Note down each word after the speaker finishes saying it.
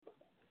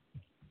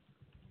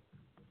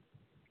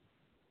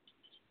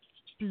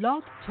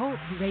Blog Talk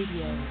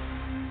Radio.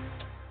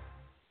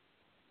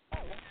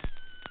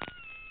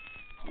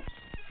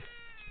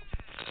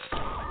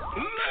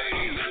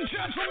 Ladies and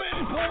gentlemen,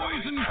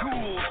 boys and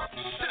ghouls,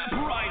 step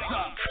right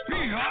up.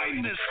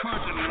 Behind this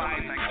curtain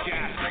lies a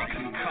ghastly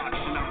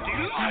concoction of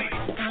delight,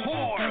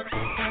 horror,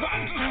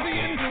 fantasy,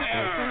 and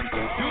terror.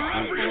 Your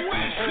every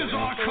wish is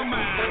our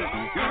command,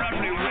 your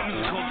every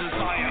whimsical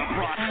desire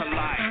brought to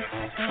life.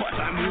 But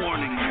I'm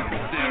warning you,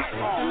 there's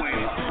always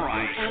a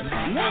price.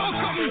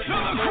 Welcome to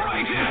the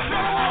greatest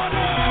show on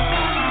earth!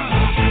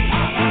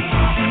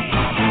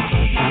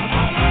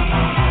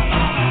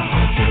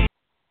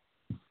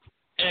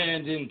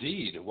 And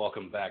indeed,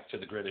 welcome back to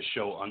the greatest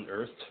show on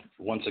earth.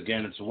 Once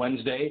again, it's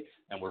Wednesday,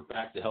 and we're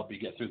back to help you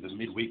get through the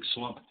midweek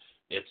slump.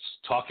 It's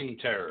Talking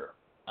Terror.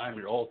 I'm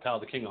your old pal,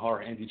 the King of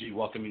Horror, Andy G,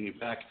 welcoming you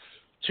back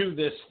to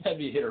this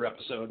heavy hitter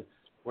episode,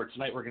 where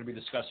tonight we're going to be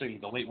discussing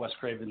the late Wes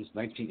Craven's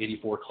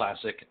 1984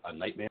 classic, A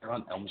Nightmare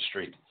on Elm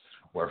Street,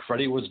 where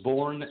Freddy was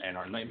born and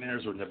our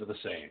nightmares were never the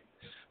same.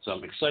 So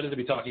I'm excited to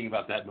be talking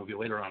about that movie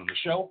later on in the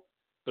show.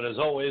 But as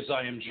always,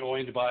 I am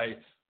joined by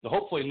the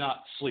hopefully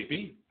not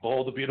sleepy,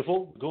 the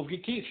beautiful Gold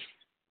Geek Keith.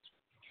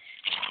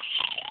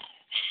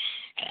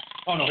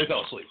 Oh no, he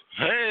fell asleep.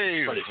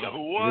 Hey, what is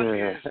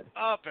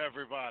up,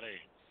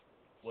 everybody?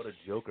 What a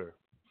joker.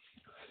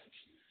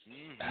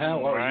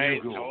 How are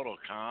you, Gould? Total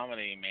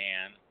comedy,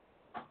 man.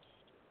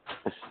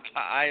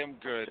 I am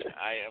good,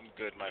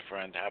 my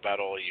friend. How about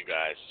all you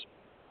guys?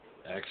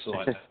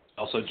 Excellent.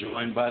 Also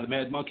joined by the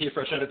Mad Monkey,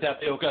 fresh out of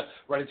tapioca,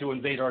 ready to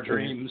invade our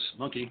dreams.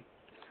 Monkey.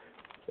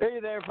 Hey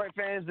there, Fright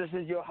fans. This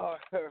is your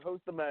host,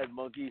 the Mad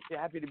Monkey.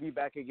 Happy to be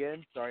back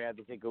again. Sorry I had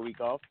to take a week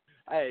off.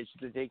 I had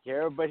to take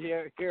care of, but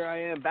here I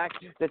am back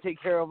to take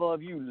care of all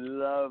of you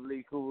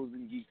lovely cools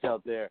and geeks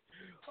out there.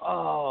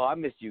 Oh, I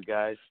missed you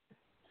guys.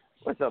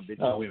 What's up, bitch?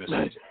 Oh, we missed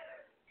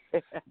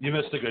you. You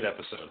missed a good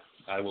episode.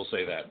 I will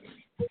say that.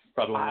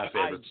 Probably one of my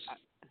favorites.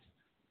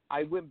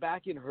 I went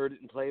back and heard it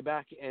in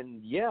playback,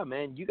 and yeah,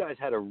 man, you guys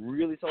had a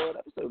really solid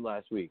episode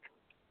last week.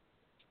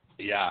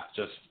 Yeah,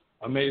 just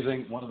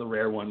amazing. One of the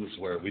rare ones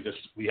where we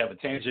have a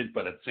tangent,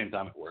 but at the same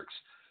time it works.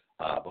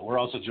 But we're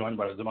also joined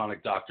by the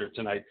demonic doctor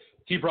tonight.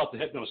 He brought the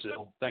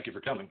hypnosil. Thank you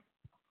for coming.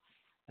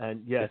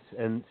 And yes,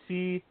 and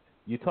see,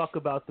 you talk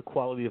about the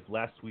quality of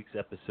last week's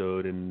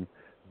episode, and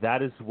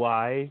that is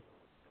why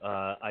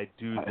I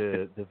do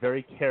the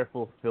very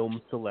careful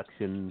film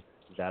selection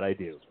that I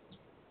do.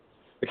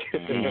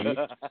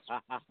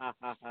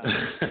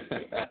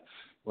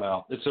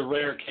 Well, it's a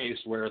rare case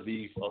where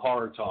the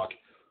horror talk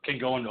can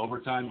go into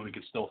overtime and we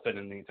can still fit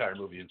in the entire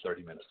movie in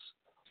 30 minutes.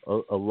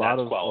 A lot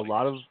of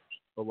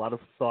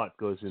thought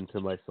goes into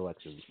my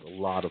selections. A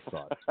lot of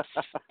thought.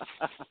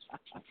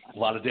 A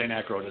lot of Dan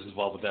Aykroyd is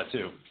involved with that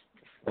too.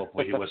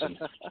 Hopefully he listened.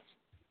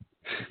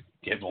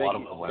 Gave him a lot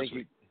of love last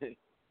week.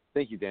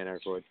 Thank you, Dan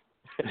Aykroyd.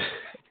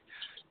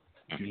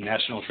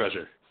 National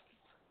treasure.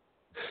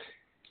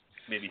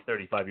 Maybe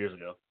 35 years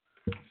ago.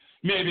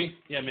 Maybe.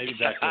 Yeah, maybe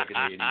back in the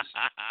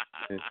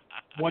 80s.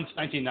 Once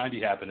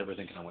 1990 happened,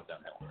 everything kind of went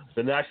downhill.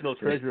 The national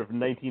treasure of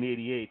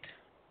 1988.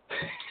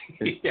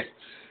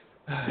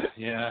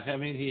 Yeah, I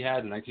mean, he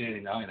had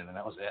 1989, and then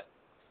that was it.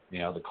 You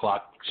know, the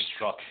clock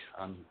struck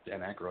on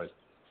Dan Aykroyd.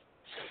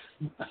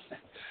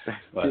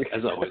 But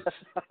as always,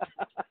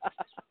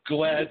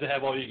 glad to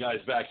have all you guys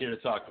back here to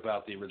talk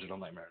about the original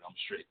Nightmare on Elm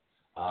Street.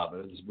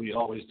 But as we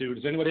always do,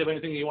 does anybody have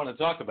anything you want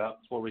to talk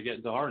about before we get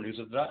into horror news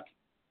of the doc?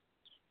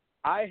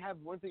 I have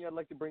one thing I'd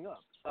like to bring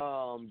up,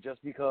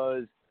 just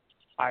because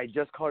I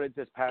just caught it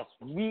this past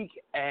week,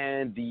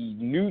 and the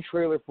new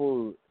trailer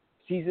for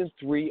Season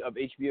 3 of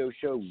HBO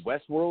show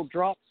Westworld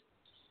drops,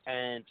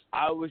 and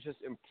I was just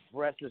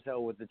impressed as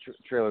hell with the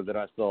trailer that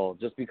I saw,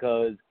 just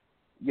because,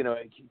 you know,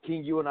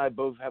 King, you and I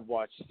both have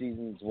watched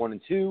Seasons 1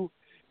 and 2,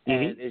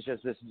 and it's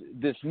just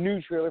this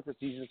new trailer for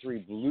Season 3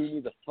 blew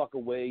me the fuck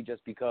away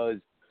just because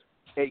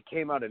it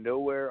came out of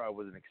nowhere. I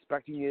wasn't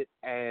expecting it,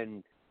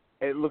 and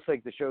it looks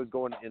like the show's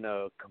going in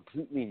a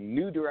completely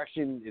new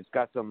direction. It's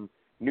got some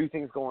new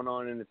things going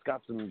on, and it's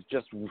got some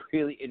just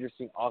really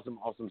interesting, awesome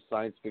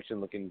science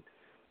fiction-looking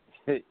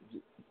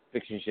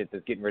fiction shit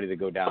that's getting ready to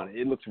go down.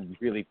 It looks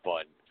really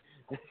fun.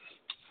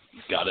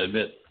 Gotta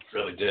admit, it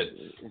really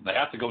did. They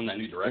have to go in that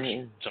new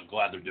direction, which I'm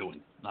glad they're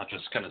doing, not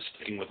just kind of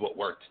sticking with what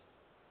worked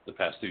the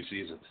past 2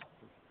 seasons.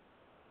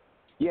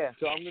 Yeah,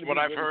 so I'm going to. What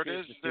I've heard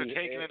is they're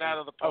taking it out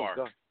of the park.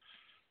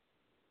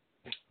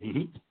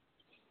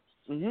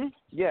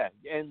 Yeah,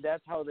 and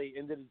that's how they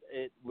ended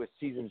it with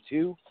Season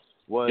 2,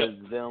 was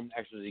them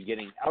actually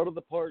getting out of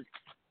the park,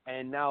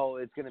 and now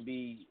it's going to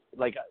be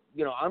like,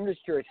 you know, I'm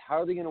just curious,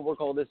 how are they going to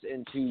work all this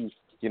into,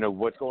 you know,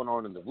 what's going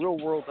on in the real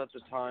world at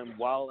the time,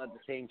 while at the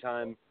same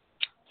time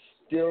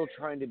still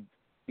trying to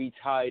be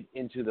tied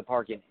into the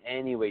park in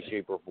any way,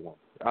 shape, or form.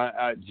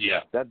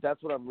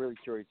 That's what I'm really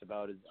curious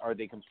about. Is are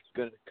they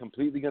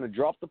completely going to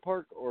drop the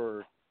park,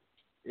 or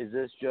is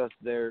this just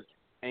their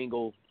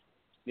angle?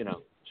 You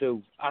know,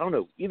 so I don't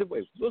know. Either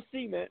way, we'll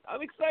see, man.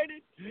 I'm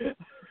excited.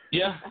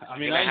 Yeah, I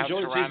mean, I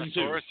enjoyed Season 2.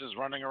 Tyrannosaurus is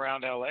running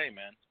around L.A.,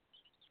 man.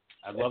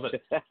 I love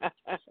it.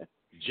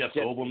 Jeff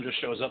Goldblum just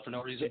shows up for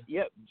no reason?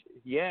 Yeah.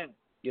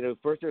 You know,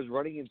 first there's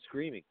running and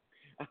screaming.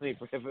 I mean,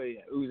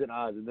 oohs and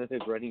ahs, and then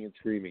there's running and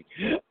screaming.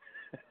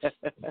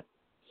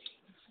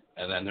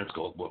 And then there's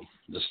Goldblum,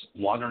 just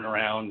wandering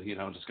around, you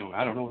know, just going,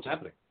 I don't know what's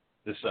happening.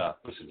 This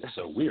is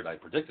so weird. I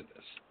predicted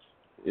this.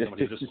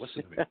 Somebody just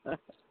listened to me.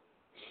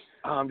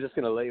 I'm just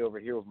going to lay over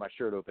here with my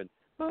shirt open.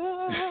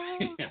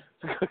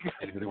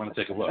 Anybody want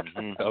to take a look?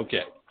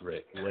 Okay,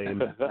 great.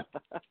 Lame.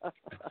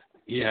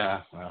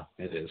 Yeah, well,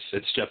 it is.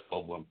 It's Jeff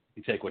Goldblum.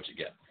 You take what you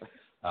get.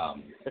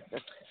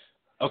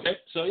 Okay,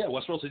 so yeah,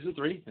 Westworld Season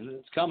 3, and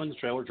it's coming. The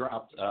trailer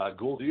dropped.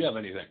 Ghoul, do you have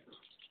anything?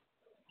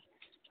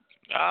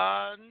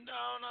 No,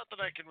 not that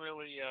I can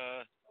really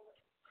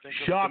think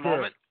of Shocker. at the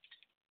moment.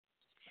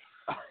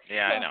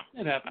 Yeah, I know.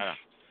 It happens. I know.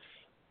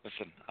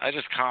 Listen, I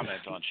just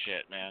comment on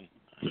shit, man.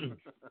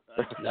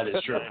 That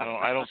is true.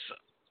 I don't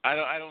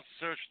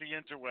search the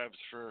interwebs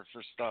for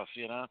stuff,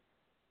 you know.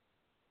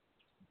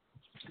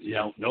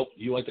 Yeah, nope.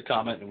 You like to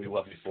comment, and we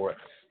love you for it.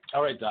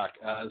 All right, Doc.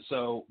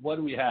 So what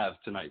do we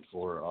have tonight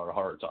for our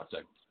horror talk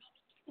segment?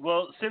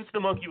 Well, since the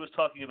monkey was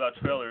talking about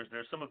trailers,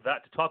 there's some of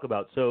that to talk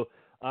about. So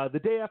the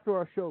day after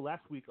our show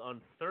last week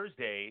on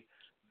Thursday,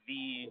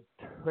 the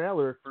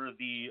trailer for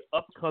the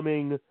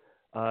upcoming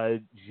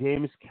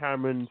James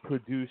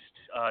Cameron-produced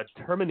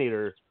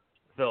Terminator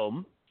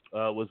film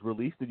was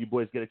released. Did you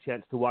boys get a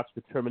chance to watch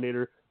the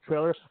Terminator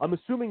trailer? I'm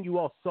assuming you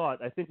all saw it.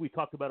 I think we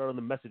talked about it on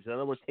the message. I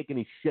don't want to take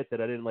any shit that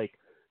I didn't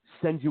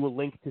send you a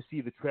link to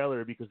see the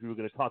trailer because we were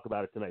going to talk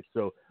about it tonight.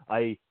 So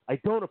I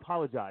don't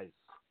apologize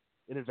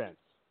in advance.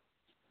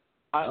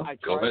 I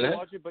tried to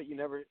watch it, but you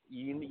never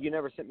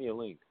sent me a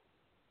link.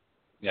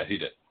 Yeah, he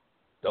did.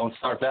 Don't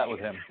start that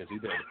with him because he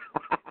did.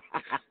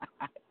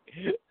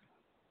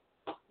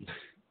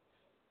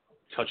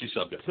 Touchy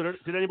subject. So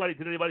did anybody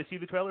see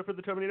the trailer for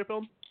the Terminator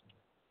film?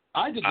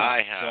 I did not.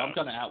 I have. So I'm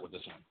kind of out with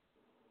this one.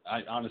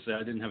 Honestly, I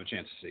didn't have a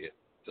chance to see it.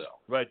 So.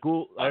 Right,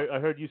 Ghoul, I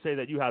heard you say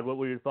that you had. What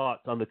were your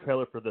thoughts on the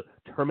trailer for the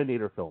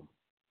Terminator film?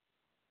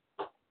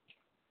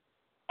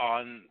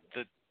 On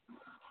the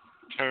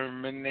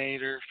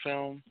Terminator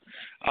film?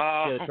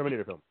 Yeah, the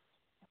Terminator film.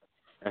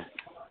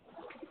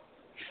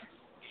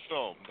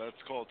 Film,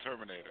 that's called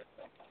Terminator.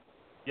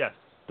 Yes,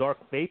 Dark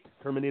Fate,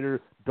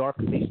 Terminator Dark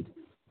Fate.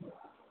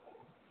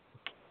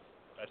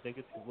 I think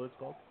it's what it's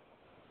called.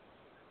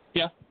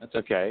 Yeah, that's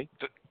okay.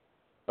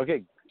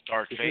 Okay.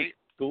 Dark Fate?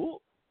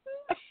 Cool.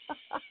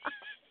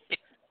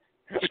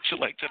 Would you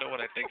like to know what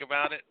I think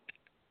about it?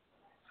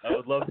 I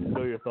would love to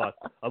know your thoughts.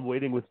 I'm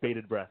waiting with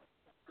bated breath.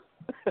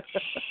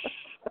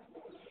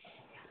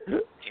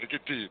 Take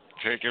it deep.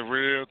 Take it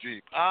real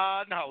deep.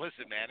 No,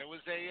 listen, man. It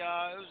was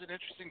an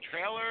interesting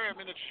trailer. I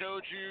mean, it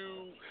showed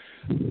you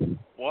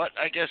what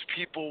I guess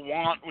people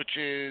want, which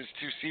is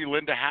to see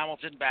Linda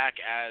Hamilton back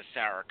as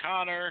Sarah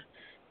Connor.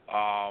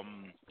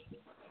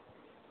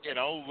 You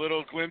know,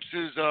 little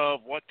glimpses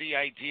of what the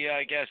idea,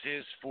 I guess,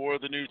 is for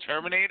the new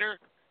Terminator,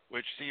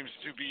 which seems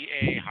to be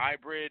a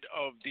hybrid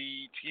of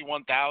the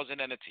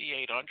T-1000 and a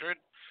T-800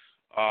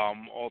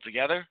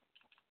 altogether,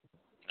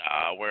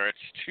 where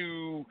it's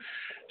two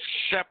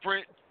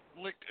separate,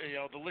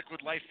 the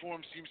liquid life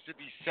form seems to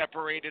be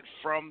separated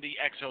from the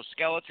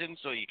exoskeleton,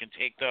 so you can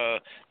take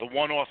the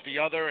one off the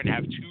other and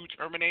have two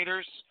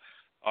Terminators.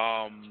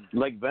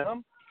 Like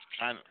Venom?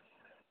 Kind of.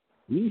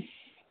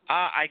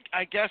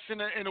 I guess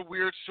in a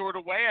weird sort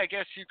of way, I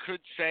guess you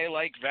could say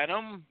like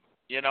Venom,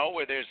 you know,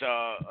 where there's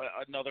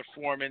another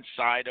form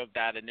inside of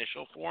that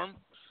initial form.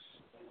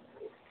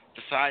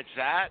 Besides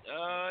that,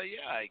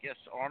 yeah, I guess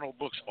Arnold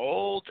looks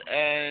old,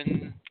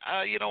 and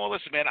you know, well,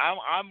 listen, man,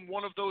 I'm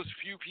one of those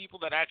few people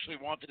that actually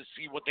wanted to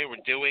see what they were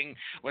doing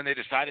when they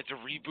decided to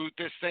reboot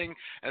this thing.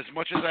 As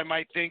much as I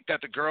might think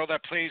that the girl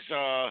that plays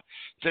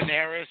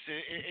Daenerys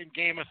in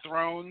Game of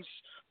Thrones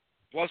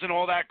wasn't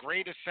all that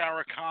great as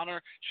Sarah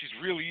Connor, she's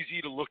real easy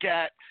to look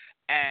at,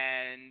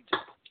 and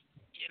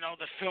you know,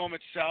 the film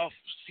itself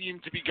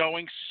seemed to be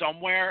going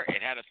somewhere.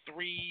 It had a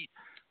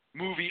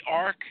 3-movie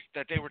arc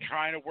that they were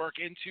trying to work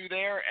into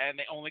there, and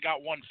they only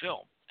got one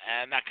film.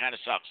 And that kind of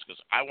sucks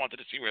because I wanted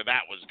to see where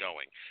that was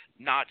going,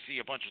 not see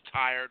a bunch of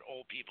tired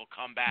old people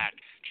come back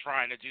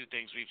trying to do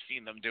things we've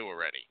seen them do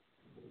already.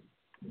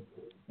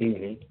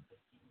 Mm-hmm.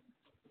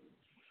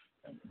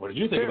 What did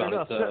you think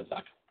about it,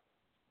 Doc?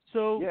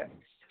 So, yeah.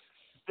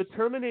 The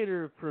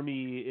Terminator, for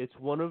me, it's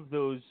one of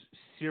those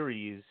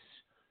series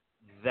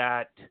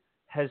that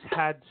has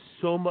had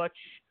so much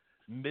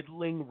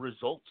middling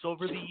results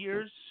over the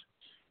years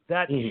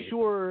that,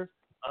 sure,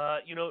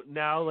 you know,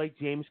 now like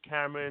James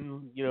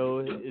Cameron, you know,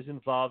 is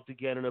involved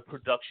again in a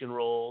production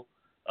role,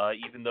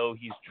 even though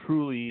he's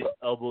truly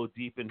elbow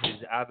deep in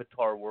his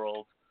Avatar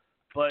world.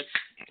 But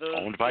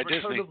the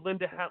return of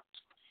Linda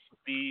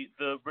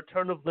the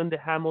return of Linda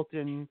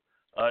Hamilton,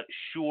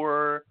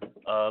 sure,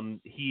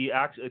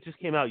 it just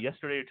came out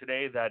yesterday or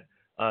today that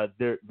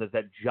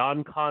that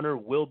John Connor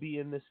will be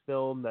in this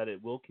film, that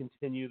it will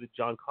continue the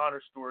John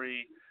Connor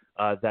story,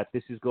 that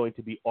this is going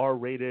to be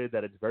R-rated,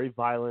 that it's very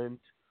violent,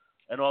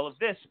 and all of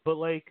this. But,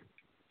 like,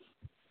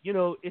 you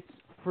know, it's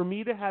for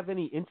me to have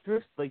any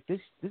interest, like,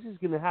 this is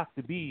going to have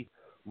to be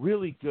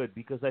really good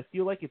because I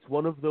feel like it's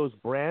one of those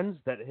brands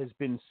that has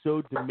been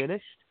so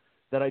diminished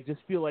that I just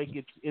feel like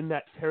it's in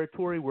that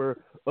territory where,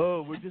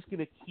 we're just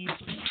going to keep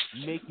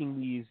making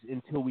these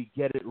until we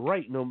get it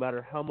right, no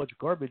matter how much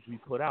garbage we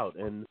put out.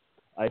 And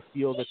I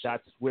feel that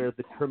that's where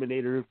the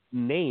Terminator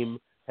name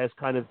has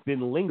kind of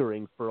been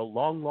lingering for a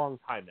long, long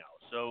time now.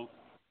 So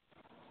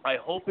I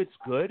hope it's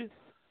good.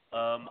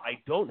 I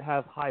don't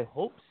have high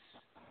hopes.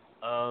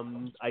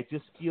 I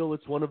just feel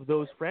it's one of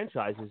those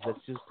franchises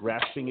that's just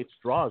grasping its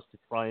straws to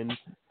try and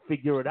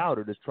figure it out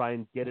or to try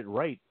and get it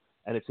right.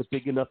 And it's a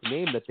big enough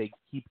name that they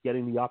keep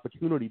getting the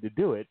opportunity to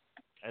do it,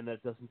 and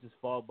that doesn't just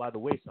fall by the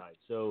wayside.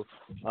 So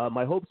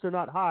my hopes are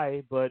not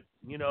high, but,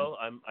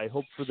 I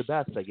hope for the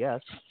best, I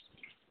guess.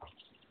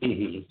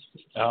 Mm-hmm.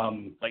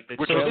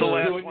 Which was the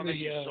last one that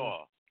you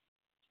saw?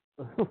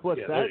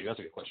 What's that? There you go. That's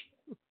a good question.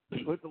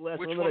 What's the last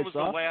Which one one that was I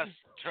saw? the last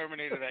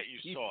Terminator that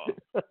you saw?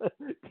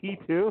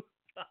 T2?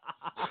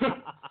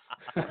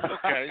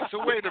 Okay,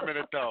 so wait a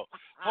minute, though.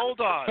 Hold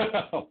on.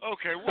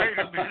 Okay, wait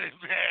a minute,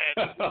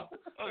 man.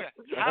 Okay,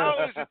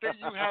 how is it that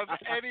you have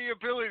any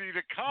ability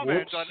to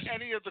comment on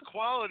any of the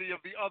quality of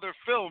the other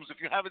films if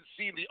you haven't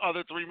seen the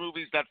other 3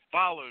 movies that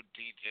followed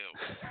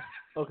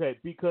T2? Okay,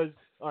 because,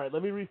 all right,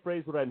 let me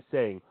rephrase what I'm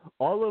saying.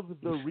 All of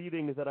the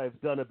reading that I've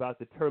done about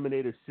the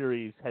Terminator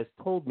series has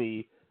told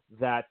me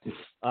that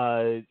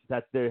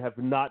there have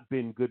not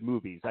been good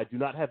movies. I do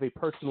not have a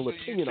personal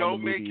opinion on the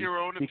movie. You don't make your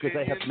own because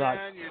opinion, I have not.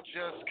 Man? You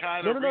just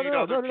kind of read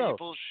other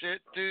people's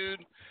shit,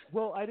 dude.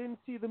 Well, I didn't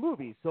see the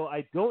movie, so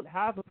I don't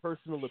have a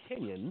personal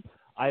opinion.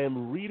 I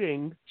am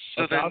reading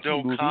about the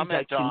movie. So then don't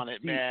comment on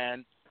it,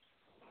 man.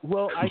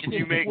 Well, Can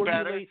you make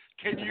better?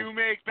 Can you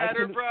make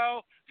better,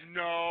 bro?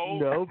 No.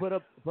 No, but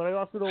I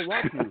also don't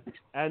want to.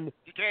 And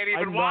you can't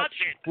even watch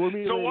it.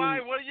 So why?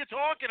 What are you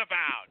talking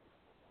about?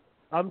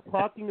 I'm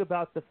talking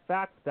about the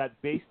fact that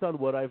based on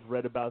what I've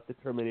read about the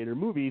Terminator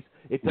movies,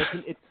 it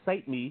doesn't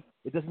excite me.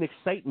 It doesn't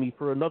excite me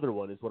for another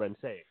one, is what I'm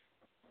saying.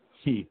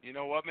 You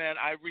know what, man?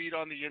 I read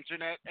on the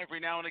internet every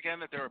now and again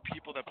that there are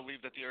people that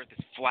believe that the Earth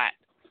is flat,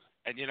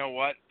 and you know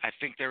what? I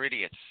think they're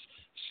idiots.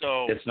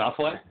 So it's not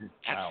flat.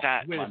 That's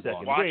that. Wait a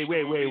second.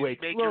 Wait.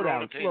 Slow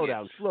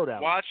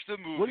down. Watch the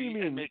movie what do you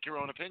mean? and make your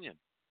own opinion.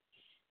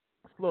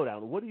 Slow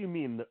down. What do you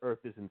mean the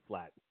Earth isn't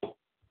flat?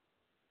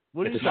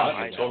 What it's not.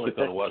 I totally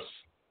thought it was.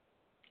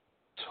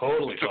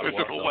 Totally thought it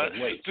was.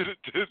 Wait. Did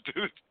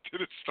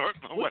it start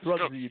in the What West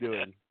drugs Coast? are you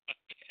doing?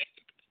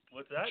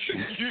 What's that?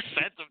 You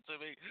sent them to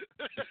me.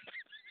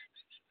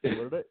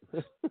 What did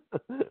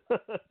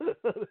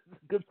I?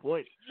 Good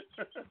point.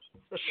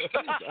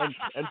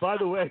 and by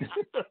the way,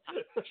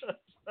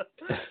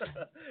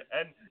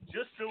 and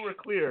just so we're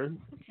clear,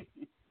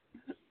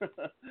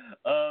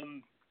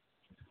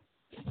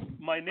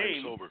 my name.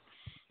 I'm sober.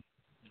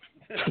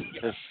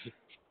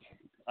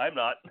 I'm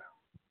not.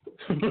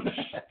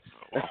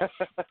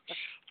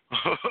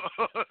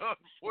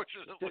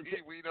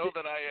 Unfortunately, we know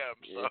that I am.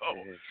 So,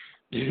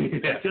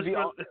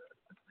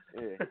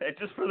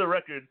 just for the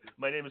record,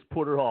 my name is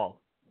Porter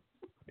Hall.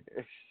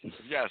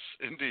 Yes,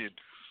 indeed.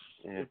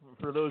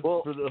 For the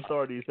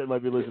authorities that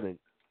might be listening.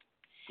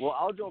 Well,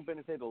 I'll jump in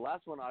and say the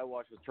last one I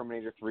watched was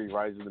Terminator 3: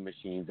 Rise of the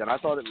Machines, and I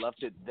thought it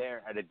left it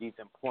there at a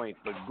decent point.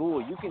 But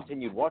Ghoul, you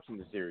continued watching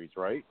the series,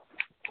 right?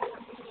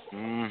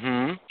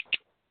 Mm-hmm.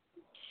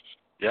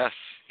 Yes,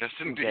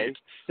 indeed. Okay.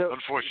 So,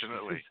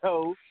 unfortunately.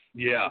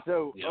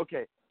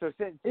 Okay. So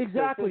since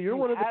exactly, you're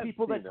one of the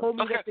people that told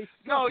me that they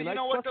suck. No, you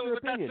know what? That's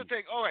the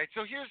thing. All right.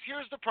 So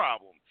here's the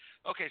problem.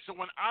 Okay, so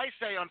when I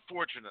say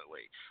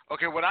unfortunately,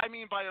 what I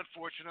mean by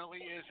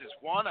unfortunately is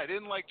one, I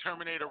didn't like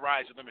Terminator: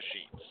 Rise of the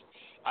Machines.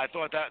 I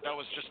thought that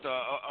was just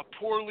a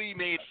poorly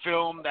made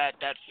film that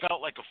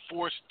felt like a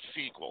forced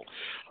sequel.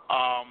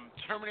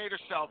 Terminator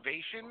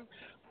Salvation,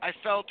 I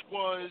felt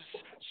was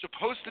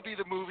supposed to be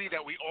the movie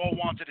that we all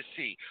wanted to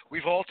see.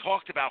 We've all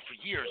talked about for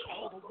years.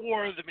 Oh, the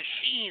War of the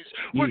Machines.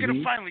 We're going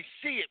to finally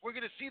see it. We're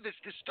going to see this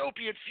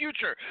dystopian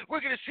future.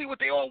 We're going to see what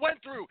they all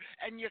went through.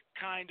 And you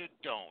kind of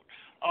don't.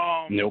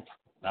 Nope,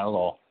 not at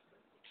all.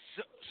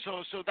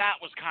 So that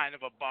was kind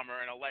of a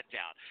bummer and a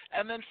letdown.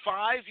 And then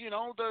 5,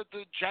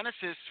 the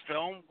Genesis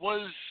film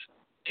was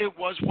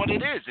what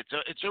it is.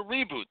 It's a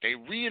reboot. They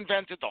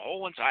reinvented the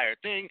whole entire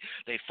thing.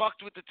 They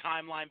fucked with the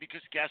timeline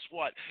because guess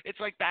what? It's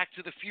like Back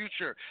to the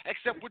Future,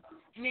 except with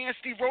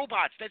nasty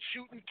robots that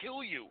shoot and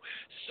kill you.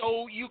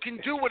 So you can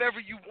do whatever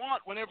you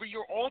want whenever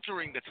you're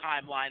altering the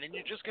timeline, and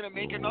you're just going to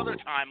make another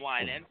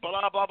timeline and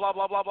blah, blah, blah,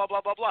 blah, blah, blah,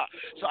 blah, blah, blah.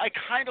 So I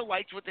kind of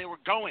liked what they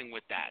were going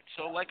with that.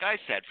 So like I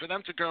said, for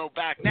them to go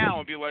back now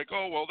and be like,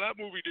 oh, well, that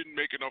movie didn't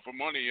make enough of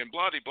money and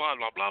blah, blah,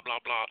 blah, blah,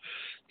 blah, blah.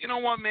 You know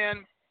what,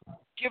 man?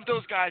 Give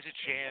those guys a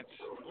chance.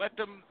 Let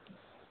them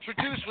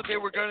produce what they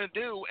were going to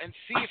do and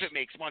see if it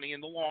makes money in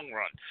the long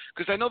run.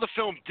 Because I know the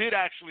film did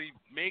actually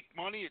make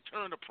money. It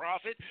turned a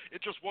profit.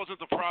 It just wasn't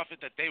the profit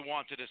that they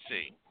wanted to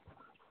see.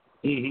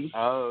 Mm-hmm.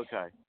 Oh,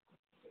 okay.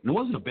 It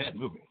wasn't a bad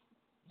movie.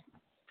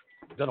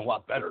 It's done a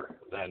lot better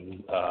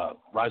than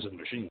Rise of the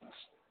Machines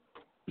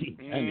and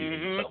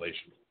even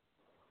Salvation.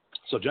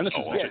 So Genesis.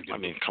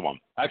 Come on.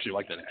 I actually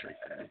like that entry.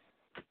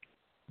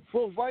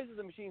 Well, Rise of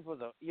the Machines was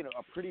a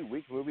pretty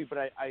weak movie, but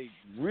I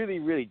really,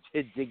 really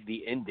did dig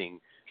the ending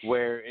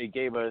where it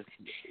gave us,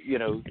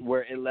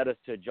 where it led us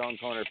to John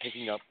Connor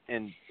picking up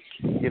and,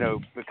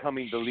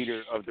 becoming the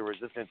leader of the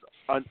resistance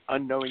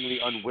unknowingly,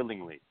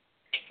 unwillingly.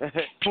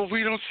 Well,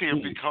 we don't see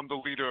him become the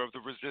leader of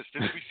the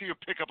resistance. We see him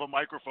pick up a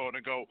microphone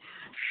and go,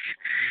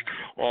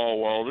 "Oh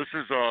well, this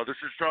is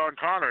John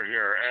Connor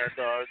here, and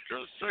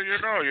just so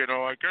you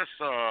know, I guess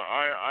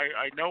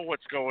I know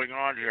what's going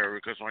on here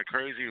because my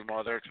crazy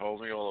mother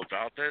told me all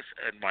about this,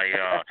 and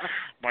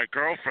my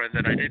girlfriend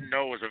that I didn't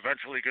know was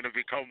eventually going to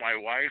become my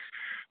wife.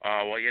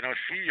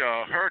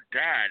 Her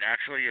dad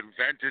actually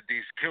invented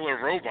these killer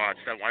robots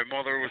that my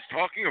mother was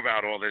talking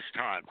about all this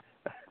time."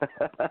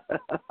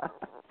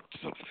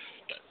 So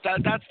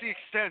that's the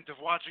extent of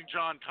watching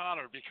John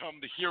Connor become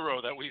the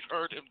hero that we've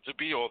heard him to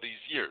be all these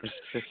years.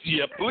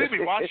 Yep. Believe me,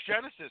 watch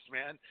Genesis,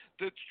 man.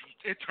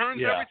 It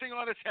turns everything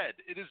on its head.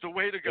 It is the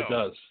way to go. It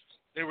does.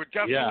 They were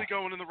definitely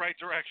going in the right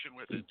direction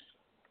with it.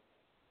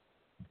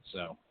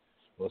 So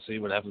we'll see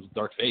what happens with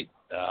Dark Fate.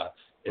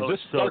 Is this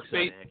so Dark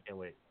exciting. Fate? I can't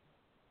wait.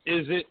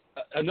 Is it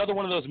another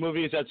one of those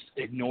movies that's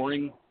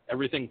ignoring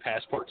everything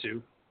past Part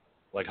 2,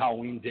 like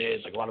Halloween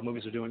did, like a lot of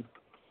movies are doing?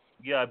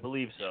 Yeah, I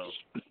believe so.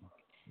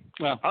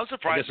 Well, I was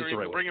surprised they're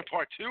they're even bringing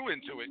Part 2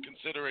 into it,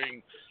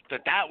 considering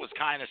that was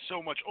kind of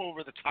so much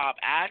over-the-top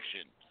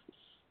action.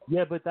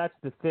 Yeah, but that's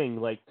the thing.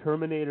 Like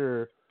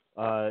Terminator,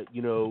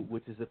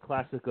 which is a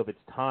classic of its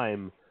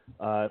time,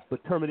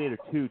 but Terminator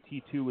 2,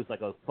 T2 was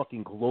like a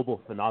fucking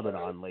global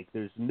phenomenon. Like,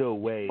 there's no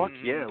way Fuck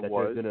yeah, it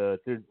was.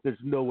 There's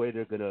no way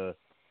they're gonna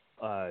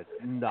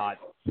not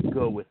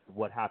go with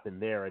what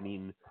happened there. I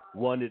mean,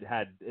 one, it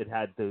had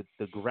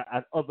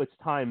of its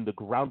time, the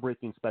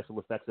groundbreaking special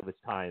effects of its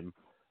time.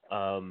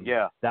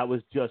 That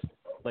was just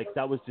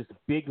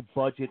big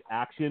budget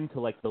action to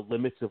like the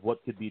limits of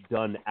what could be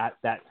done at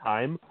that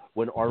time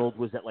when Arnold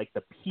was at like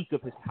the peak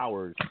of his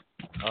powers.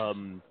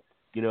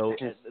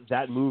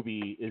 That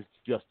movie is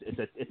just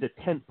it's a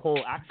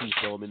tentpole action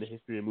film in the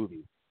history of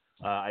movies.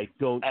 I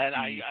don't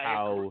see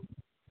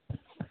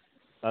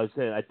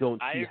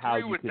how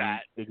you can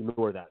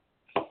ignore that.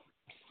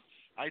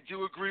 I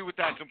do agree with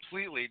that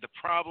completely. The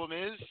problem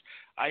is,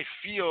 I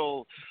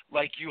feel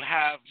like you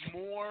have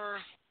more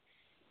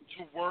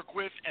to work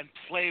with and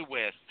play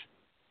with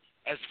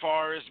as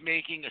far as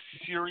making a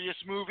serious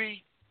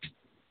movie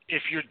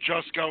if you're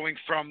just going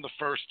from the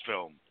first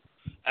film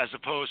as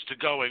opposed to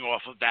going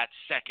off of that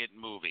second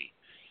movie.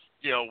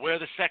 Where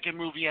the second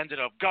movie ended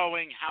up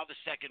going, how the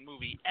second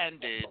movie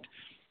ended.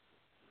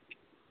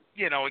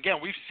 Again,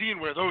 we've seen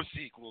where those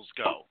sequels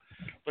go.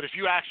 But if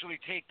you actually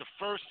take the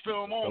first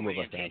film only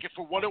and take it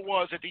for what it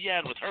was at the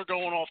end with her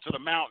going off to the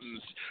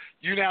mountains,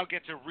 you now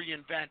get to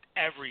reinvent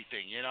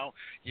everything,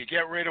 You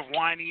get rid of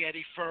whiny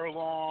Eddie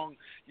Furlong.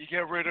 You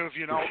get rid of,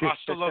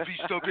 hasta la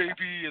vista,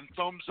 baby, and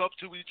thumbs up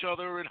to each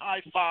other and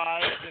high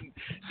fives and,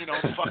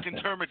 fucking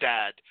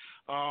Termidad.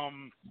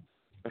 And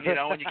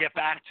you get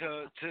back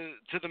to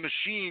the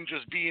machine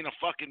just being a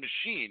fucking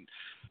machine.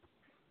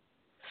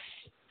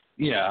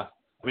 Yeah.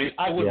 I mean,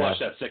 I would watch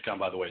that sitcom,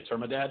 by the way,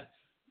 Termidad.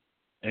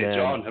 Hey,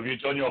 John, have you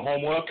done your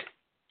homework?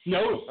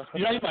 No,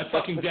 you're not even my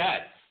fucking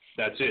dad.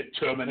 That's it,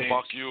 terminate.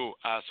 Fuck you,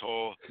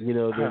 asshole.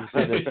 There's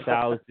been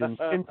 1,000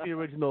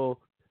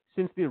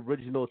 since the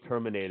original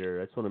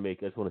Terminator. I just want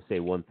to say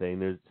one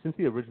thing. Since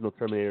the original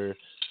Terminator,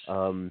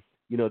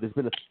 there's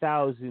been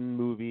 1,000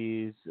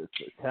 movies,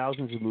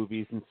 thousands of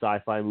movies, and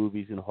sci-fi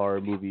movies, and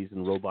horror movies,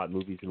 and robot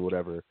movies, and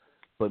whatever.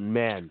 But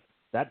man,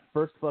 that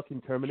first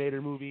fucking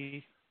Terminator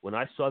movie. When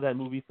I saw that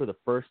movie for the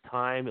first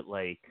time at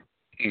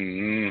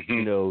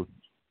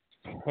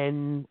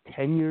 10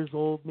 years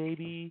old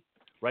maybe,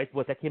 right?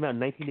 What, that came out in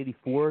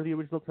 1984, the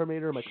original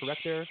Terminator, am I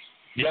correct there?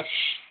 Yes.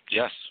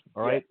 Yes.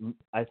 All right.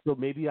 I thought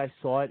maybe I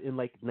saw it in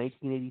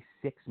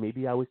 1986,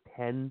 maybe I was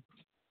 10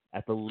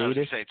 at the latest. I was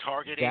going to say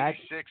Target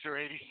 86 or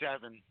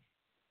 87.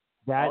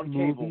 That on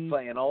movie, cable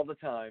playing all the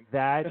time.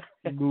 That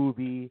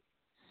movie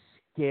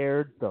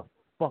scared the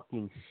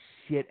fucking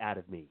shit out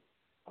of me.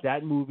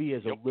 That movie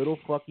as a little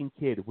fucking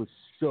kid was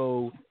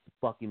so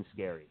fucking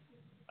scary.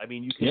 I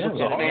mean, you can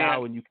look at it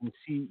now and you can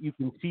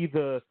see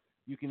the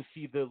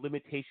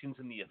limitations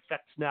and the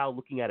effects now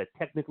looking at it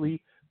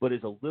technically, but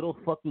as a little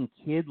fucking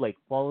kid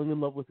falling in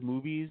love with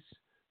movies,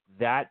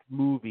 that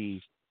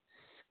movie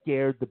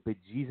scared the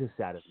bejesus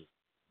out of me.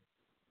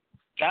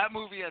 That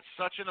movie had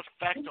such an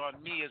effect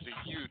on me as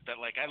a youth that,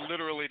 I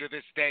literally to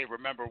this day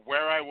remember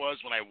where I was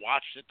when I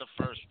watched it the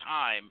first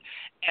time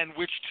and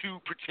which two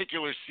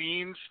particular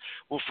scenes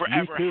will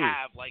forever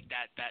have,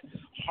 that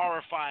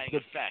horrifying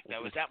effect. I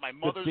was at my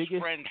mother's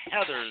friend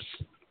Heather's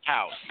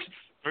house.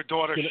 Her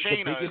daughter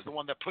Shayna is the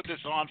one that put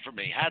this on for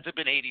me. Had to have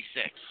been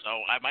 86, so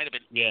I might have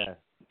been 8.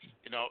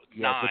 9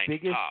 the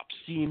biggest tops.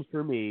 scene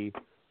for me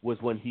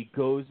was when he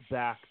goes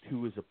back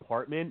to his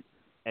apartment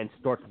and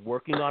starts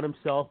working on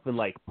himself and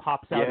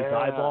pops out his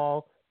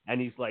eyeball and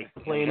he's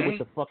playing with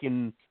the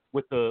fucking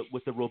with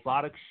the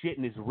robotic shit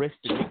in his wrist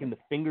and making the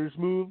fingers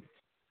move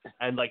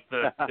and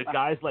the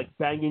guy's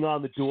banging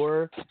on the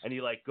door and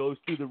he goes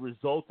through the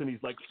results and he's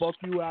fuck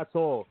you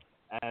asshole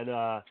And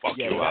Fuck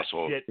yeah, you, that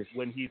asshole. shit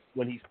when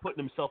he's putting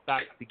himself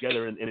back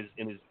together in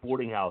his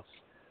boarding house.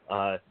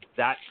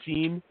 That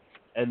scene,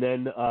 and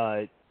then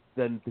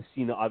the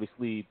scene,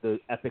 obviously the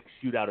epic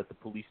shootout at the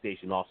police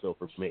station, also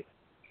for me.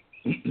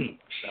 The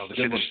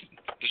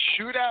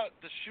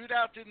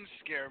shootout didn't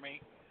scare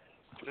me.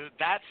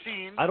 That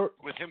scene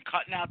with him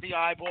cutting out the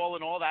eyeball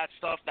and all that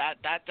stuff,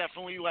 that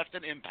definitely left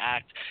an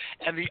impact.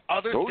 And the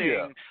other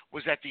thing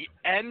was at the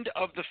end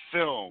of the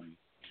film,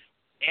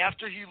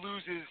 after he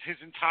loses his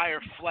entire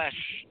flesh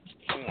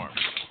form,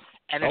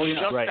 and it's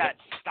just that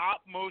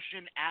stop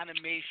motion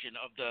animation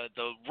of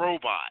the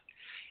robot.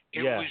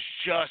 It was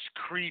just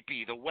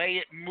creepy. The way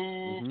it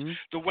moved,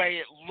 the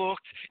way it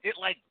looked, it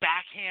like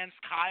backhands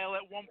Kyle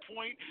at one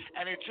point,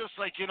 and it just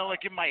like, you know,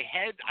 like in my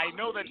head, I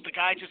know that the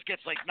guy just gets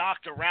like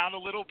knocked around a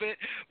little bit,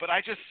 but I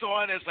just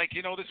saw it as like,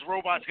 you know, this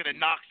robot's gonna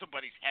knock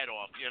somebody's head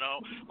off, you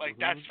know? Like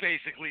that's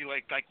basically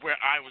like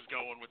where I was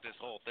going with this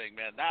whole thing,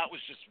 man. That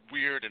was just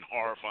weird and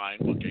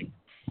horrifying looking.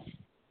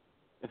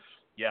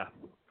 Yeah.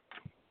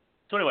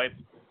 So anyway,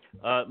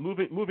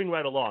 moving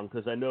right along,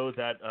 because I know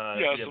that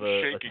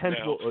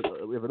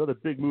we have another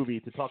big movie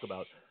to talk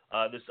about.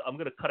 I'm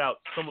going to cut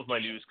out some of my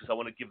news because I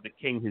want to give the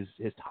king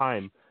his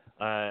time,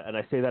 and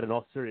I say that in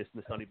all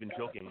seriousness, not even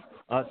joking.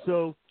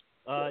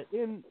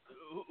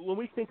 When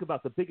we think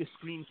about the biggest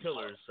screen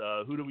killers,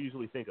 who do we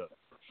usually think of?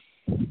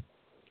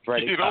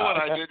 Freddy. You know what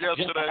I did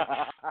yesterday?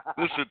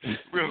 Listen,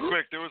 real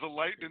quick, there was a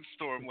lightning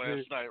storm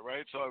last night,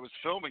 right? So I was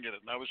filming it,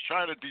 and I was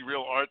trying to be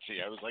real artsy.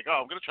 I was like,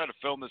 I'm going to try to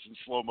film this in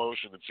slow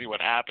motion and see what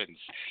happens.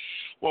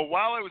 Well,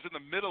 while I was in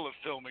the middle of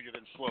filming it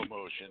in slow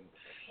motion,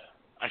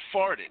 I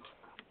farted.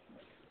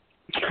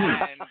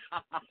 And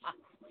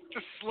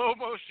the slow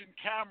motion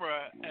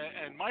camera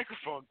and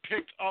microphone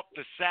picked up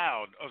the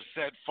sound of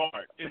said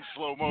fart in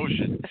slow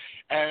motion.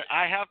 And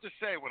I have to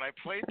say, when I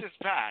played this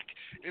back,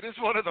 it is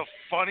one of the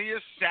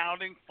funniest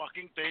sounding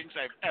fucking things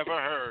I've ever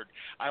heard.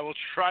 I will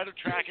try to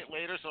track it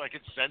later so I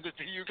can send it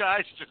to you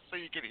guys just so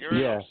you can hear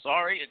it. I'm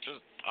sorry, it just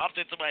popped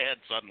into my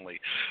head suddenly.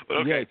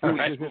 But okay,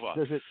 let's move on.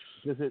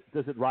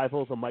 Does it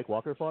rival the Mike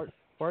Walker fart?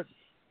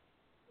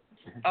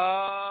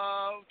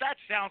 That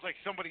sounds like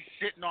somebody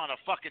sitting on a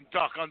fucking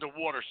duck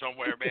underwater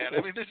somewhere, man.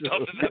 I mean, there's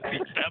nothing that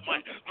beats that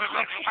much.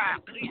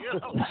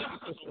 You know,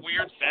 it's a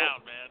weird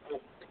sound,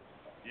 man.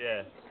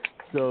 Yeah.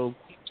 So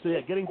yeah,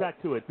 getting back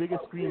to it,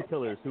 biggest screen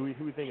killers. Who we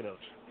thinking of?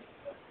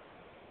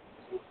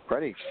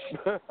 Freddy.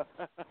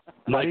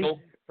 Michael.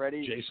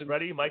 Freddy. Jason.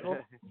 Freddy. Michael.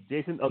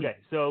 Jason. Okay.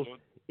 So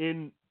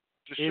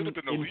This should have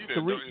been the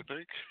lead-in, don't you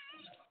think?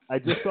 I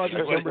just saw these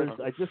numbers.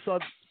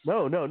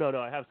 No.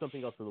 I have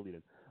something else for the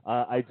lead-in.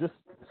 I just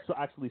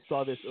actually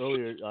saw this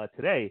earlier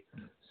today.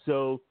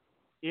 So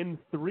in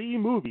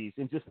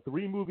just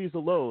 3 movies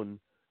alone,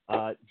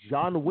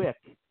 John Wick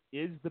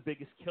is the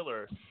biggest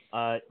killer.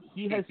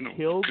 He has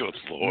killed Good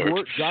Lord.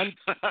 more.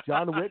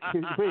 John Wick.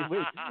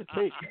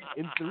 Wait.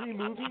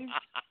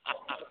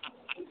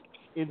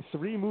 In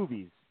three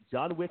movies,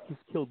 John Wick has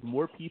killed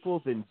more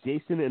people than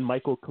Jason and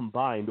Michael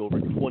combined over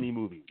 20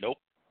 movies. Nope.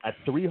 At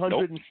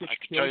 306 I can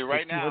kills tell you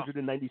right to now.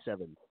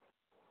 297.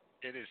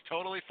 It is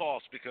totally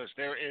false because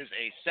there is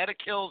a set of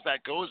kills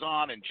that goes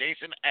on in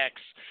Jason X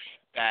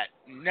that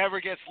never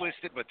gets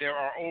listed, but there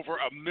are over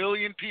 1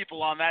 million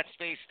people on that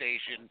space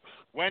station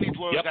when he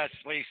blows that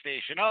space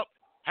station up,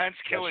 hence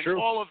killing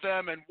all of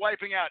them and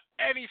wiping out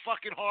any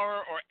fucking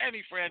horror or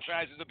any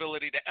franchise's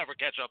ability to ever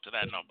catch up to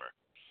that number.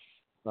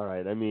 All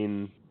right. I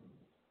mean,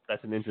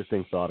 that's an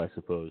interesting thought, I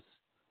suppose.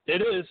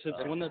 It is.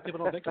 It's one that people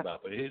don't think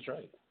about, but he's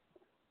right.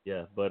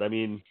 Yeah, but I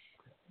mean,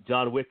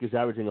 John Wick is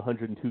averaging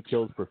 102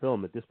 kills per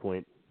film at this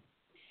point.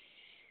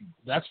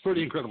 That's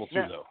pretty incredible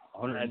too, though.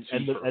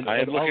 And I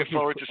am looking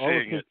forward to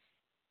seeing it.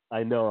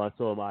 I know,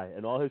 so am I.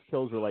 And all his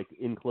kills are like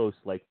in close,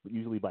 like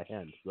usually by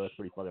hand. So that's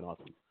pretty fucking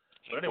awesome.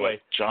 But anyway,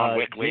 John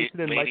Wick,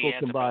 Jason and Michael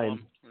combined,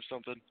 or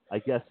something. I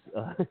guess.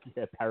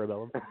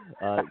 Parabellum.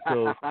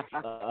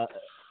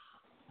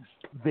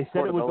 They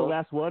said it was the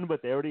last one,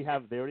 but they already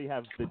have the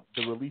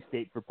release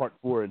date for Part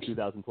 4 in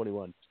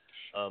 2021.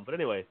 But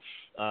anyway,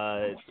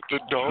 the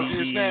dog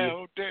is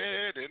now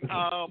dead, and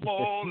I'm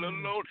all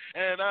alone,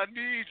 and I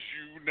need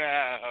you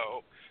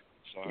now.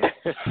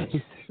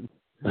 Sorry.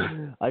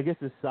 I guess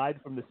aside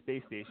from the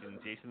space station,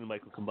 Jason and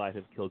Michael combined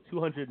have killed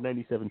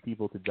 297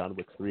 people to John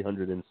Wick's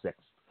 306.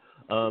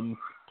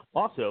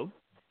 Also,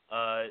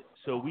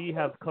 so we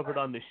have covered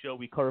on this show,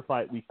 we covered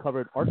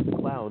Art the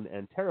Clown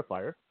and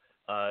Terrifier.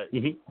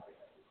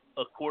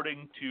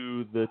 According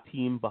to the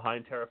team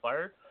behind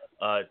Terrifier,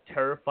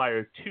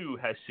 Terrifier 2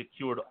 has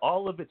secured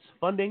all of its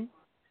funding.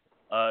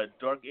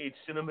 Dark Age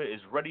Cinema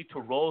is ready to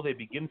roll. They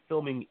begin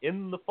filming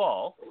in the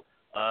fall,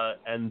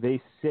 and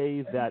they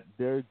say that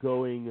they're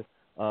going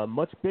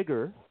much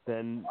bigger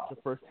than the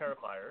first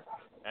Terrifier.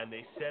 And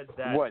they said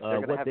that what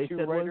they said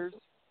two writers?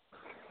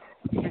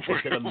 Was, they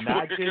said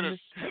imagine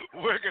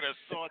we're gonna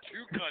saw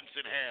 2 guns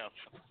in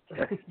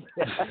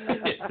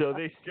half. So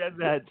they said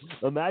that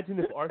imagine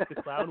if Art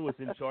the Clown was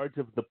in charge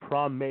of the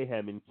prom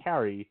mayhem in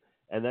Carrie.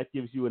 And that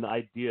gives you an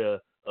idea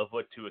of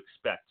what to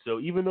expect. So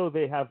even though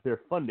they have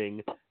their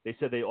funding, they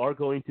said they are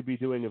going to be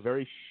doing a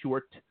very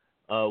short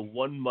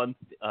 1 month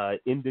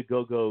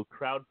Indiegogo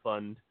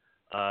crowdfund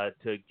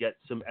to get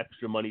some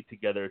extra money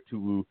together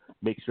to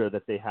make sure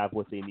that they have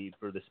what they need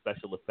for the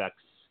special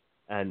effects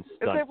and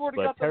stunts. If they've already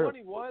got the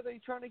money, why are they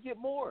trying to get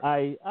more?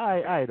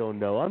 I don't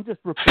know. I'm just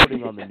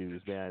reporting on the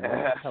news, man.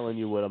 I'm just telling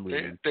you what I'm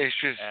reading. They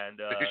should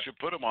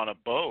put them on a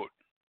boat.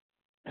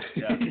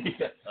 Yeah.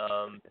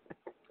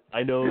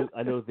 I know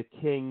the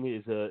King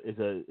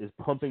is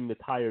pumping the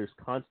tires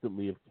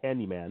constantly of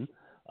Candyman.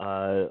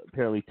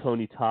 Apparently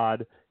Tony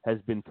Todd has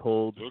been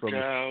told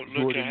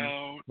Jordan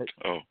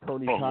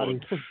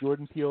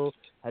Peele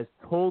has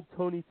told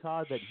Tony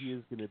Todd that he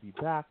is going to be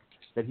back,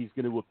 that he's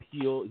going to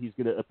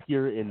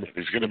appear in.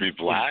 He's going to be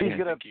black. He's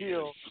going to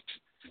appeal.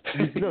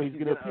 He's going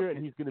to appear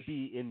and he's going to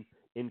be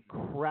in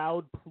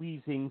crowd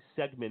pleasing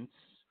segments.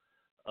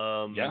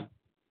 Yeah.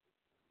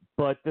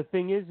 But the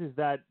thing is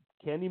that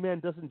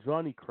Candyman doesn't draw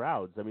any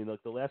crowds. I mean,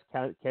 like the last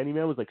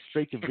Candyman was like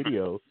straight to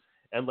video,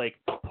 and like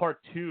part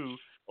 2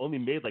 only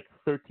made like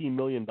 $13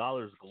 million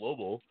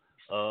global.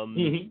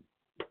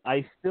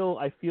 I feel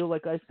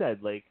like I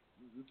said, like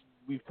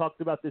we've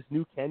talked about this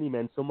new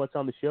Candyman so much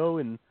on the show,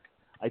 and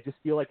I just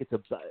feel like it's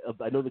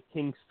I know the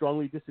King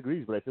strongly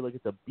disagrees, but I feel like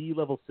it's a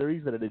B-level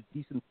series that had a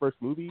decent first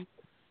movie.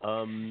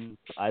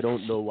 I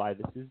don't know why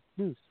this is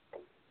news.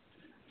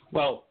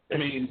 Well, I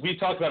mean, we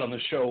talked about on the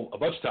show a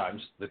bunch of times,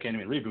 the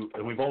Candyman reboot,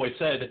 and we've always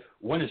said,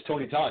 when is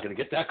Tony Todd going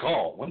to get that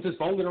call? When's his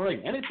phone going to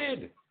ring? And it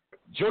did.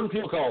 Jordan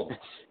Peele called.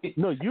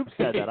 No, you've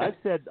said that. I've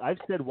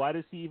said, why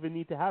does he even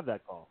need to have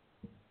that call?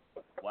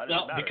 Why does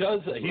it matter?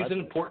 Because he's an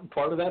important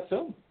part of that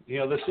film,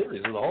 the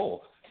series as a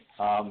whole.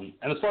 And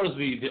as far as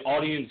the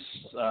audience,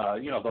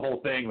 the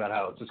whole thing about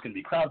how it's just going to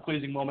be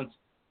crowd-pleasing moments,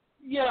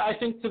 yeah, I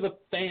think to the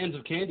fans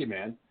of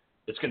Candyman,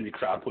 it's going to be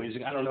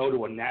crowd-pleasing. I don't know,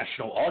 to a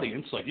national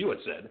audience, like you had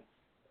said.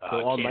 So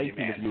all 19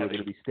 of you are going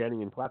to be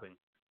standing and clapping.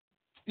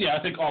 Yeah,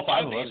 I think all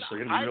 5 of us are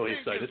going to be really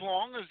excited. As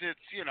long as it's,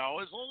 as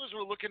long as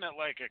we're looking at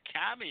like a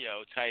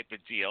cameo type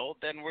of deal,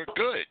 then we're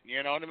good.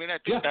 You know what I mean? I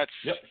think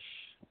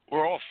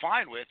we're all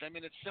fine with. I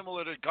mean, it's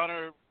similar to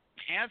Gunnar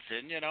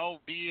Hansen,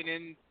 being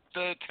in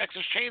the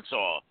Texas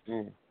Chainsaw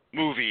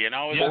movie. As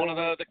one of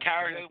the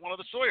characters, one of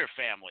the Sawyer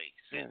family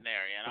sitting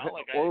there.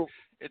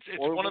 It's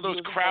one of those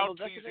crowd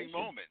pleasing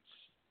moments.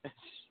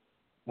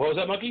 What was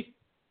that, Monkey?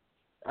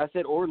 I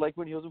said, or like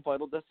when he was in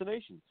Final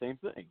Destination, same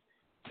thing.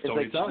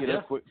 It's Tony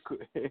Todd,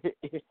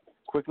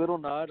 quick little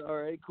nod. All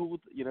right, cool.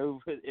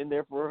 In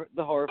there for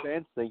the horror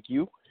fans. Thank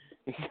you.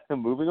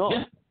 Moving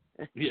on.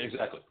 Yeah,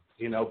 exactly.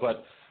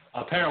 But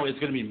apparently it's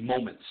going to be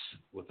moments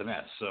with an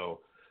S.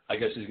 So I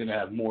guess he's going to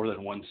have more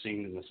than one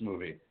scene in this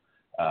movie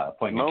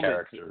playing a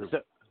character.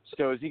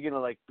 So is he going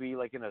to be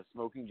like in a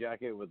smoking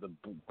jacket with a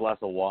glass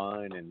of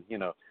wine and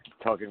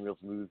talking real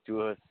smooth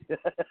to us?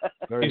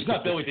 He's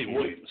not Billy D.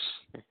 Williams.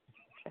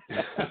 He's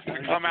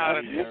going to come out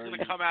at the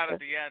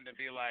end and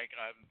be like,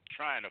 I'm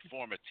trying to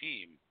form a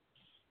team.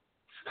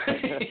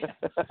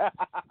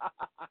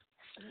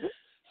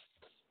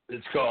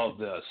 It's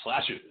called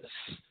Slashers.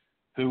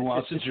 Who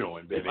wants to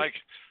join, baby?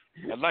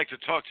 I'd like to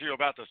talk to you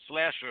about the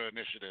Slasher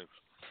Initiative.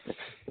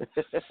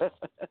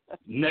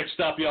 Next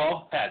up,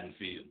 y'all,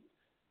 Haddonfield.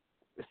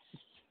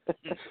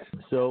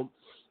 So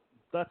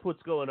that's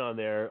what's going on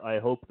there. I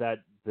hope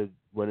that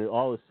when it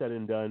all is said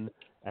and done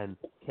and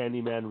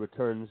Candyman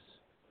returns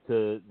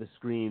to the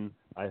screen,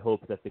 I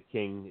hope that the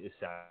King is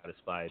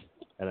satisfied,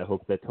 and I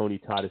hope that Tony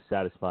Todd is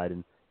satisfied,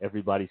 and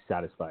everybody's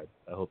satisfied.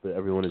 I hope that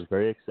everyone is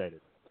very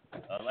excited. I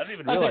didn't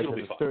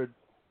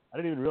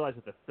even realize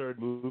that the third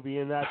movie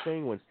in that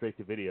thing went straight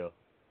to video.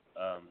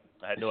 I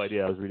had no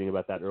idea. I was reading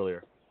about that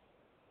earlier.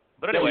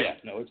 But anyway,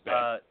 it's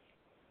bad.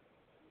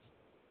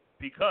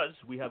 Because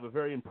we have a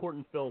very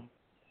important film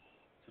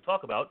to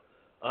talk about,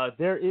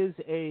 there is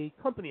a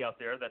company out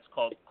there that's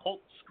called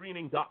Cult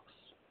Screening Docs.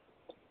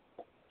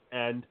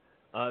 And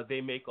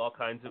they make all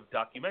kinds of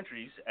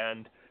documentaries,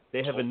 and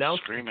they have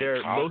announced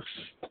their most,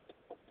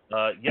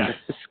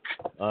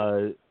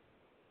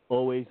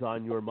 always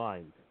on your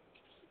mind.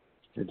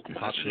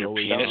 Imagine your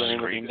penis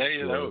scream.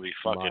 That would be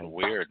fucking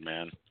weird,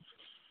 man.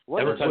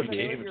 Every time you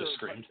came, it just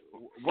screamed.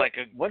 Like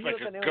a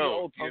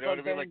goat, you know what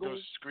I mean? Like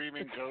those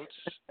screaming goats.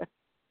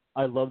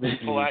 I love the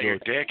pull out your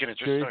dick and it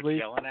just starts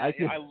yelling at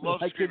you. I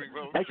love screaming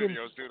goat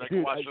videos, dude. I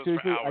can watch those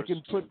for hours. I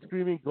can put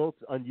screaming goats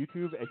on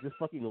YouTube and just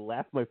fucking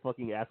laugh my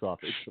fucking ass off.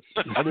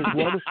 And there's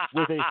one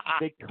where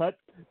they cut.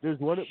 There's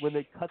one when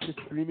they cut the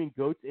screaming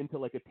goats into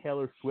like a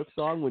Taylor Swift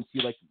song when she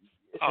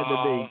and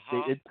then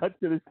it cuts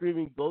to the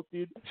screaming goat,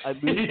 dude. I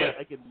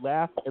can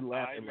laugh and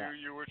laugh and laugh. I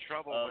knew you were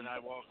trouble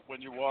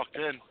when you walked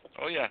in.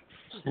 Oh yeah,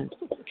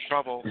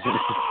 trouble.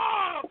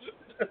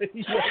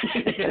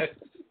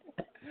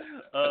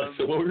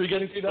 So what were we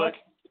getting to, Doc?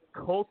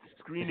 Cult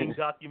Screening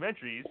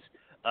Documentaries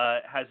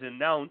has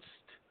announced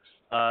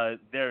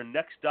their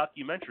next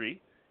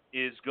documentary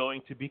is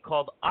going to be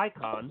called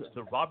Icon,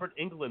 the Robert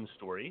Englund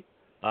story,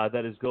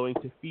 that is going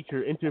to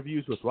feature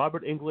interviews with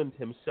Robert Englund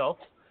himself,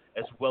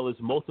 as well as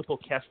multiple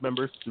cast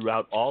members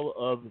throughout all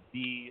of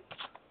the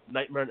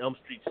Nightmare on Elm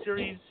Street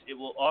series. It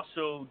will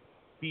also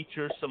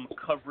feature some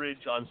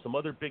coverage on some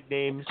other big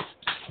names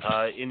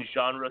in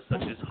genre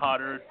such as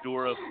Hodder,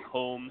 Dora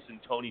Combs, and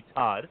Tony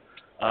Todd.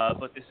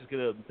 But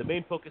the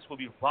main focus will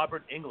be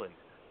Robert Englund,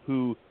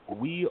 who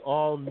we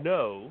all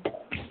know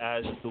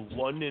as the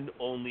one and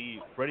only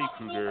Freddy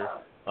Krueger,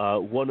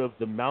 one of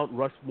the Mount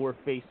Rushmore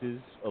faces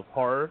of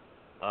horror,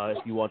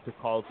 if you want to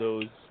call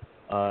those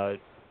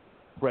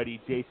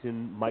Freddy,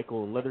 Jason,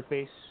 Michael, and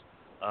Leatherface.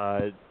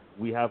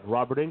 We have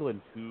Robert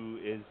Englund, who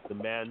is the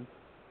man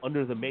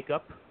under the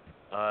makeup,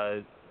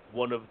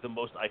 one of the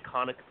most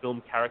iconic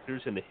film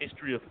characters in the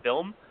history of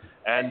film,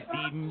 and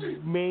the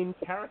main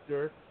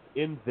character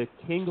in the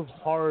King of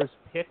Horror's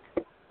pick,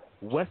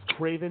 Wes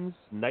Craven's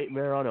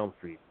Nightmare on Elm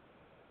Street.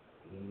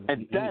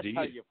 And that's Indeed.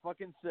 how you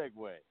fucking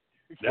segue.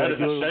 That is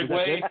a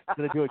segue.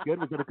 Did I do it good?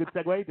 Was that a good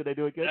segue? Did I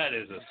do it good? That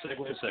is a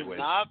segue.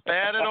 Not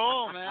bad at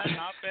all, man.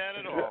 Not bad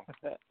at all.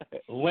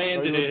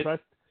 Landed it.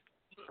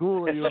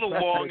 Cool. It's a little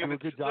long in the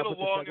good job with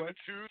the segue?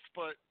 tooth,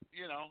 but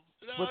you know.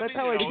 But that's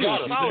how I do it.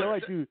 You know I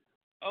do.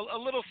 A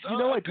little. You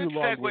know I good do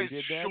long segues,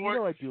 winded, man. short, You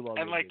know I do long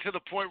and like to the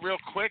point, real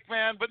quick,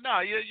 man. But no,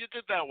 you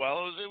did that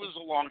well. It was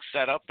a long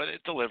setup, but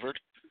it delivered.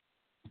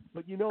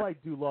 But you know I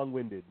do long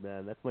winded,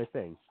 man. That's my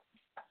thing.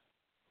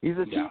 He's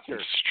a Yeah, teacher.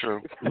 this is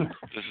true.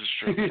 This is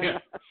true. Yeah.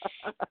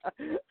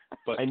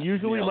 But And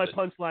usually my nailed it.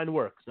 punchline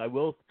works. I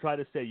will try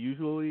to say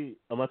usually,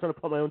 I'm not trying to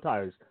pump my own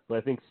tires, but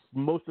I think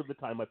most of the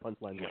time my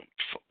punchline works.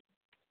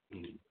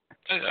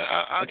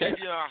 I'll Okay. give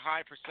you a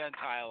high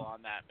percentile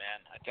on that, man.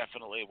 I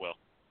definitely will.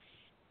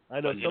 I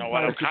know But you know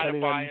what? I'm sometimes kind of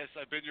depending on, biased.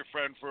 I've been your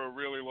friend for a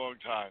really long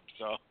time,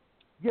 so.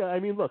 yeah, I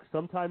mean, look,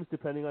 sometimes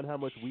depending on how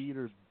much weed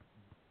or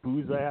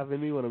booze I have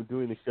in me when I'm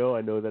doing the show,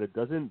 I know that it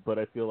doesn't, but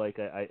I feel like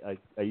I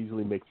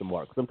usually make the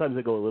mark. Sometimes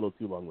I go a little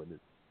too long-winded.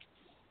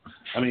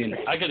 I mean,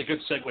 I get a good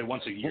segue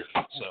once a year,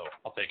 so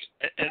I'll take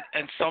it.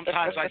 And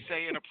sometimes I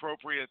say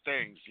inappropriate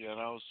things, you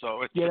know,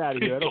 so it's. Get out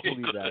of here. I don't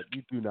believe that.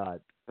 You do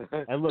not.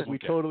 And look, we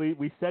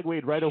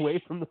segued right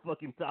away from the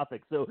fucking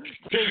topic. So,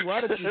 King,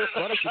 why don't you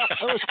tell us about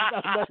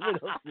Nightmare on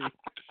Elm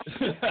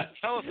Street?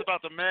 Tell us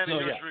about the man in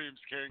your yeah. dreams,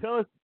 King.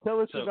 Tell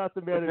us So- about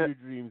the man of your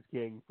dreams,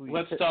 King, please.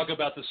 Let's talk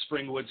about the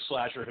Springwood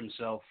slasher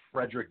himself,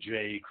 Frederick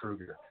J.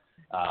 Krueger.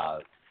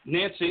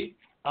 Nancy,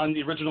 on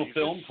the original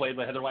film, played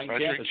by Heather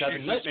Langenkamp, is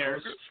having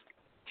nightmares.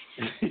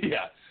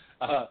 Yeah.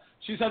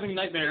 She's having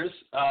nightmares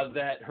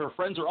that her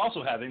friends are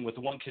also having with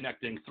one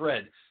connecting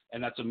thread,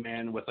 and that's a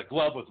man with a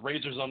glove with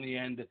razors on the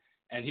end,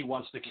 and he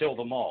wants to kill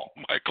them all.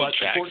 Michael But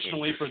Jackson.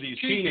 unfortunately for these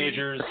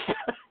teenagers,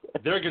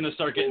 they're going to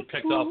start getting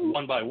picked off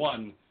one by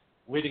one,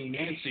 waiting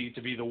Nancy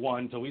to be the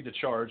one to lead the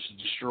charge to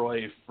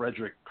destroy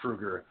Frederick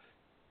Krueger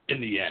in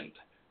the end.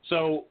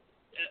 So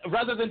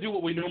rather than do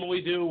what we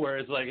normally do, where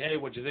it's like, hey,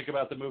 what'd you think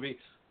about the movie?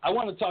 I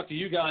want to talk to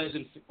you guys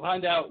and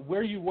find out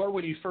where you were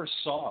when you first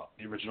saw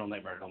the original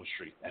Nightmare on Elm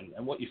Street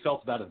and what you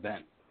felt about it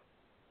then.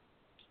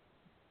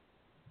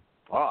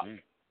 Fuck.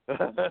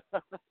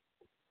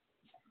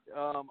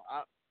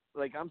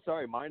 I'm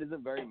sorry, mine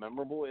isn't very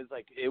memorable. It's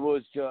like it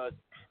was just,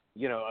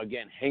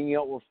 again, hanging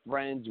out with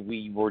friends.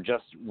 We were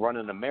just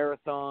running a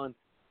marathon,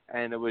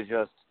 and it was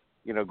just,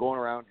 going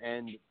around.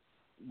 And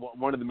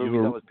one of the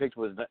movies that was picked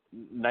was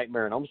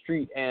Nightmare on Elm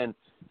Street, and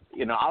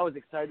I was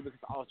excited because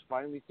I was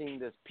finally seeing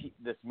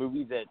this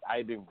movie that I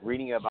had been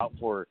reading about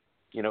for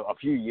a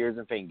few years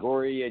in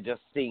Fangoria,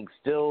 just seeing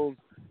stills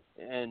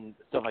and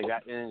stuff like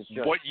that. And it's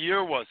just, What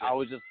year was it? I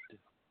was just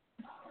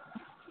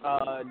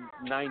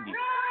 90.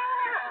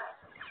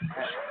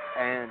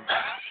 And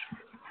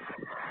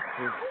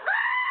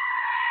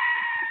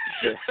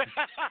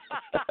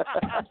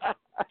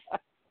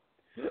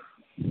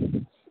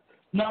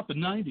Not the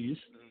 90s.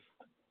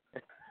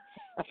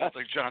 It's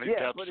like Johnny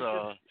Yeah, but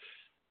Depp's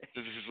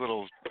his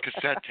little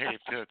cassette tape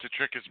to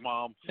trick his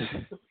mom.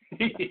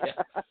 Yeah.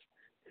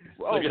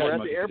 oh, Look at we're that at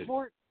monkey the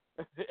airport.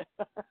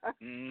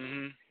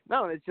 Mm-hmm.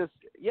 No, it's just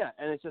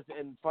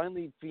and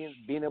finally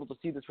being able to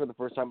see this for the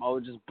first time, I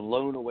was just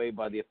blown away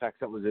by the effects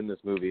that was in this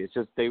movie. It's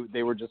just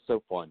they were just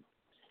so fun.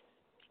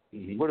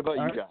 Mm-hmm. What about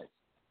you guys?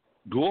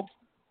 Ghoul?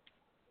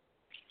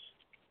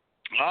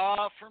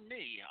 For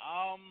me,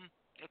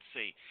 let's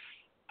see.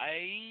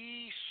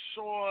 I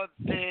saw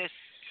this.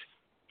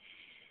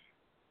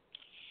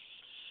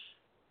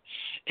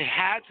 It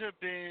had to have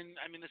been,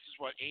 this is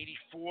what,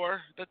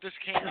 84 that this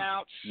came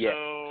out? Yeah.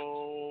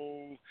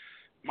 So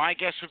my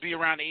guess would be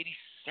around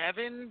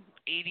 87,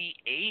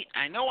 88.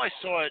 I know I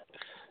saw it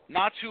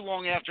not too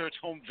long after its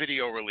home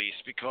video release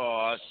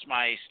because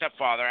my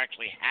stepfather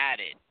actually had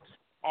it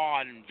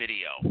on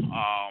video.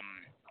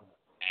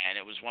 And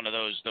it was one of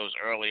those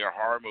earlier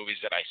horror movies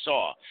that I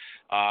saw.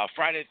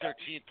 Friday the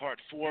 13th Part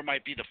 4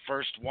 might be the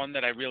first one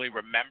that I really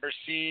remember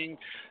seeing.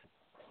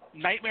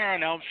 Nightmare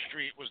on Elm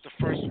Street was the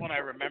first one I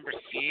remember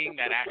seeing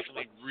that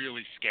actually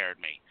really scared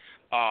me.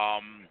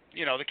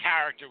 The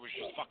character was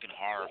just fucking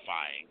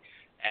horrifying.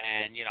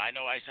 And, I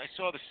know I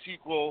saw the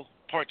sequel,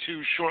 Part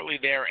 2, shortly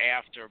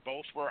thereafter.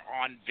 Both were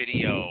on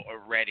video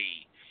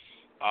already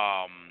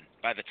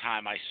by the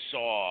time I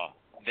saw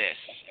this,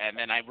 and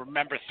then I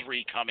remember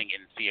 3 coming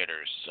in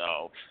theaters,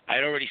 so I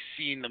had already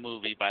seen the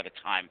movie by the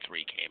time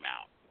 3 came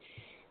out.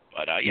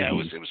 But yeah, it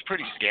was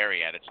pretty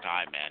scary at its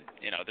time, man.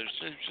 You know, there's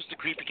just a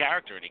creepy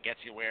character, and it gets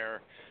you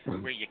where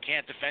you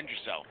can't defend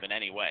yourself in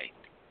any way.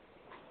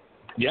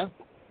 Yeah,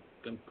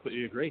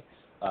 completely agree.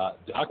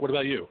 Doc, what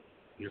about you?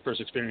 Your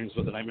first experience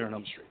with A Nightmare on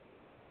Elm Street?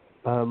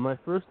 My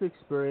first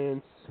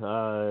experience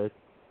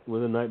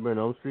with A Nightmare on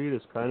Elm Street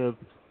is kind of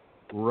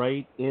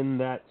right in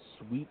that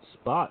sweet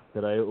spot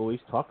that I always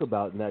talk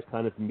about, in that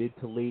kind of mid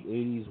to late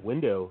 80s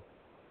window.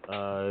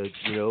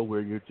 You know,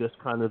 where you're just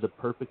kind of the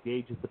perfect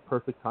age at the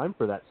perfect time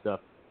for that stuff.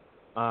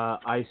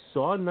 I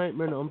saw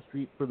Nightmare on Elm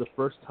Street for the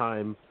first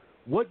time.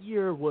 What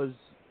year was,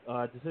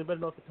 does anybody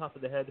know off the top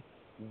of the head,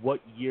 what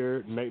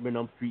year Nightmare on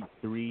Elm Street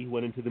 3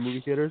 went into the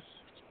movie theaters?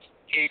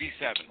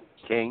 87.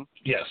 King?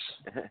 Yes.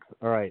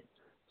 All right.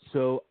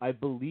 So I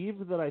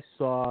believe that I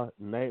saw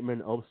Nightmare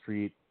on Elm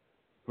Street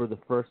for the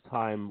first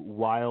time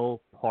while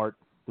Part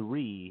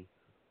 3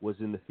 was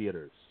in the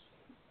theaters,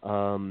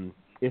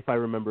 if I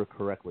remember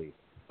correctly.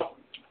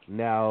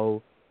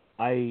 Now,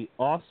 I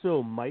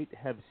also might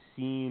have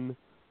seen,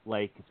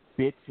 like,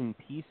 bits and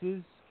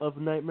pieces of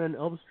Nightmare on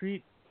Elm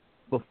Street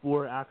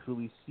before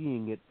actually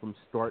seeing it from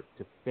start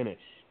to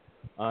finish.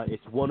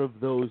 It's one of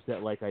those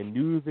that, like, I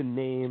knew the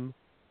name,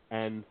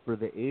 and for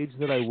the age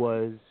that I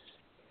was,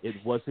 it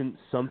wasn't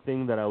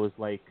something that I was,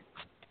 like,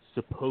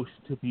 supposed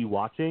to be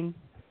watching.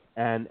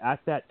 And at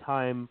that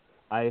time,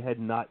 I had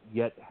not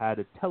yet had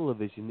a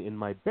television in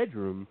my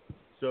bedroom,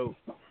 so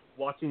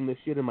watching this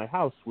shit in my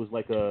house was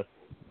like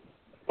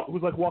it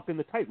was like walking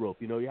the tightrope,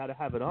 you know. You had to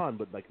have it on,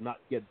 but like not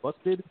get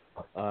busted.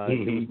 There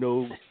was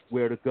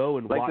nowhere to go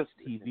and watch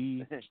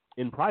TV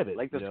in private,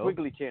 like the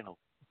Squiggly channel.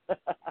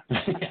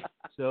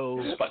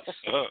 So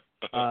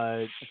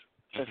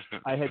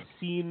I had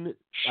seen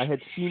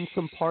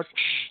some parts,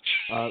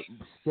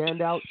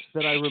 standouts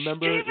that I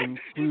remember include.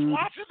 He's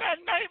watching that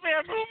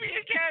Nightmare movie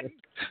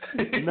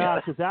again.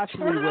 Nah, because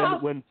actually,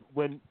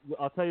 when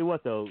I'll tell you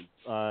what though,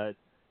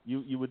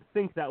 you would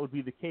think that would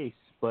be the case,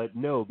 but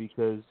no,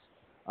 because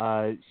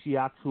she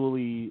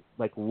actually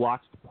like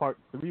watched Part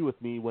 3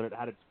 with me when it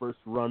had its first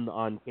run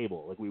on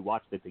cable. Like we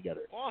watched it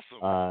together.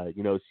 Awesome.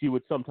 You know, she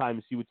would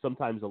sometimes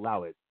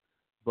allow it,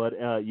 but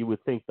you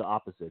would think the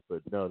opposite.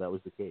 But no, that was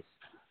the case.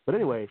 But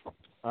anyway,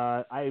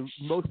 I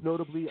most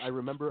notably I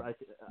remember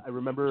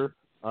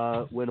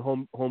when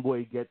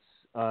Homeboy gets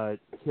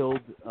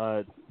killed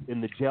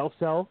in the jail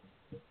cell.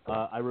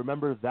 I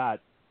remember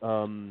that,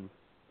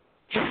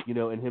 you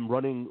know, and him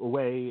running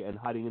away and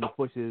hiding in the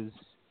bushes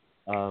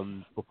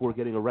before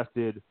getting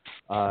arrested.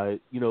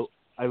 You know,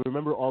 I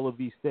remember all of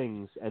these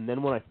things, and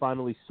then when I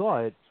finally saw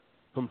it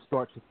from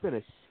start to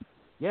finish,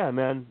 yeah,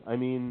 man. I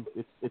mean,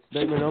 it's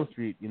Nightmare on Elm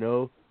Street. You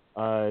know,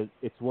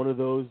 it's one of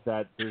those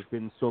that there's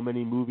been so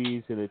many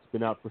movies and it's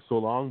been out for so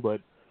long,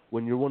 but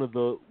when you're one of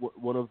the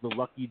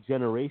lucky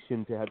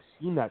generation to have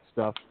seen that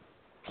stuff,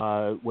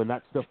 when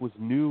that stuff was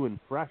new and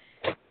fresh,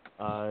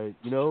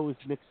 you know, it was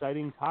an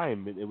exciting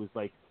time. It was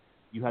like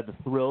you had the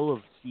thrill of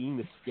seeing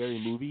this scary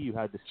movie. You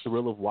had the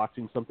thrill of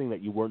watching something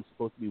that you weren't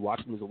supposed to be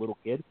watching as a little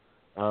kid.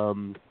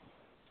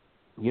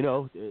 You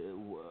know,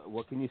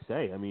 what can you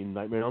say? I mean,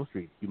 Nightmare on Elm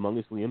Street,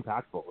 humongously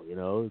impactful. You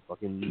know,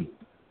 fucking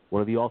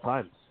one of the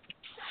all-times.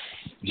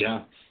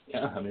 Yeah.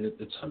 I mean,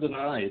 it's hard to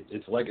deny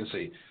its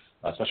legacy,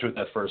 especially with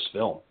that first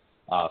film.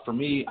 For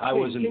me, I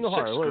was in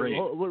sixth grade.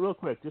 Real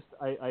quick, just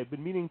I've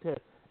been meaning to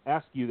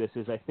ask you this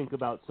as I think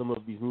about some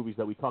of these movies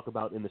that we talk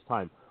about in this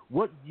time.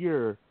 What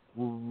year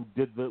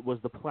was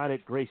the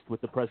planet graced with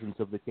the presence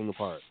of the King of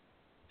Horror?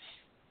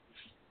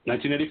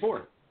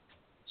 1984.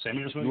 Same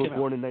year as movie came out. You were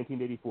born in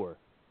 1984.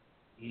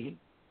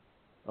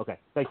 Mm-hmm. Okay,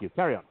 thank you.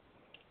 Carry on.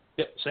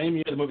 Yep, same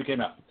year the movie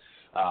came out.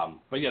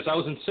 But yes, I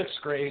was in sixth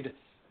grade.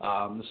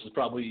 This is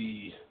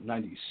probably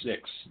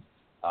 96.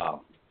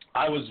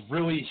 I was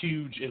really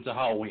huge into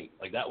Halloween.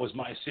 Like, that was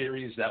my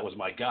series. That was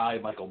my guy,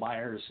 Michael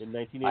Myers. In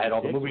 1986, I had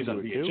all the movies on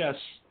VHS.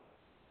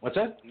 What's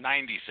that?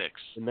 96.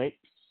 96.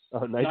 I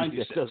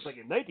was like,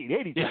 in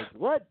 1986. Yeah.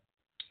 What?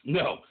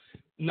 No,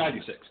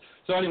 96.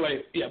 So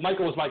anyway, yeah,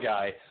 Michael was my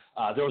guy.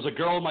 There was a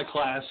girl in my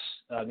class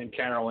named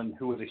Carolyn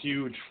who was a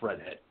huge Fred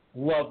head.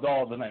 Loved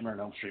all the Nightmare on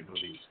Elm Street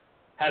movies.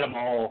 Had them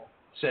all.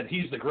 Said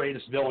he's the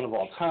greatest villain of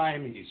all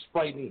time. He's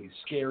frightening. He's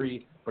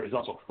scary, but he's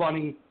also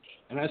funny.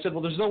 And I said,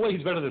 well, there's no way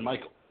he's better than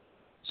Michael.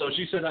 So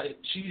she said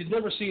she had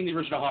never seen the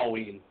original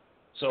Halloween.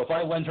 So if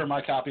I lend her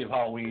my copy of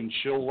Halloween,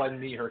 she'll lend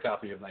me her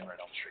copy of Nightmare on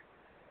Elm Street.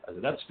 I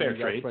said, that's fair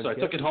trade. So I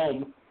took it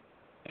home,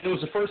 and it was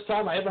the first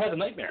time I ever had a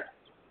nightmare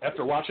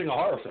after watching a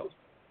horror film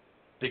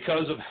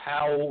because of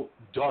how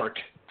dark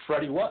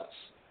Freddy was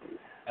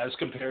as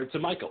compared to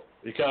Michael.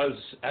 Because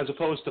as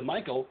opposed to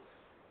Michael,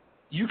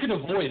 you can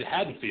avoid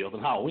Haddonfield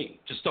and Halloween.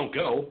 Just don't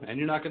go, and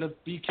you're not going to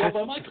be killed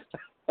by Michael.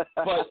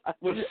 But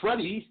with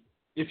Freddy,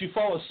 if you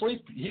fall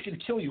asleep, he can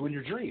kill you in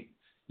your dream.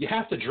 You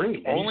have to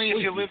dream. Only if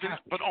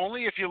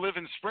you live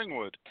in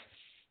Springwood.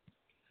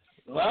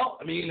 Well,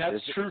 I mean,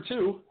 that's true,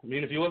 too. I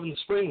mean, if you live in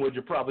Springwood,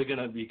 you're probably going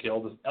to be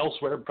killed.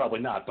 Elsewhere, probably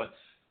not. But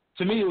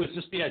to me, it was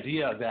just the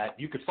idea that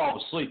you could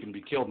fall asleep and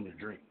be killed in your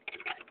dream.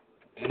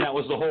 And that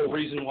was the whole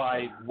reason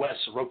why Wes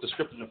wrote the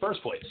script in the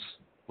first place,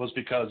 was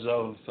because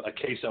of a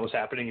case that was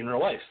happening in real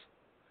life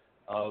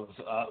of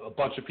a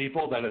bunch of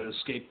people that had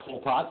escaped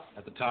Pol Pot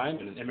at the time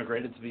and had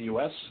immigrated to the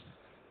U.S.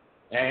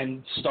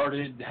 and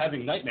started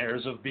having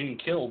nightmares of being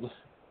killed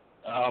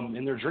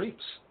in their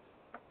dreams.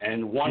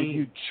 And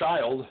one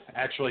child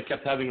actually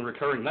kept having a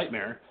recurring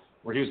nightmare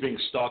where he was being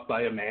stalked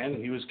by a man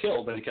and he was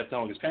killed, and he kept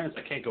telling his parents,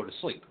 I can't go to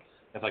sleep.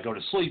 If I go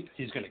to sleep,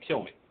 he's going to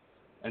kill me.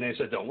 And they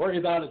said, don't worry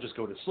about it, just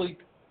go to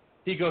sleep.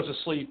 He goes to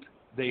sleep,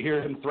 they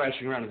hear him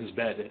thrashing around in his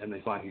bed, and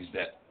they find he's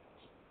dead.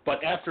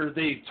 But after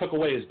they took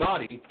away his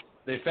body,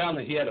 they found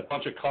that he had a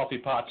bunch of coffee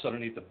pots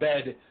underneath the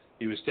bed.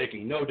 He was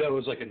taking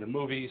no-doz like in the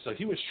movie, so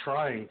he was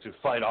trying to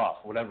fight off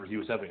whatever he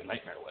was having a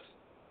nightmare with.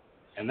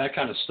 And that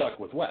kind of stuck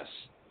with Wes,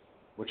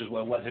 which is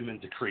what led him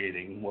into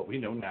creating what we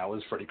know now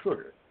as Freddy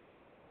Krueger.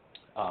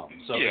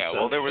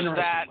 There was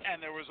that,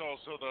 and there was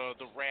also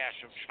the rash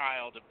of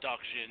child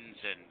abductions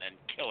and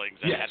killings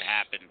that had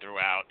happened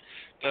throughout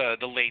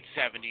the late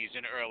 70s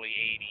and early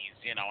 80s.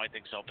 You know, I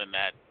think something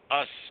that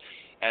us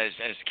as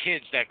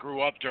kids that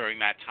grew up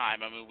during that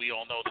time, I mean, we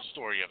all know the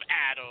story of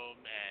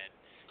Adam, and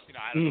you know,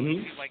 I don't know,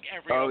 it seemed like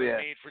every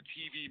other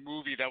made-for-TV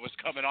movie that was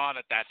coming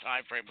on at that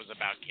time frame was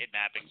about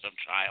kidnapping some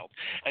child.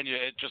 And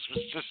it just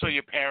was just so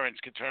your parents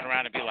could turn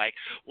around and be like,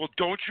 well,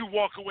 don't you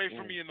walk away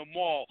from me in the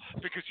mall,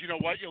 because you know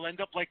what? You'll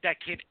end up like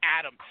that kid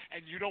Adam,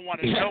 and you don't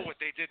want to know what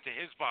they did to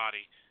his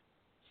body.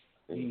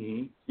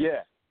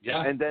 Yeah.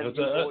 Yeah. And then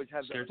you would always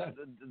have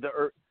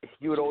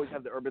you would always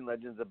have the urban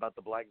legends about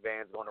the black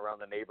vans going around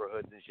the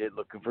neighborhoods and shit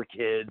looking for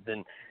kids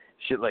and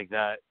shit like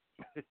that.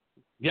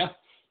 Yeah,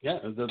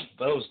 that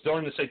was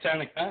during the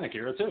Satanic Panic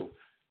era, too,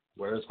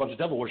 where a bunch of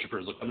devil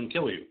worshippers will come and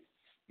kill you.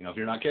 You know, if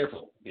you're not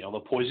careful. You know,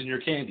 they'll poison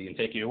your candy and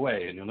take you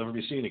away, and you'll never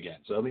be seen again.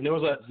 So, I mean, there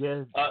was a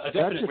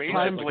definite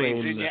time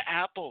frame in your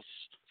apples.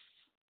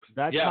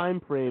 That time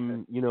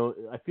frame, you know,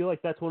 I feel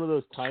like that's one of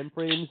those time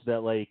frames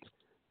that, like,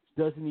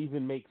 doesn't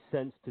even make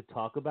sense to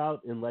talk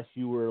about unless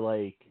you were,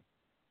 like,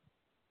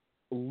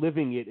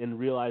 living it and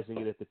realizing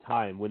it at the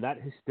time. When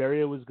that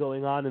hysteria was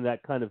going on in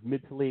that kind of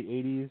mid to late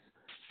 80s,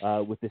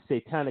 with the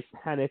Satanic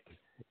Panic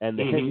and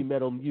the heavy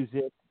metal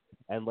music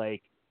and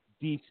like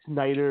Dee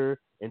Snider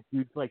and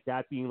dudes like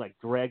that being like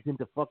dragged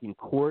into fucking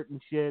court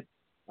and shit.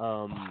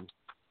 That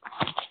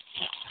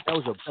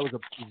was a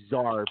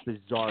bizarre,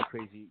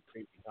 crazy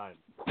time.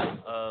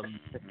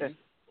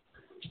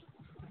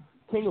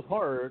 King of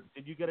Horror,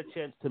 did you get a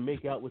chance to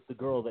make out with the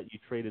girl that you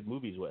traded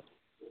movies with?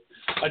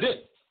 I did.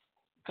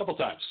 A couple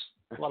times.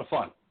 A lot of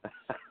fun.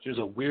 She was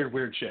a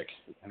weird chick,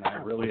 and I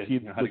really had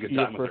a good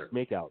time with her. First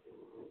makeout?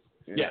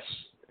 Yes,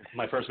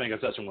 my first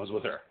makeout session was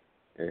with her,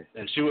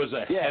 and she was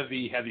a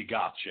heavy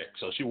goth chick.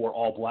 So she wore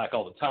all black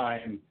all the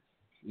time,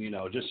 you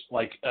know, just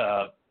like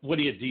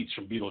Lydia Dietz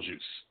from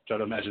Beetlejuice. Try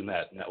to imagine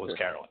that, and that was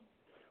Carolyn.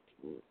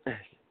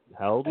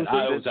 How old was he?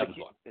 I was having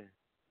fun.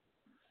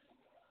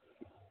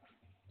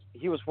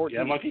 He was 14.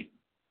 Yeah, Monkey.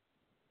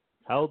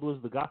 How old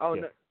was the goth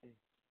chick?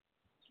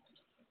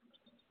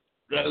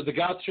 No. The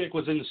goth chick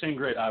was in the same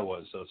grade I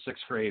was, so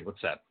 6th grade.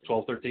 What's that?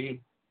 12, 13?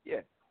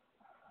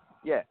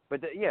 Yeah, but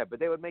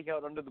they would make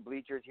out under the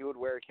bleachers. He would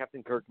wear a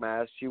Captain Kirk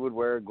mask. She would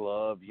wear a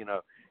glove. You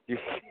know,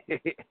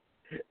 it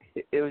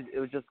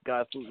was just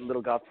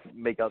little goth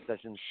makeout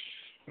sessions.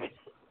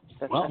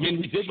 Well, I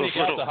mean, we did make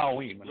out to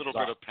Halloween. A little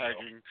bit of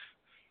pegging.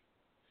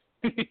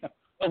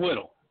 A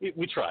little.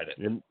 We tried it.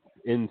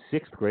 In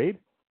 6th grade?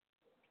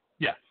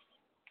 Yeah.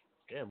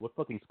 Damn, what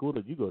fucking school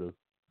did you go to?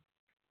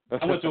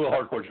 I went to a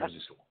hardcore Jersey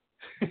school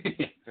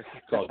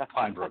called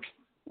Pinebrook.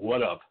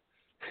 What up?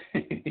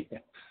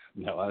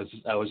 No, I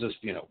was just,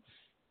 you know,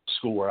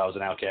 school where I was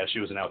an outcast.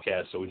 She was an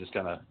outcast, so we just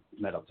kind of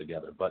met up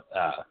together. But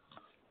a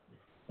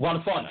lot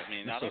of fun. I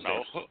mean, I don't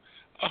know.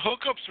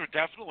 Hookups were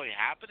definitely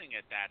happening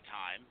at that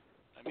time.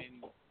 I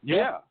mean,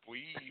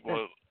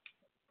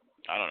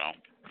 I don't know.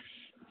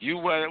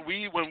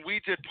 When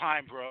we did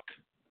Pinebrook,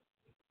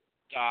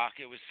 Doc,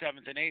 it was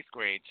 7th and 8th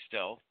grade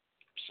still.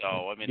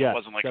 So, I mean, it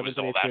wasn't like it was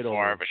all that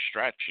far of a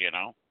stretch, you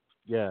know?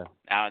 Yeah.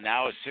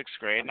 Now it's 6th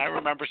grade, and I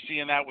remember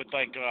seeing that with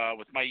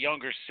with my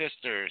younger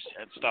sisters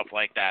and stuff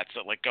like that.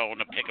 So like going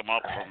to pick them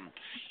up from,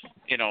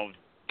 you know,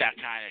 that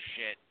kind of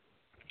shit.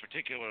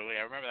 Particularly,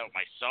 I remember that with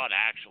my son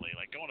actually,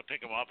 like going to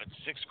pick him up in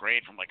 6th grade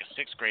from like a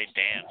 6th grade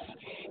dance,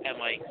 and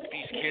like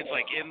these kids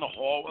like in the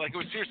hall, like it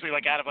was seriously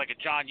like out of like a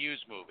John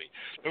Hughes movie.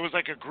 There was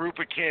like a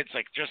group of kids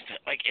like just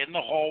like in the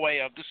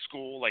hallway of the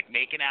school, like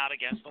making out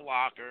against the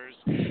lockers,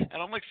 and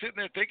I'm like sitting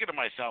there thinking to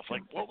myself,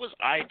 like, what was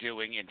I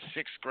doing in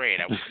 6th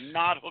grade? I was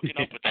not hooking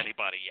up with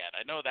anybody yet.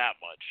 I know that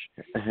much.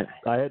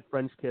 I had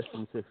French kiss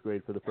in 6th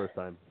grade for the first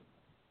time.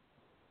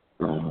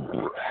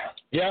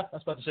 Yeah,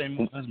 that's about the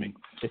same as me.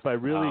 If I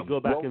really go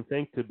back and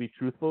think, to be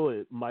truthful,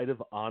 it might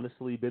have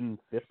honestly been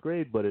 5th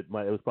grade, but it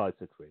was probably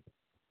 6th grade.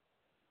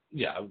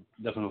 Yeah, I would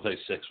definitely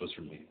say 6 was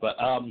for me. But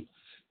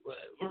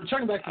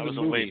returning back to the movie.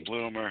 I was a late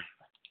bloomer,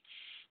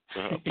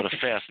 but a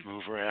fast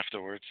mover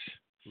afterwards.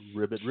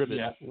 Ribbit.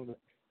 Yeah.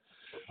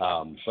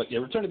 But yeah,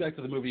 returning back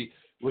to the movie,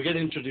 we get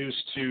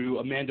introduced to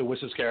Amanda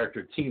Wyss's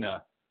character,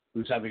 Tina,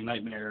 who's having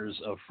nightmares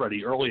of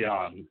Freddy early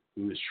on,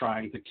 who is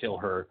trying to kill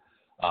her.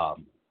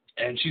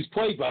 And she's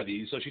plagued by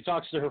these. So she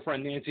talks to her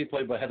friend Nancy,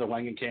 played by Heather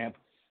Langenkamp.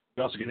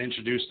 We also get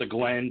introduced to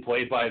Glenn,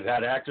 played by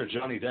that actor,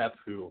 Johnny Depp,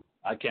 who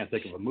I can't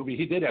think of a movie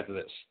he did after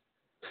this.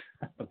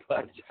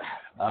 But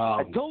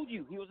I told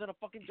you, he was in a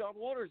fucking John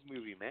Waters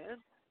movie, man.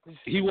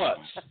 He was,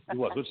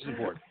 which is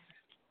important.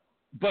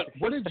 But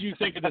what did you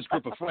think of this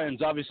group of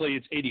friends? Obviously,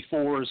 it's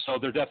 84, so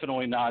they're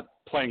definitely not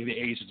playing the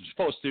age that they're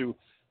supposed to.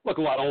 Look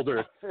a lot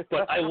older.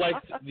 But I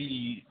liked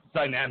the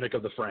dynamic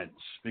of the friends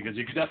because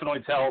you could definitely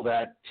tell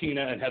that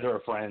Tina and Heather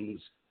are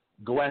friends.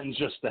 Glenn's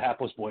just the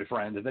hapless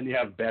boyfriend. And then you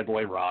have bad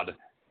boy Rod,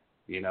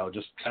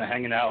 just kind of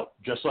hanging out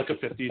just like a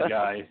 50s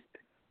guy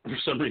for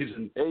some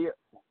reason. Hey,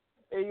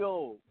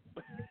 yo.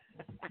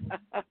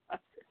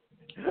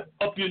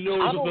 Up your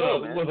nose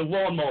with a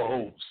lawnmower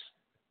hose.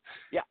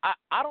 Yeah,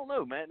 I don't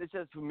know, man. It's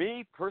just, for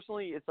me,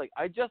 personally, it's like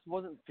I just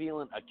wasn't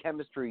feeling a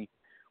chemistry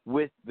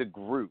with the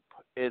group.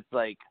 It's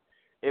like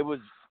it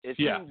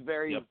seemed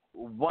very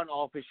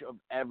one-offish of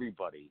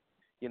everybody.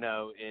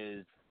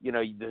 The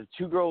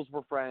two girls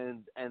were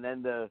friends, and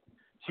then the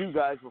two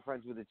guys were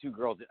friends with the two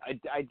girls.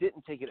 I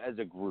didn't take it as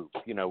a group.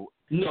 No,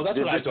 that's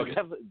what I took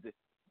it.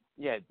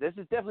 Yeah, this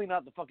is definitely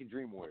not the fucking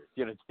Dream Warriors.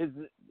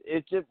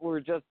 We're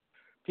just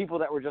people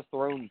that were just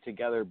thrown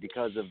together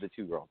because of the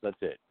two girls.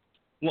 That's it.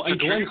 Well, the and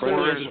Dream Glenn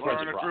Warriors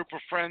weren't a group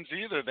of friends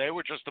either. They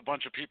were just a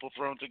bunch of people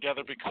thrown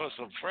together because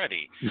of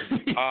Freddy.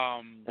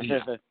 I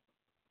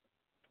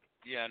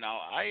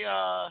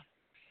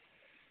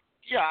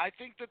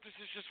think that this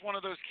is just one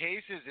of those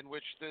cases in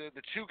which the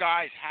two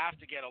guys have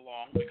to get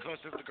along because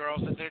of the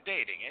girls that they're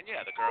dating. And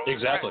the girls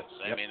exactly. are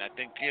friends. I mean, I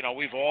think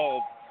we've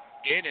all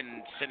been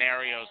in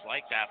scenarios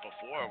like that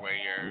before, where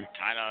you're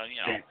kind of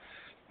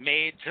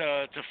made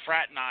to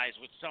fraternize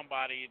with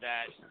somebody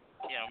that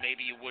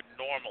maybe you wouldn't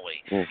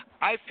normally.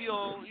 I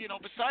feel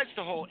besides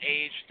the whole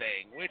age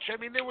thing, which I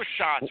mean there were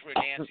shots where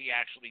Nancy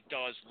actually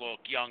does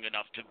look young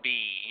enough to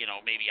be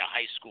maybe a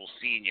high school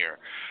senior.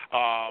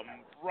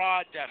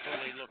 Rod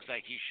definitely looks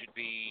like he should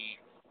be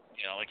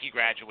like he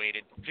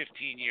graduated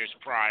 15 years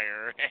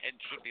prior and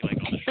should be like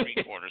on the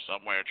street corner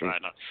somewhere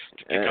trying to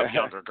pick up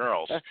younger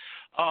girls.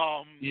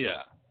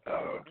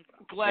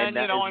 Glenn,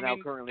 I mean,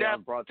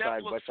 Depp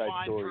looks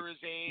fine for his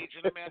age,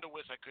 and Amanda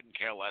Wyss I couldn't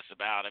care less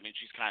about. I mean,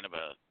 she's kind of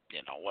a,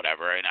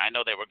 whatever. And I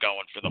know they were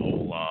going for the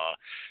whole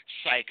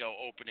Psycho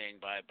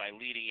opening by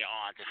leading you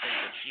on to think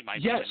that she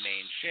might be the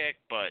main chick,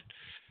 but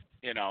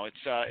it's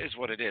is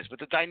what it is.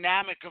 But the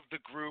dynamic of the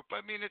group,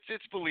 I mean,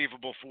 it's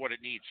believable for what it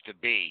needs to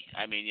be.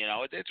 I mean,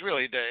 it's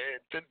really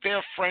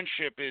their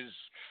friendship is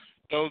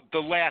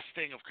the last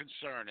thing of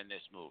concern in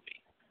this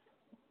movie.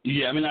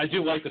 Yeah, I mean, I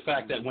do like the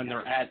fact that when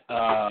they're at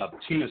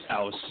Tina's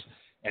house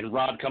and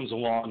Rod comes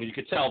along, you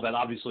could tell that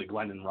obviously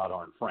Glenn and Rod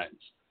aren't friends.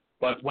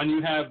 But when you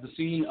have the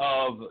scene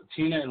of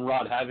Tina and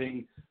Rod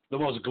having the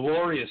most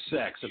glorious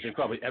sex that they've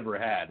probably ever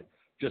had,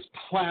 just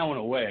plowing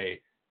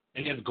away,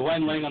 and you have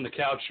Glenn laying on the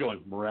couch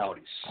going,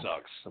 morality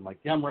sucks. I'm like,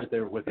 yeah, I'm right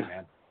there with you,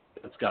 man.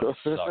 That's got to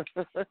suck.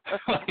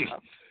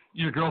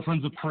 Your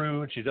girlfriend's a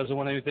prude. She doesn't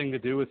want anything to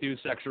do with you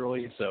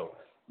sexually, so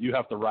you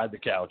have to ride the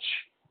couch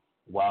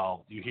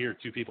while you hear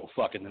two people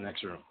fuck in the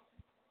next room.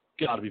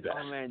 Gotta be bad.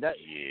 Oh man, that's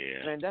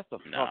the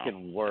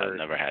fucking word. I've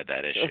never had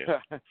that issue.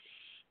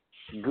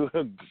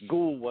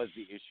 Ghoul was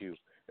the issue.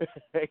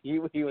 he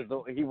was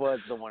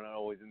the one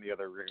always in the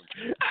other room.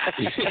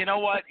 You know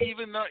what?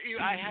 Even though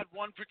I had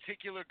one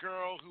particular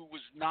girl who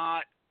was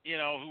not,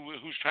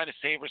 who's trying to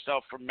save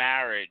herself from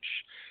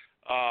marriage.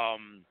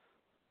 And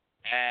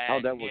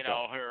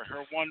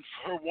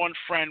her one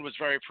friend was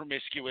very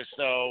promiscuous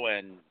though,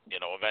 and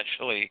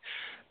eventually.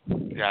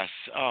 Yes,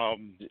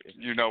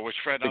 you know which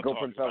friend I'm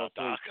talking about,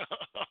 Doc.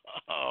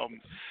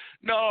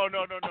 No,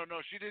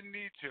 she didn't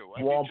need to.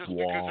 I mean, just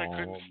because I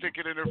couldn't stick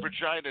it in her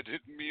vagina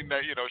didn't mean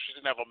that, she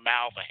didn't have a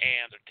mouth, a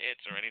hand, or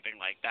tits, or anything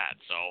like that.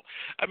 So,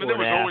 I mean, there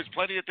was always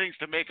plenty of things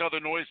to make other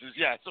noises,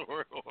 yes,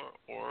 or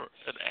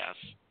an ass.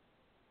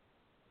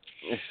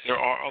 There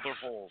are other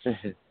holes.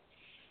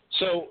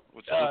 So,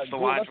 what's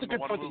the line that's from a good the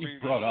one point movie? that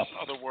you brought up.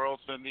 Other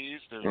worlds than these.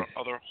 There are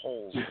other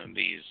holes than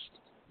these.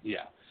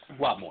 Yeah, a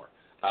lot more.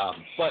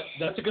 But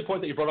that's a good point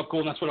that you brought up,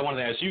 Cool, and that's what I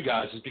wanted to ask you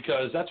guys, is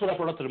because that's what I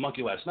brought up to the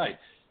monkey last night,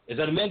 is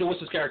that Amanda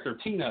Wyss's character,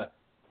 Tina,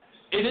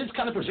 it is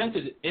kind of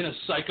presented in a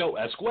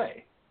Psycho-esque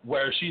way,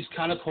 where she's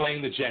kind of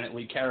playing the Janet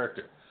Leigh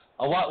character.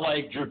 A lot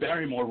like Drew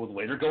Barrymore would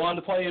later go on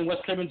to play in Wes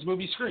Craven's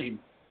movie Scream,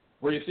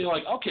 where you feel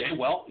like, okay,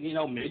 well,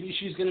 maybe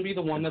she's going to be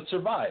the one that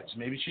survives.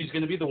 Maybe she's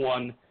going to be the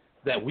one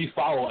that we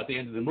follow at the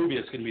end of the movie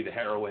that's going to be the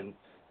heroine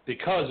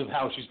because of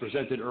how she's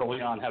presented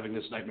early on having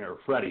this nightmare of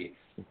Freddy.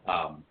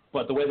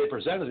 But the way they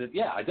presented it,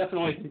 I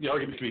definitely think the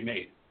argument can be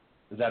made.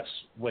 That's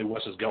the way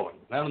Wes is going.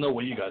 I don't know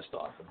what you guys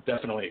thought, but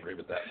definitely agree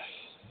with that.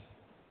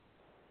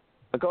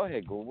 Go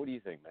ahead, Ghoul. What do you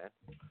think, man?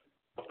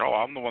 Oh,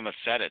 I'm the one that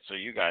said it, so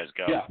you guys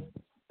go. Yeah,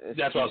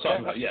 that's what I was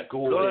talking about. Yeah,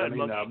 Ghoul. Go ahead,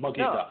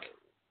 Monkey Duck.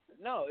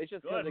 No, it's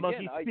just Go ahead, again,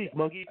 monkey. Speak,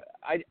 monkey.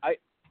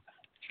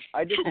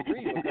 I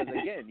disagree because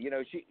again,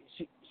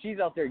 she's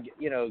out there,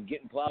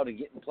 getting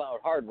plowed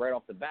hard right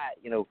off the bat.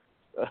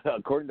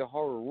 According to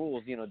horror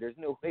rules, there's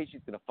no way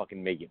she's gonna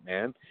fucking make it,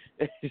 man.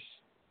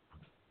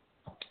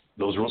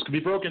 Those rules can be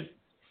broken.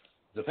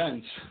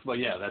 Depends, but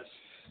yeah, that's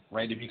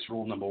Randy Meek's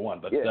rule number one.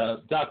 But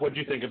Doc, what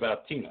did you think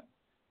about Tina,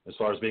 as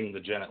far as being the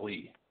Janet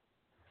Leigh?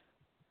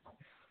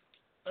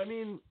 I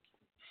mean,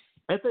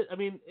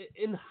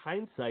 in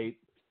hindsight,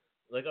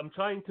 like I'm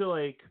trying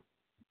to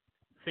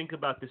think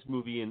about this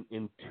movie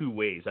in two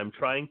ways. I'm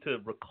trying to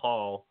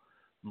recall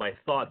my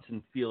thoughts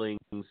and feelings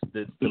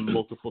the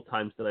multiple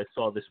times that I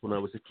saw this when I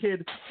was a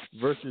kid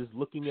versus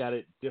looking at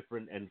it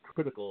different and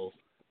critical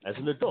as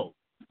an adult.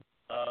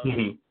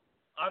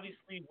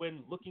 Obviously, when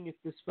looking at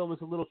this film as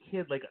a little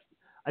kid,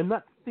 I'm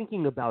not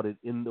thinking about it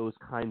in those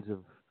kinds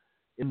of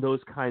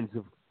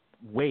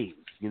ways.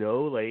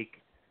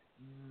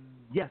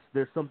 Yes,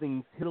 there's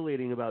something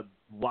titillating about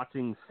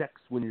watching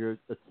sex when you're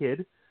a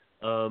kid,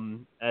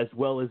 as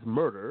well as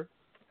murder.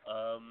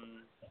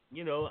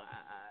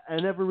 I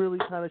never really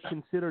kind of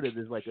considered it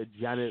as like a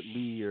Janet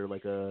Leigh or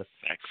like a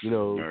sex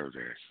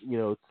murder,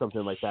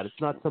 something like that. It's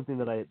not something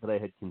that I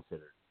had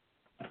considered.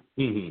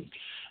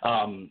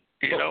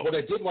 What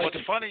I did like.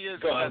 What's funny is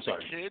that as a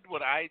kid,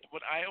 what I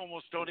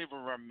almost don't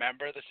even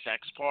remember the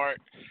sex part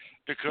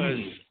because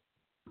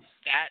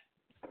that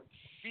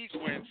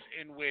sequence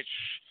in which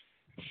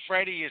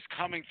Freddy is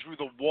coming through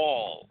the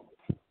wall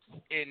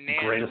in the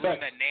room that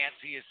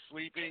Nancy is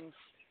sleeping.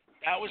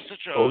 That was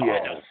such an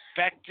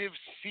effective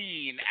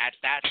scene at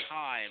that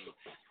time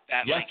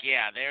that,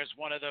 there's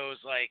one of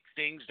those,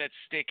 things that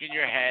stick in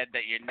your head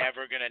that you're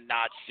never going to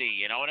not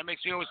see, and it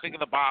makes me always think of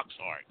the box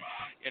art,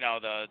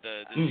 the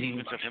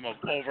sequence of him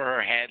over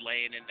her head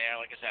laying in there.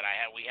 Like I said,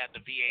 we had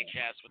the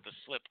VHS with the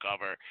slip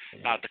cover,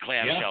 not the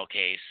clamshell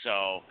case,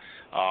 so,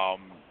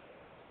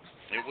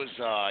 it was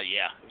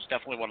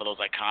definitely one of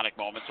those iconic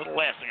moments. So the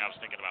last thing I was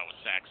thinking about was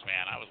sex,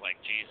 man. I was like,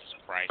 Jesus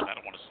Christ, I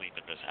don't want to sleep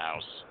at this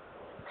house.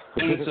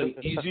 And it's an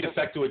easy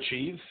effect to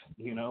achieve,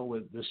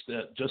 with this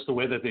just the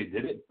way that they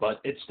did it, but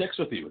it sticks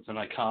with you. It's an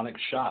iconic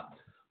shot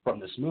from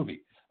this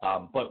movie.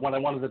 But what I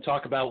wanted to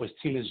talk about was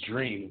Tina's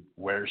dream,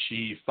 where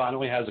she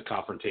finally has a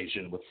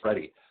confrontation with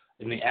Freddy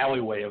in the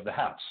alleyway of the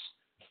house.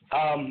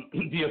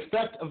 The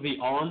effect of the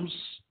arms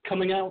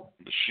coming out,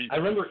 I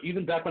remember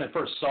even back when I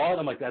first saw it,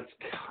 I'm like, that's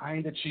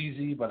kind of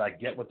cheesy, but I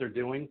get what they're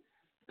doing.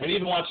 And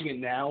even watching it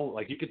now,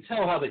 you could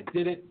tell how they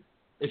did it.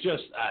 It's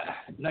just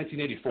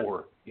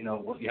 1984,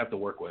 what you have to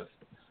work with.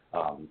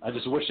 I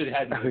just wish it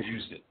hadn't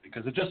used it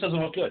because it just doesn't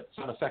look good. It's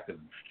not effective.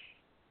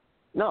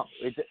 No,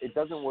 it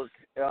doesn't work.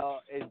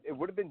 It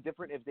would have been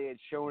different if they had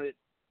shown it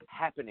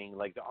happening,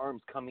 like the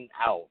arms coming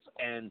out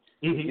and,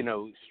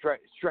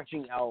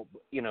 stretching out,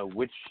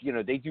 which,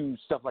 they do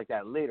stuff like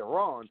that later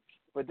on.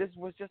 But this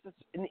was just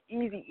an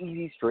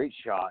easy straight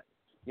shot,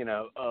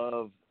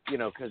 of,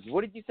 because what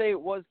did you say it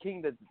was,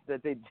 King,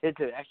 that they did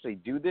to actually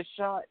do this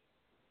shot?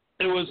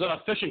 It was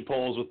fishing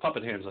poles with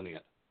puppet hands on the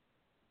end.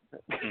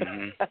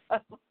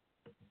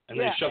 And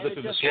they shoved it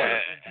through the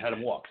sweater and had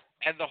him walk.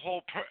 And the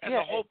whole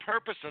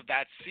purpose of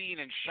that scene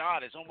and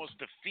shot is almost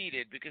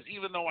defeated because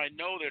even though I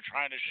know they're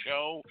trying to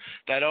show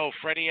that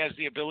Freddy has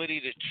the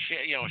ability to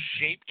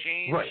shape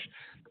change,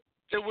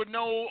 there were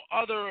no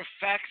other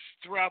effects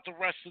throughout the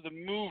rest of the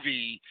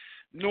movie,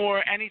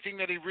 nor anything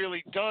that he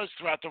really does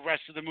throughout the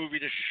rest of the movie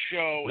to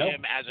show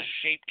him as a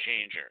shape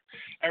changer.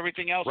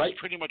 Everything else is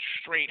pretty much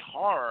straight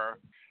horror.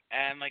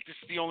 And, this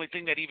is the only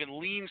thing that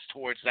even leans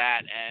towards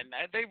that. And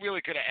they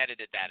really could have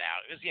edited that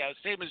out. It was,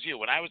 same as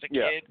you. When I was a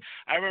kid,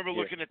 I remember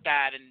looking at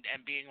that and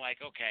being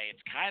like, okay,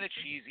 it's kind of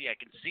cheesy. I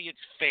can see it's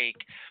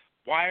fake.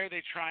 Why are they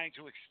trying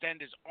to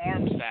extend his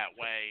arms that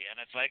way? And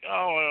it's like,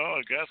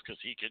 I guess because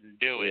he can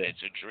do it.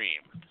 It's a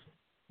dream.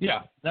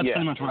 Yeah, that's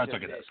pretty much what I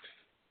took it as.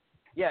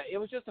 Yeah, it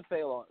was just a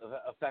fail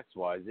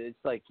effects-wise. It's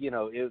like,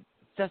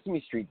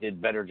 Sesame Street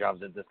did better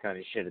jobs at this kind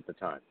of shit at the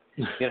time.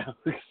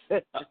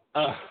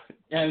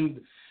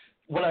 And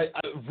what I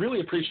really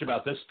appreciate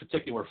about this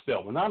particular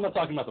film, and I'm not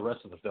talking about the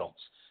rest of the films,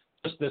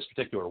 just this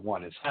particular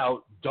one, is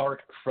how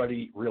dark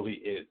Freddy really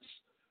is.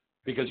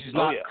 Because he's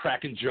not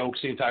cracking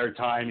jokes the entire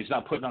time. He's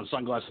not putting on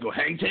sunglasses and go,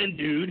 hang 10,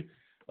 dude.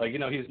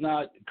 He's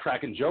not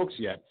cracking jokes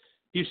yet.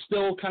 He's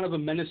still kind of a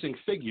menacing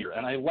figure.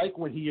 And I like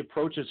when he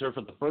approaches her for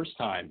the first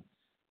time,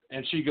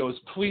 and she goes,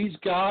 please,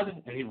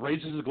 God. And he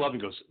raises his glove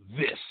and goes,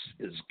 this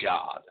is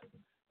God.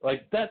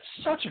 That's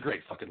such a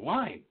great fucking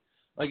line.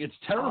 It's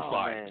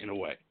terrifying in a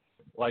way.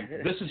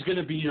 This is going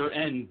to be your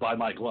end by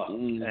my glove.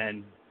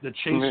 And the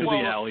chase through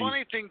the alley. The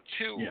funny thing,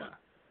 too,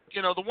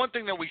 the one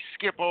thing that we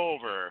skip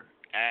over,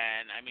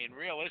 and, I mean,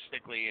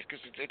 realistically,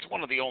 because it's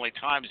one of the only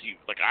times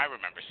I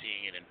remember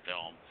seeing it in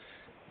film,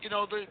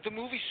 the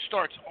movie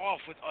starts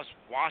off with us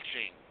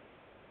watching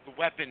the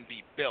weapon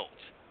be built.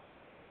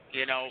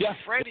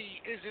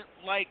 Freddy isn't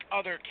like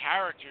other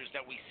characters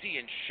that we see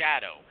in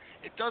shadow.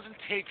 It doesn't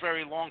take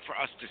very long for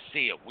us to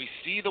see it. We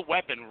see the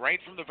weapon right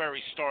from the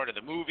very start of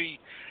the movie,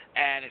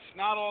 and it's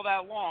not all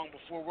that long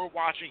before we're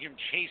watching him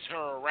chase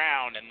her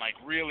around and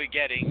really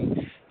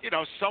getting,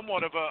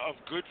 somewhat of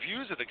good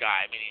views of the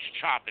guy. I mean,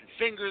 he's chopping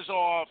fingers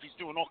off. He's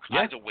doing all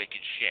kinds of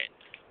wicked shit.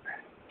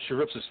 She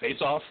rips his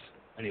face off,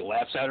 and he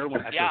laughs at her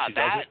when after she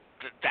does it.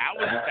 That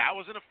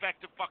was an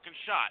effective fucking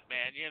shot,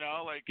 man.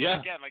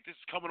 Again, like this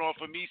is coming off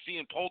of me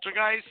seeing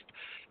Poltergeist,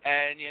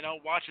 and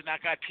watching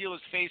that guy peel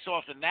his face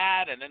off in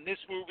that, and then this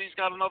movie's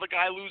got another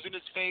guy losing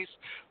his face.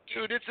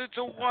 Dude, it's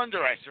a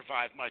wonder I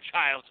survived my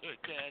childhood,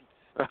 man.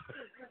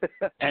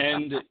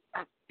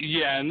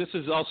 And this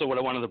is also what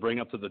I wanted to bring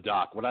up to the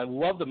doc. What I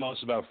love the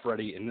most about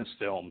Freddy in this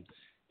film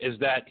is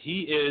that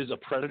he is a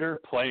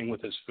predator playing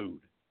with his food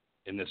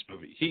in this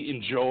movie. He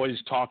enjoys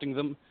taunting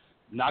them.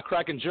 Not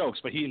cracking jokes,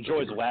 but he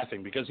enjoys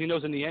laughing because he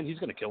knows in the end he's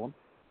going to kill him.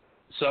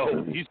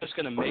 So he's just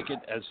going to make it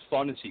as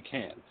fun as he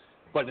can,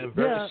 but in a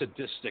very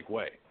sadistic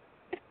way.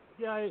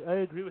 Yeah, I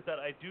agree with that.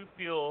 I do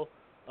feel,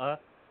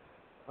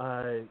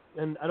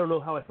 and I don't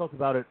know how I felt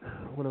about it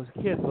when I was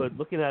a kid, but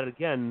looking at it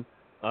again,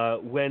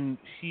 when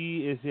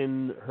she is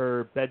in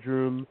her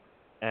bedroom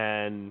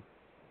and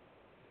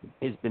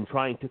has been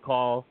trying to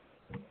call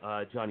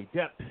Johnny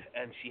Depp,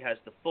 and she has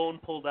the phone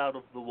pulled out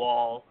of the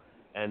wall,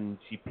 and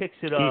she picks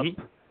it up.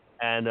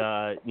 And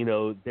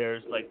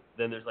there's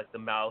the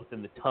mouth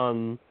and the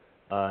tongue.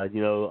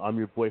 I'm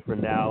your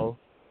boyfriend now.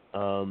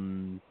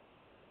 I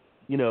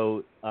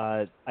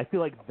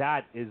feel like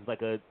that is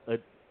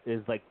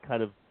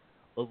kind of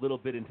a little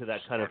bit into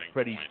that kind of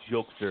Freddy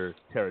jokester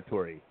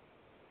territory.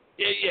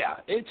 Yeah,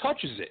 it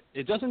touches it.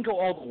 It doesn't go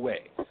all the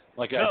way,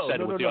 like I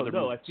said with the other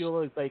movies. I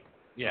feel like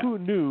who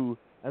knew?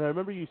 And I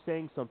remember you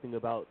saying something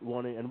about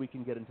wanting, and we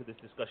can get into this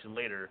discussion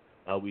later.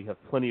 We have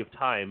plenty of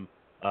time.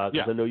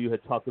 Because I know you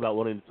had talked about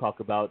wanting to talk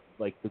about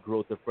like the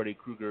growth of Freddy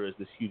Krueger as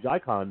this huge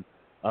icon,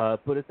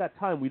 but at that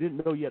time we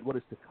didn't know yet what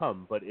is to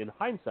come. But in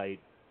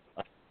hindsight,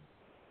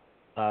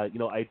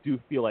 I do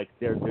feel like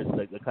there's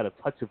like a kind of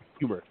touch of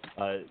humor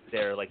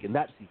there, like in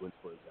that sequence,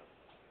 for example.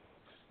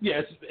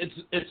 Yeah,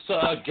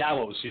 it's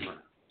gallows humor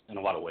in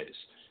a lot of ways.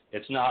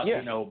 It's not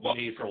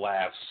made for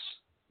laughs.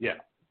 Yeah.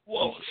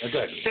 Well,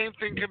 same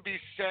thing can be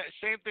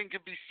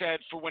said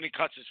for when he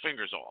cuts his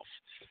fingers off.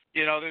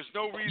 There's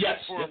no reason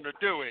for him to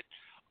do it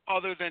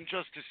other than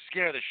just to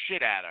scare the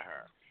shit out of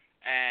her.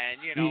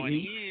 And and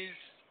he's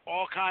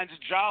all kinds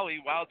of jolly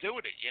while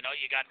doing it. You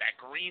got that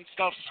green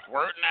stuff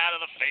squirting out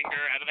of the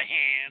finger, out of the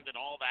hand, and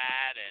all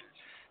that,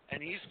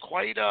 and he's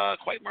quite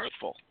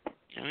mirthful.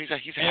 He's a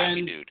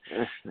happy dude.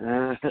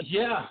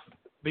 Yeah,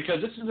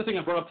 because this is the thing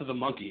I brought up to the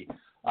monkey.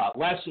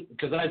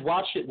 Because I'd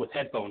watched it with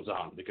headphones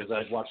on because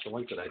I'd watched the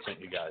link that I sent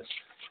you guys.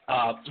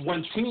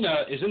 When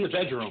Tina is in the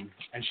bedroom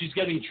and she's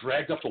getting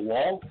dragged up the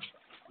wall,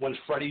 when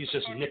Freddy's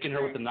just nicking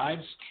her with the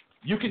knives,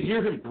 you can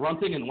hear him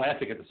grunting and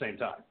laughing at the same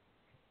time.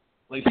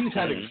 Like he's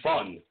having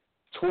fun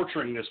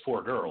torturing this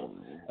poor girl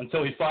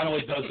until he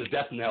finally does the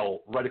death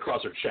knell right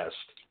across her chest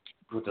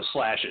with the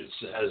slashes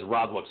as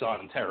Rod looks on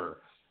in terror.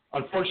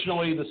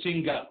 Unfortunately, the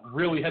scene got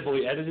really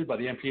heavily edited by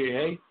the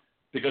MPAA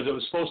because it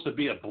was supposed to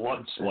be a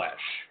blood splash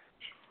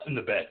in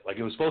the bed. Like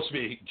it was supposed to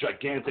be a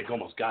gigantic,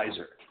 almost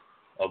geyser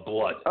of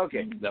blood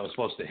that was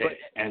supposed to hit.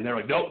 And they're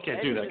like, nope,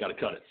 can't do that, got to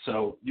cut it.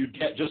 So you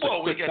get just a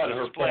quick cut of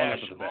her falling up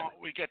in the bed.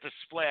 We get the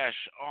splash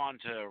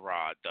onto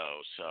Rod, though,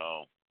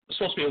 so. It's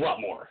supposed to be a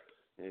lot more.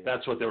 Yeah.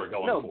 That's what they were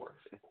going for.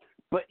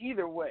 But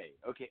either way,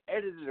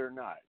 edited or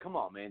not, come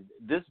on, man.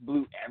 This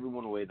blew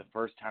everyone away the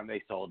first time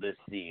they saw this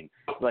scene.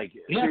 Like,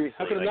 seriously,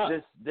 how could it not?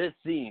 This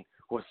scene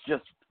was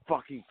just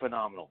fucking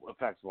phenomenal,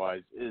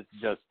 effects-wise. It's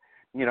just,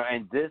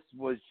 and this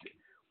was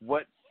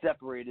what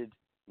separated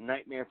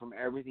Nightmare from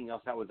everything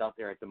else that was out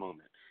there at the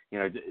moment.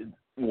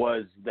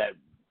 Was that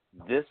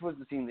this was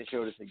the scene that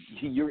showed us that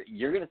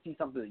you're gonna see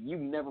something that you've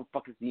never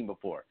fucking seen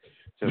before.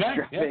 So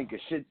strap in,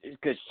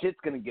 because shit's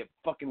gonna get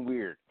fucking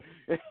weird.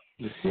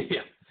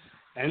 Yeah,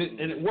 and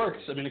it works.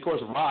 I mean, of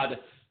course, Rod,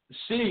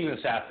 seeing this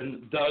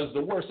happen, does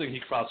the worst thing he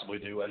could possibly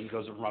do, and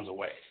goes and runs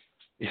away.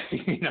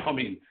 I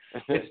mean,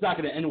 it's not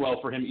going to end well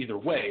for him either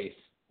way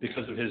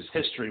because of his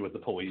history with the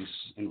police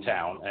in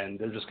town, and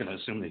they're just going to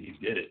assume that he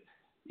did it,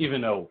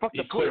 even though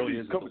he clearly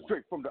is coming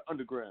straight from the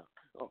underground.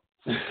 Oh.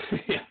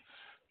 Yeah,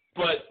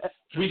 but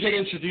we get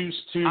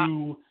introduced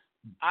to.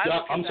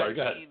 I'm sorry.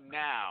 Go ahead.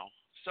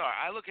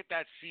 I look at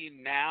that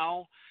scene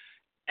now,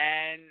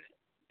 and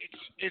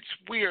it's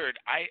weird.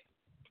 I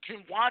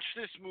can watch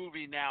this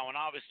movie now, and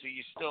obviously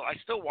I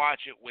still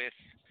watch it with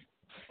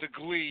the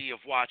glee of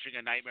watching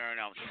a Nightmare on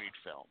Elm Street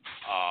film.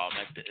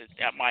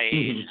 At my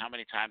age, and how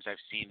many times I've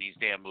seen these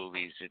damn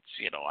movies, it's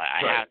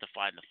I have to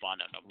find the fun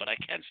in them, but I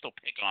can still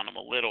pick on them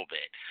a little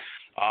bit.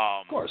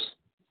 Of course.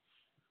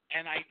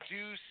 And I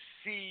do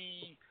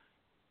see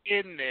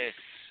in this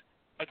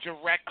a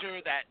director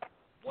that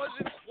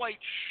wasn't quite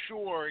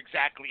sure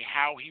exactly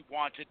how he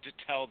wanted to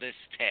tell this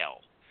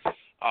tale.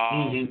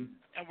 And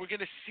we're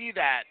going to see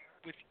that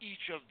with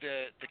each of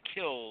the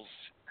kills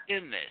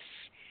in this.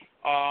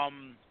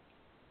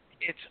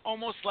 It's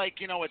almost like,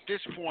 at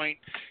this point,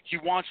 he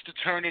wants to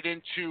turn it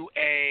into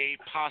a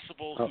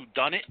possible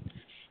whodunit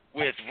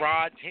with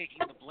Rod taking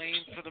the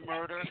blame for the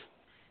murder.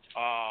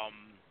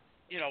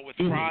 With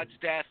Rod's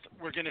death,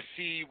 we're going to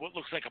see what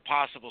looks like a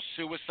possible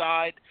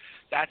suicide.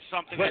 That's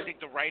something I think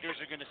the writers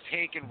are going to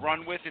take and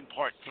run with in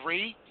part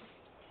 3.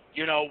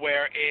 You know,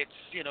 where it's,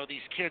 you know,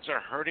 these kids are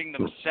hurting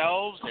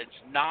themselves.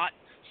 It's not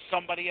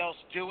somebody else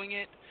doing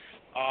it.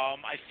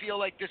 I feel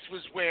like this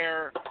was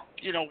where,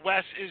 you know,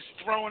 Wes is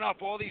throwing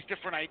up all these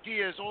different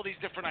ideas,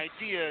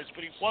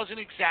 but he wasn't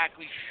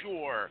exactly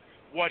sure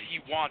what he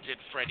wanted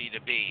Freddy to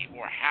be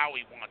or how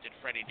he wanted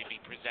Freddy to be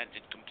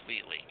presented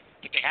completely.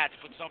 But they had to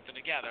put something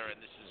together,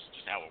 and this is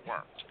just how it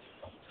worked.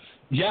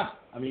 Yeah,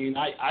 I mean,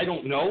 I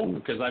don't know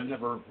because I've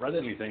never read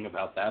anything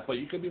about that, but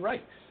you could be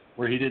right,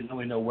 where he didn't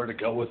really know where to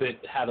go with it,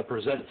 how to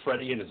present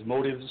Freddy and his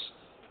motives,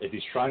 if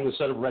he's trying to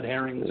set up red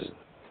herrings.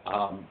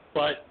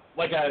 But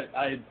like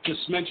I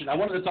just mentioned, I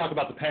wanted to talk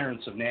about the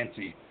parents of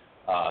Nancy,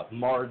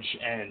 Marge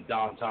and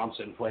Don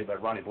Thompson, played by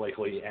Ronnie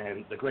Blakely,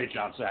 and the great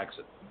John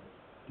Saxon.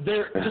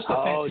 They're just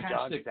a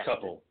fantastic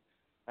couple.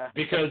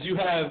 Because you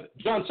have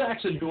John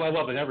Saxon, who I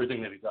love in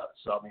everything that he does.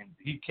 So, I mean,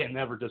 he can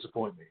never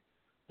disappoint me.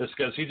 Just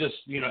because he just,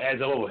 you know,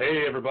 adds a little,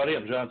 hey, everybody,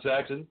 I'm John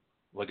Saxon.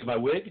 Look at my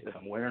wig.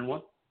 I'm wearing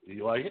one. Do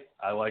you like it?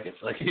 I like it.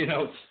 Like, you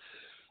know.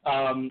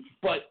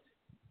 But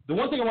the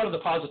one thing I wanted to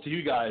posit to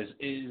you guys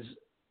is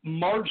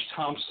Marge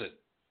Thompson.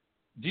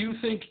 Do you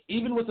think,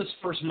 even with this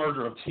first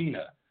murder of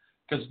Tina,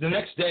 because the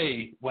next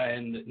day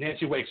when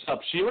Nancy wakes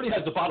up, she already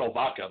has the bottle of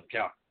vodka on the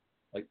counter.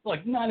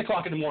 Like 9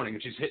 o'clock in the morning,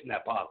 and she's hitting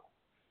that bottle.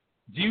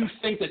 Do you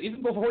think that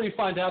even before you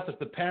find out that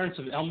the parents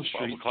of Elm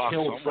Street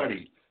killed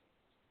Freddy,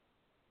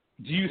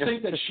 do you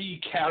think that she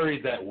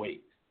carried that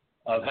weight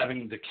of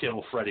having to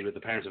kill Freddy with the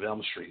parents of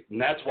Elm Street? And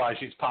that's why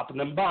she's popping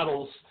them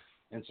bottles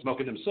and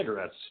smoking them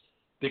cigarettes,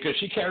 because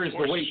she carries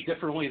the weight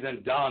differently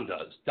than Don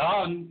does.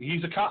 Don,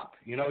 he's a cop.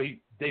 You know,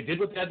 they did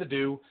what they had to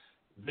do,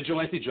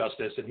 vigilante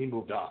justice, and he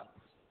moved on.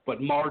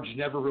 But Marge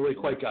never really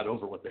quite got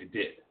over what they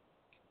did.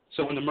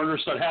 So when the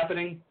murders start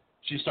happening,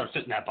 she starts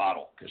hitting that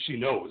bottle because she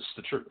knows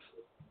the truth.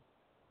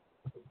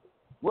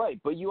 Right,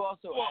 but you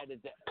also added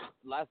that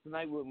last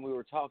night when we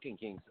were talking,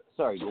 Kings.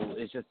 Sorry,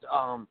 it's just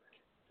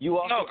you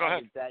also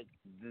added that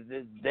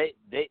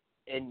they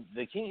and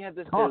the King had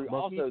this theory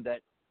also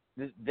that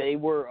they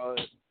were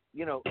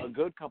a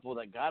good couple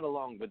that got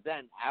along, but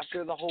then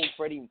after the whole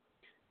Freddy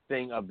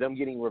thing of them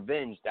getting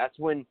revenge, that's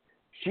when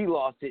she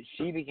lost it.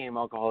 She became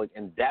alcoholic,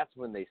 and that's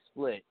when they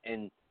split.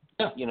 And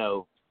you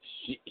know,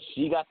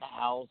 she got the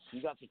house, she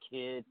got the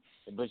kid,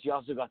 but she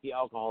also got the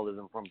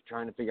alcoholism from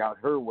trying to figure out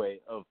her way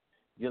of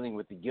dealing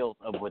with the guilt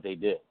of what they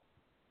did.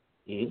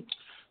 Mm-hmm.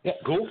 Yeah,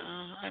 cool.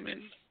 I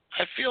mean,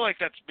 I feel like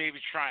that's maybe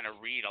trying to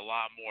read a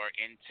lot more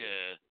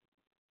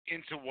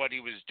into what he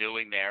was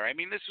doing there. I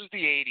mean, this was the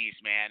 80s,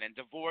 man, and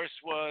divorce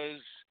was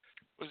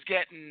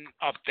getting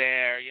up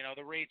there. You know,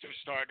 the rates were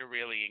starting to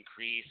really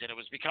increase, and it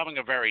was becoming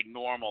a very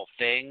normal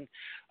thing.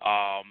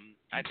 I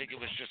think it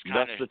was just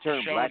kind of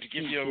shown to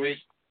give you a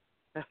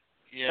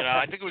you know,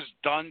 I think it was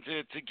done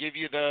to give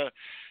you the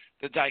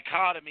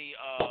dichotomy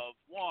of,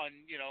 one,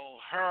 you know,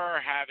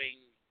 her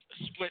having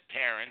split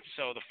parents,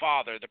 so the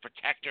father, the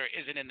protector,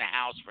 isn't in the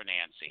house for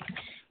Nancy.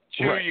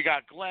 Two, you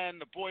got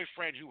Glenn, the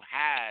boyfriend, who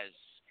has,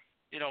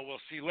 you know,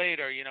 we'll see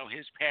later, you know,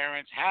 his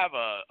parents have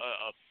a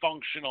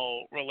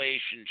functional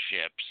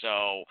relationship.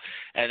 So,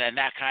 and then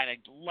that kind of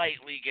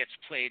lightly gets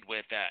played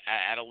with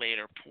at a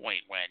later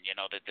point when, you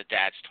know, that the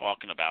dad's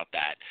talking about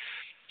that.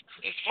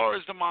 As far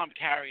as the mom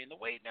carrying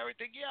the weight and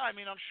everything, yeah, I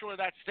mean, I'm sure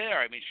that's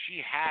there. I mean, she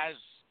has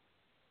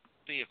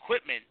the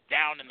equipment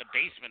down in the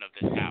basement of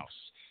this house.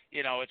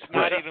 You know, it's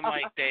not even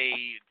like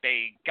they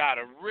got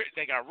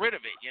rid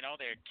of it. You know,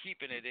 they're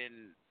keeping it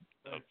in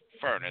the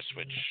furnace,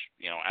 which,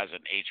 you know, as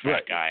an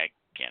HVAC guy, I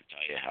can't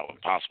tell you how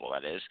impossible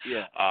that is.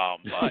 Yeah.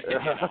 But you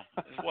know,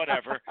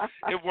 whatever.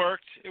 It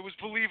worked. It was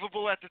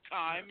believable at the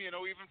time. You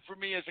know, even for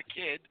me as a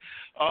kid.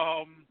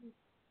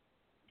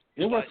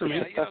 It worked for me.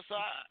 You know, so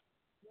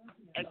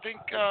I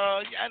think,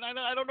 and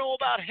I don't know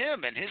about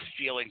him and his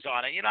feelings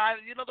on it. You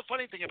know, the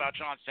funny thing about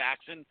John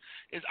Saxon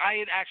is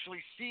I had actually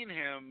seen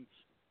him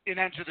in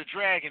Enter the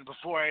Dragon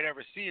before I had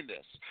ever seen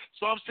this.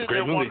 So I'm sitting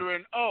there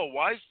wondering,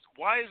 why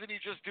isn't he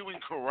just doing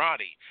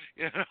karate?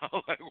 You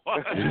know, like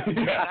what?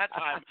 At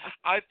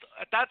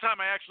that time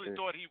I actually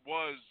thought he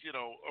was, you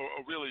know,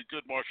 a really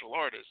good martial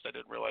artist. I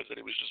didn't realize that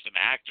he was just an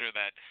actor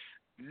that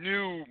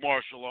knew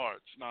martial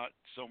arts, not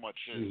so much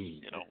as,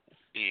 you know,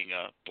 being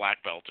a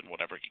black belt and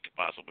whatever he could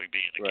possibly be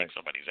to kick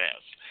somebody's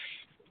ass.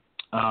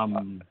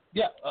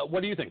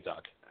 What do you think,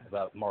 Doc,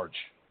 about Marge?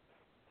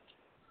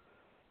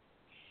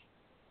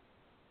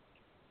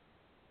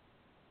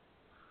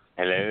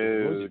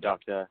 Hello,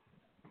 Doctor.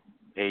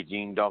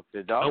 Paging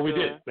Doctor. Oh, we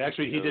did.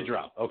 Actually, he did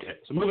drop. Okay,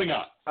 so moving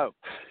on. Oh.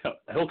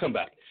 He'll come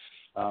back.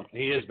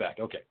 He is back.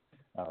 Okay.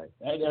 All right.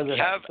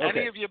 Have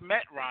any of you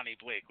met Ronnie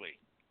Blakely?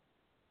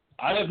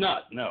 I have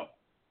not, no.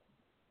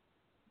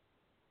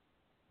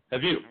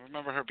 Have you? I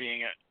remember her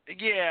being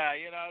yeah,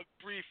 you know,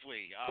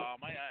 briefly.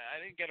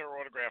 I didn't get her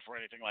autograph or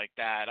anything like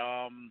that.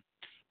 I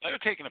was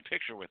taking a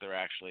picture with her,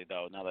 actually,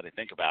 though, now that I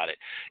think about it.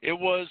 It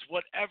was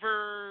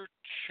whatever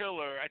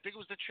Chiller, I think it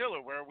was the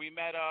Chiller, where we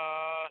met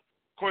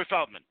Corey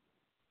Feldman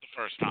the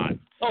first time.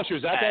 Oh, she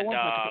was at that one?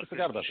 I And,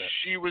 forgot about that.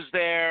 She was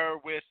there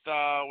with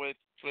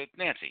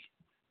Nancy.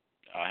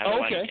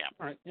 Oh, okay.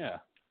 All right, yeah.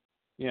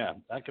 Yeah,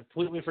 I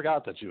completely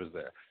forgot that she was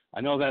there.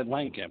 I know that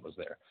Langenkamp was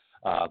there.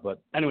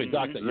 But anyway,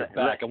 Doc, that you're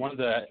back. I wanted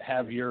to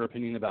have your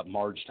opinion about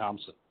Marge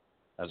Thompson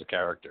as a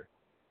character.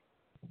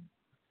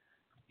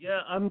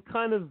 Yeah, I'm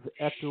kind of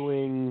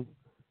echoing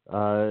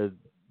the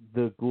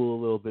Ghoul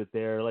a little bit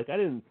there. Like, I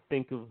didn't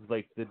think of,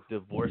 like, the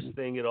divorce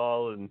thing at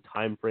all and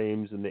time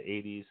frames in the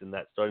 80s and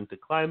that starting to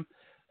climb.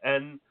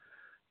 And,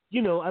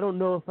 you know, I don't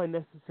know if I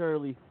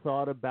necessarily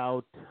thought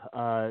about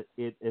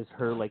it as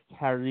her, like,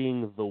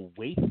 carrying the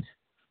weight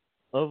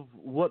of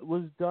what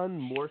was done,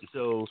 more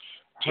so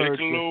her Take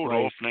a load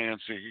off,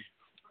 Nancy.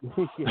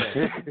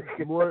 Yeah,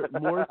 more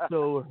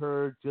so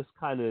her just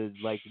kind of,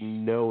 like,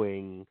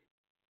 knowing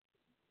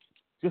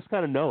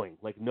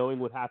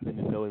what happened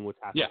and knowing what's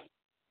happened. Yeah.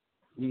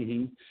 Mm-hmm.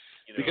 You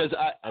know, because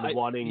I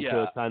wanting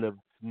to kind of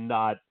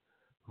not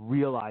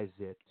realize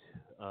it,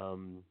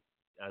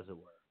 as it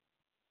were.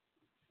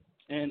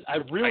 And I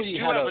really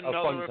had have a fun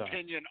another time.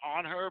 opinion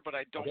on her, but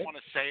I don't want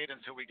to say it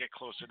until we get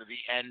closer to the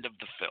end of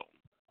the film.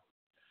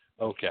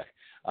 Okay.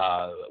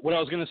 What I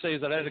was going to say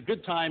is that I had a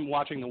good time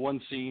watching the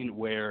one scene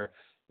where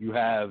you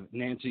have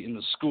Nancy in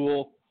the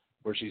school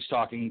where she's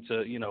talking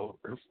to, you know,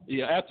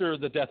 after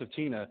the death of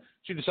Tina,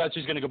 she decides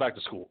she's going to go back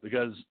to school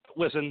because,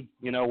 listen,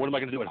 you know, what am I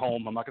going to do at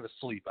home? I'm not going to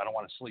sleep. I don't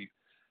want to sleep.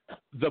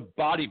 The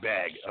body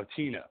bag of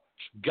Tina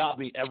got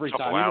me every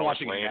time. Even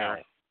watching later.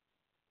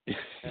 it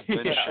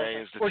now.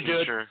 Shay is the we're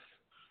teacher. Good.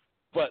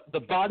 But the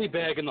body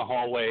bag in the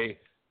hallway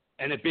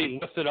and it being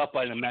lifted up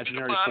by an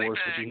imaginary force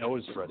that you know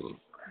is Freddy,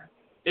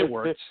 it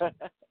works.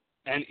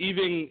 And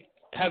even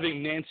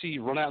having Nancy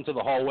run out into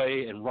the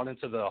hallway and run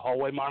into the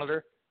hallway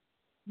monitor,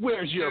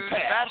 where's your pass?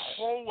 That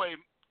hallway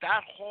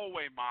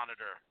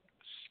monitor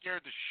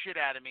scared the shit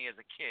out of me as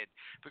a kid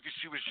because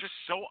she was just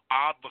so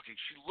odd looking.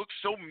 She looked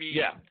so mean.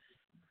 Yeah.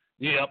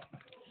 Yep.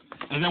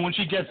 And then when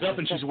she gets up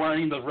and she's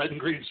wearing the red and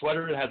green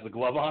sweater and has the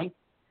glove on,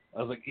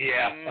 I was like,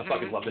 yeah, I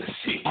fucking love this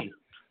scene.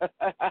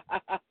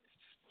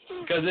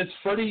 Because it's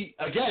Freddy,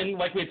 again,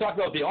 like we talked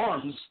about the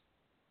arms,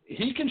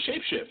 he can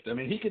shapeshift. I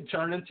mean, he can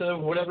turn into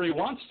whatever he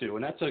wants to,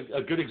 and that's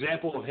a good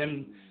example of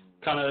him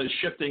kind of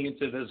shifting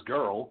into this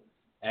girl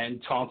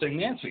and taunting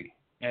Nancy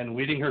and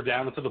leading her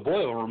down into the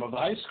boiler room of the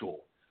high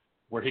school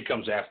where he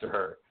comes after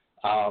her.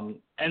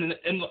 And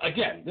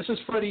again, this is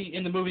Freddy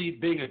in the movie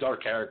being a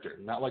dark character,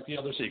 not like the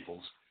other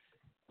sequels.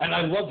 And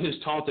I love his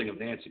taunting of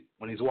Nancy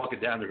when he's walking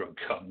down there going,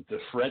 come to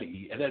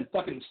Freddy, and then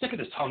fucking sticking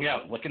his tongue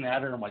out and looking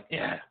at her, and I'm like,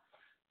 yeah,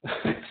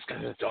 it's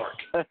kind of dark.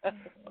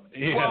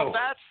 Well,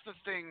 that's the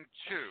thing,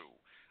 too.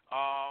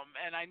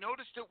 And I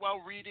noticed it while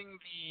reading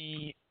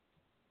the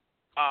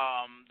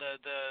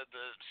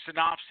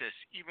synopsis,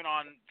 even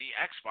on the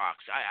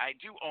Xbox. I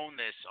do own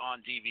this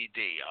on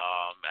DVD.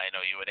 I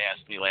know you had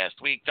asked me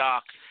last week,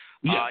 Doc.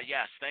 Yeah.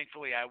 Yes,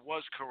 thankfully I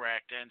was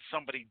correct, and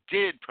somebody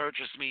did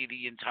purchase me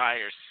the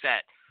entire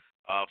set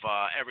of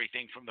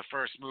everything from the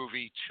first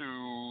movie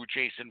to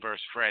Jason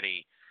vs.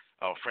 Freddy.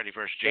 Oh, Freddy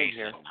vs.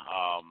 Jason.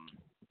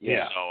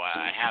 Yeah. So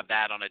I have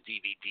that on a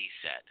DVD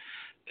set.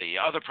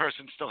 The other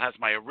person still has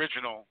my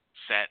original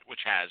set, which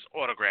has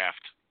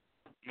autographed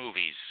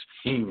movies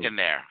in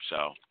there.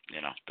 So,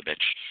 you know, the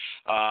bitch.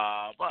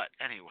 But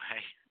anyway,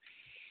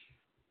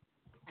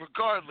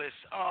 regardless,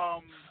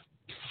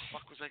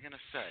 what was I going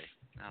to say?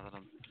 Now that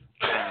I'm,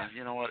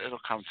 you know what?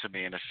 It'll come to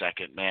me in a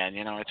second, man.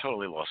 You know, I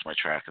totally lost my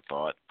track of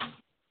thought.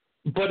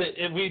 But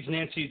it leads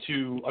Nancy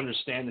to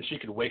understand that she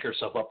could wake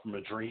herself up from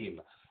a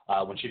dream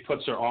when she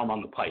puts her arm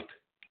on the pipe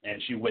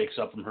and she wakes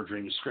up from her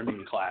dream screaming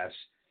in class,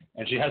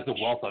 and she has the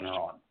welt on her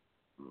arm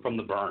from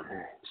the burn.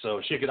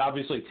 So she could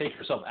obviously take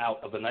herself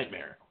out of the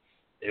nightmare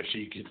if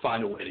she could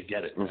find a way to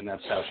get it, and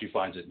that's how she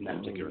finds it in that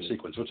particular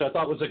sequence, which I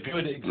thought was a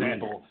good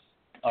example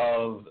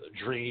of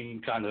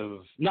dream kind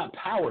of, not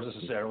powers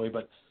necessarily,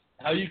 but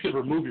how you could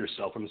remove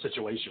yourself from a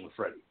situation with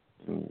Freddy,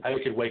 how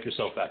you could wake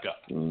yourself back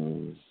up.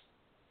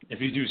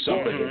 If you do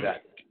something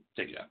that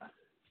take you out.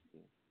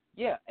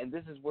 Yeah, and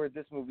this is where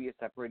this movie is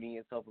separating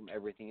itself from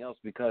everything else,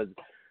 because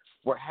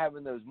we're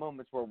having those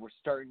moments where we're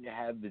starting to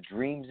have the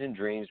dreams and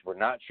dreams. We're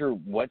not sure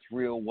what's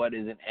real, what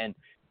isn't, and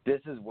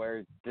this is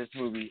where this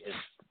movie is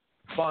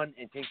fun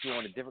and takes you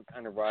on a different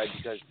kind of ride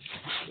because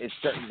it's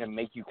starting to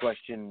make you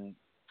question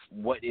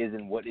what is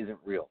and what isn't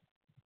real.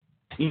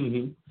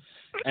 Mm-hmm.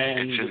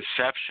 And it's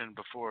Inception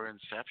before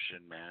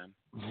Inception, man.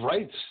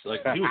 Right.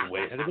 Like, he was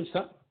way ahead of his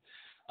time.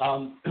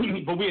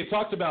 But we had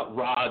talked about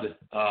Rod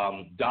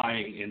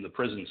dying in the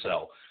prison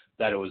cell,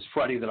 that it was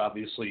Freddy that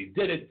obviously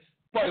did it,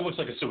 but it looks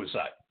like a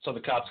suicide. So the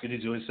cops could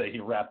easily say he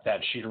wrapped that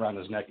sheet around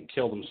his neck and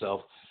killed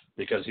himself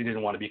because he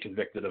didn't want to be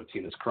convicted of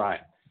Tina's crime.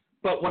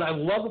 But what I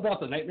love about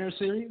the Nightmare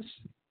series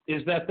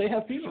is that they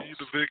have funerals. He's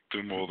the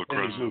victim or the in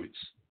crime. these movies.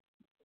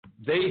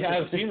 They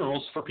have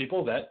funerals for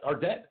people that are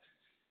dead.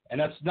 And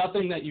that's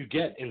nothing that you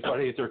get in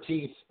Friday the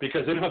 13th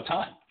because they don't have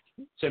time.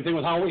 Same thing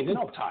with Halloween. They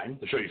don't have time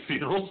to show you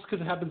funerals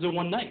because it happens in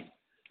one night.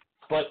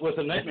 But with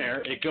a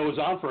Nightmare, it goes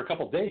on for a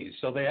couple days,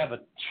 so they have a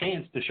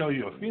chance to show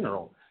you a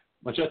funeral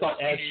which I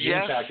thought adds to the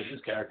impact of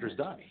his character's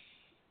dying.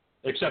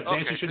 Except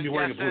Nancy shouldn't be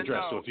wearing a blue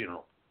dress to a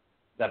funeral.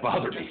 That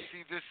bothered me.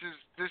 See,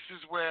 this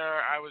is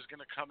where I was going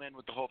to come in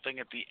with the whole thing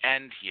at the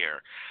end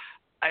here.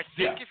 I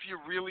think if you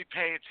really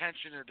pay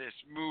attention to this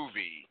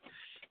movie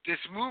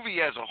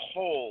as a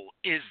whole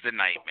is the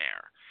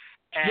nightmare.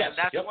 And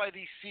that's why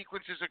these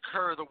sequences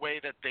occur the way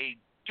that they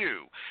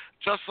do.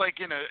 Just like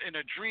in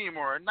a dream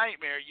or a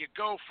nightmare, you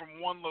go from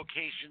one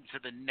location to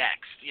the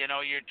next. You know,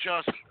 you're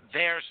just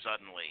there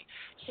suddenly.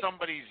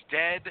 Somebody's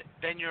dead,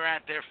 then you're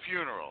at their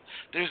funeral.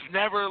 There's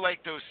never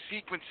like those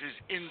sequences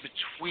in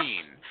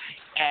between.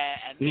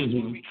 And this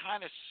movie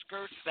kind of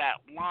skirts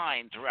that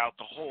line throughout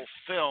the whole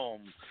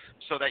film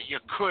so that you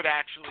could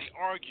actually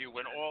argue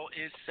when all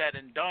is said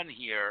and done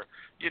here,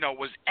 you know,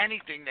 was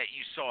anything that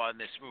you saw in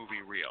this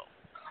movie real?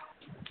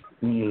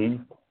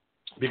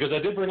 Because I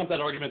did bring up that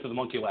argument to the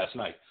monkey last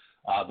night,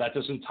 that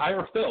this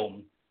entire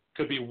film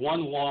could be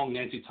one long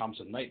Nancy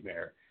Thompson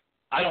nightmare.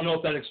 I don't know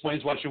if that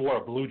explains why she wore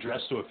a blue dress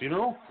to a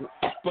funeral,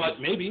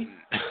 but maybe.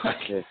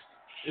 It's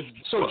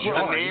so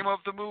jarring. The name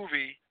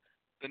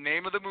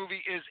of the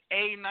movie is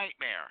A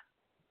Nightmare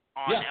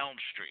on Elm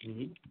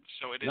Street.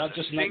 So it is Not a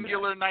just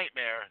singular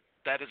nightmare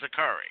that is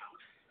occurring.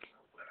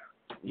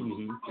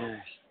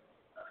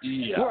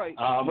 Yeah. Right.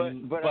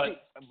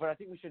 But I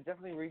think we should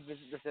definitely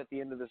revisit this at the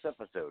end of this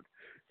episode.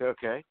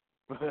 Okay.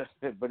 But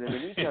in the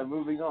meantime,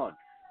 moving on.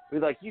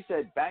 Like you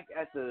said, back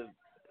at the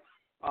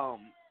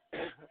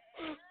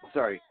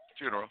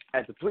funeral.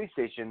 At the police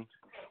station.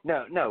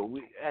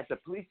 At the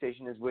police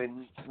station is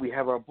when we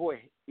have our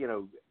boy, you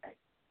know,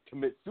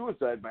 commit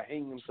suicide by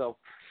hanging himself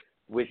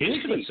with. He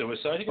didn't commit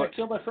suicide. He got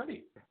killed by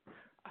Freddy.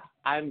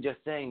 I'm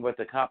just saying what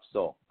the cops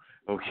saw.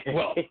 Okay.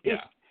 Well,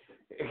 yeah.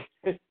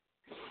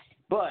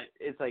 But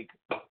it's like,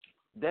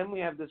 then we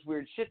have this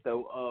weird shit,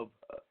 though, of,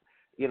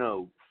 you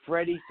know,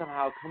 Freddy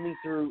somehow coming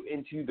through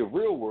into the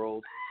real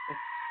world.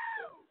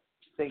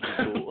 Thank you,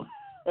 Joel.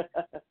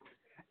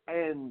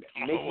 And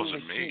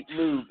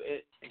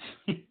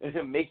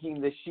making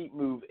the sheep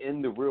move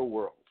in the real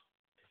world.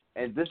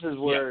 And this is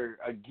where,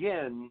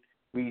 again,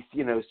 we,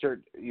 you know,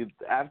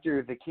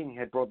 after the king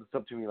had brought this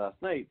up to me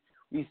last night,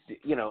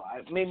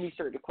 it made me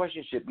start to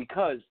question shit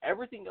because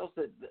everything else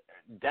that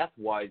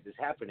death-wise is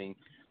happening,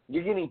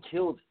 you're getting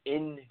killed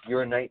in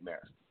your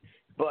nightmare.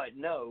 But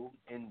no,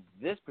 in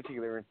this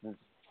particular instance,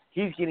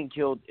 he's getting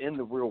killed in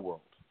the real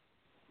world.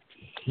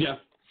 Yeah.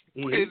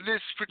 In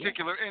this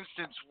particular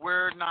instance,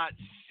 we're not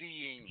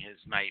seeing his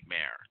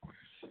nightmare.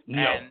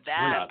 No, and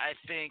that, I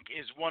think,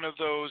 is one of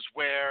those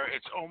where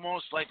it's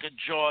almost like a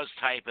Jaws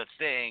type of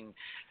thing.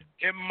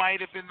 It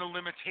might have been the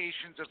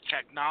limitations of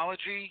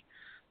technology,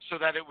 so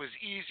that it was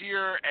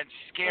easier and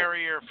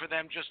scarier for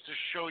them just to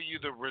show you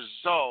the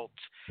result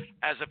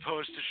as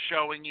opposed to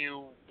showing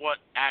you what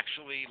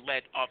actually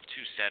led up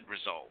to said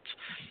result.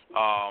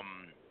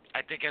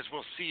 I think as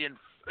we'll see in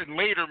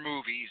later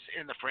movies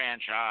in the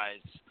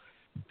franchise,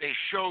 they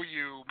show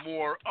you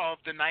more of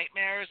the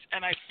nightmares,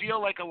 and I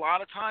feel like a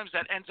lot of times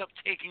that ends up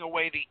taking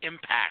away the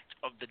impact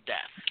of the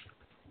death.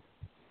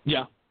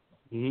 Yeah.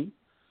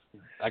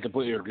 I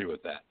completely agree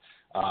with that.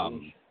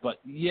 But,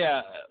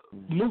 yeah,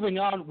 moving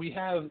on, we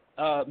have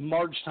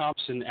Marge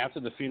Thompson after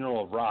the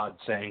funeral of Rod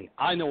saying,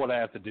 I know what I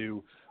have to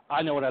do.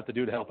 I know what I have to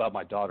do to help out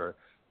my daughter.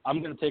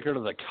 I'm going to take her to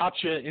the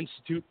Katya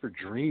Institute for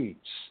Dreams.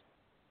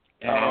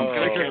 And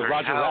take her to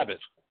Roger Rabbit.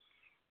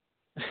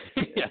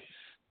 Yeah.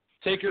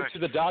 Take her to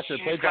the doctor,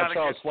 played by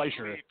Charles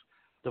Fleischer,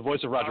 the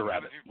voice of Roger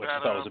Rabbit, which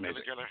I thought was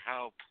amazing.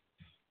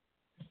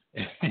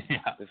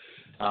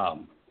 Yeah.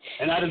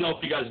 And I don't know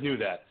if you guys knew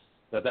that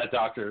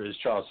doctor is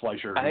Charles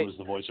Fleischer, who was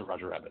the voice of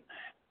Roger Rabbit.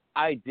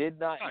 I did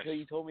not until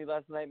you told me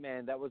last night,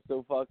 man. That was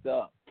so fucked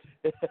up.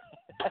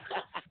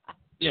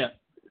 Yeah.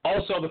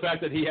 Also, the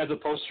fact that he has a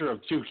poster of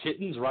two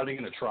kittens riding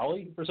in a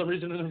trolley for some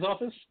reason in his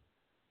office,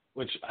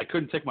 which I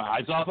couldn't take my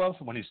eyes off of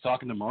when he's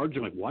talking to Marge.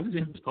 I'm like, why does he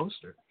have this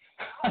poster?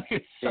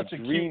 It's such a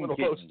cute little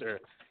poster.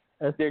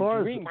 As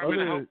far as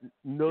other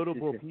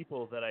notable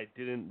people that I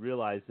didn't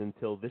realize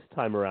until this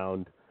time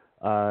around,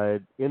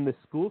 in the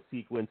school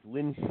sequence,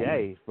 Lynn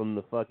Shay from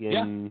the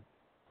fucking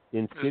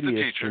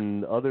Insidious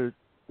and other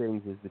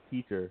things is the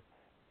teacher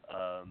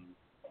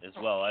as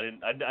well. I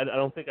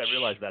don't think I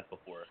realized that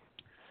before.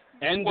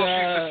 And she's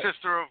the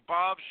sister of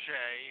Bob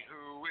Shay,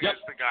 who is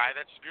the guy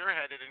that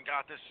spearheaded and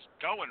got this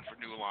going for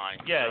New Line.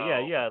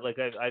 Yeah. Like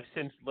I've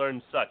since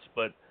learned such,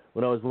 but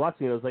when I was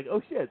watching it, I was like,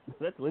 oh shit,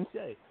 that's Lynn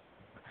Shay.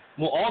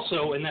 Well,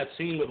 also in that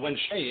scene with Lynn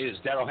Shay is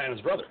Daryl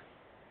Hannah's brother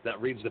that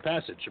reads the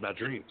passage about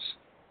dreams.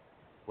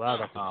 Wow,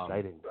 that's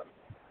exciting.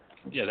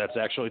 Yeah, that's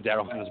actually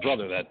Daryl Hannah's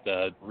brother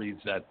that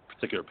reads that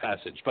particular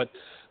passage. But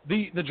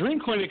the Dream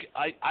Clinic,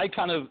 I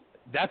kind of,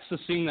 that's the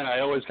scene that I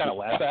always kind of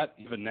laugh at,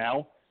 even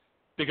now,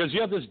 because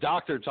you have this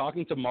doctor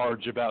talking to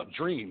Marge about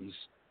dreams,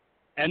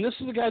 and this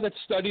is a guy that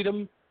studied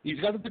them. He's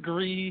got a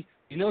degree.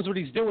 He knows what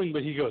he's doing,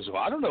 but he goes,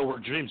 well, I don't know where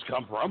dreams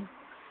come from.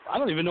 I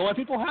don't even know why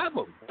people have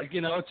them. Like,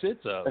 you know,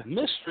 it's a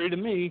mystery to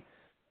me.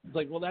 It's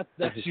like, well, that's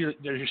your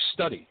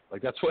study.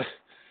 Like, that's what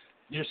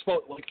you're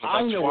supposed. Like,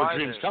 I know where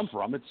dreams come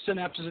from. It's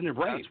synapses in your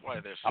brain. That's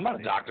why I'm not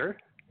a doctor.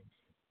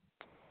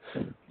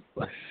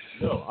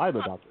 No, I'm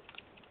a doctor.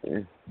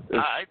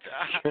 I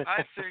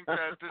think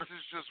that this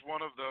is just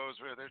one of those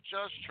where they're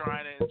just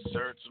trying to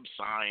insert some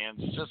science,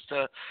 just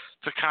to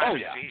kind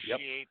of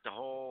satiate the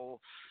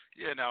whole,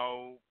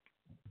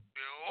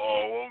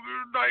 well,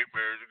 their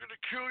nightmares are going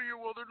to kill you.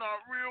 Well, they're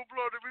not real,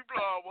 blah, blah,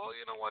 blah. Well,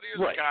 you know what? Here's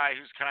a guy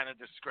who's kind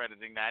of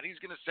discrediting that. He's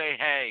going to say,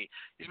 hey,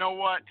 you know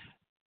what?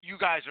 You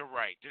guys are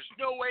right. There's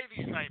no way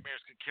these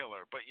nightmares could kill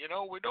her. But,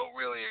 we don't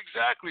really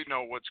exactly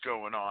know what's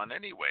going on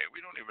anyway.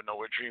 We don't even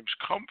know where dreams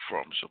come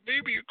from. So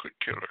maybe you could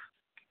kill her.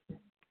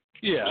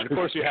 Yeah, and of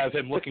course you have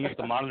him looking at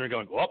the monitor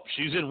going, oh,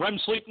 she's in REM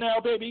sleep now,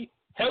 baby.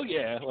 Hell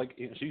yeah. Like,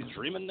 she's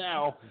dreaming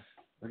now.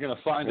 We're going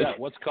to find out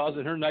what's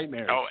causing her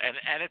nightmares. Oh, and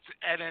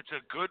it's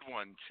a good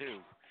one,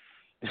 too.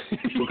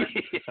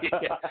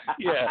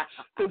 yeah,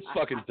 this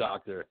fucking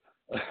doctor.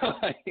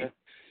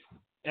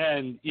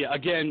 And,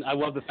 again, I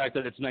love the fact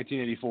that it's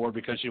 1984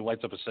 because she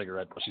lights up a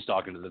cigarette while she's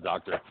talking to the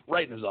doctor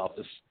right in his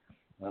office.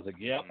 I was like,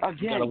 yeah,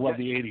 gotta love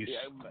the 80s.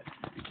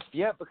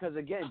 Yeah, because,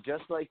 again,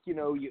 just like,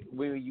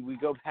 we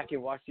go back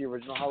and watch the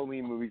original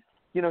Halloween movies,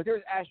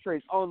 there's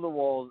ashtrays on the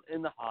walls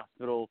in the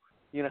hospital.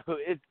 It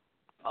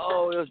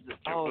was the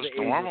 80s was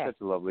such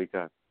a lovely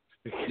time.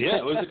 Yeah,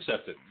 it was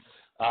accepted.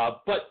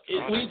 But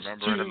it leads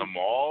remember it in the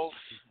malls,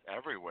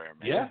 everywhere,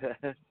 man.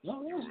 Yeah.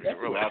 No, you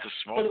were allowed to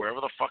smoke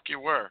wherever the fuck you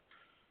were.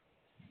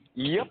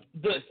 Yep.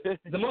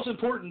 The most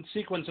important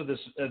sequence of this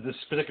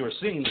particular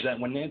scene is that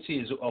when Nancy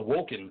is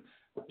awoken,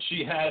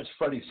 she has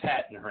Freddy's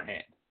hat in her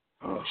hand.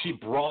 She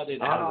brought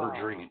it out of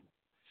her dream.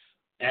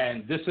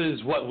 And this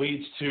is what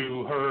leads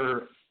to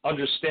her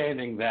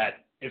understanding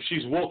that if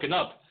she's woken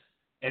up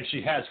and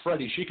she has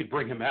Freddy, she could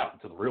bring him out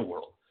into the real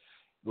world,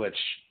 which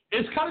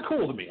is kind of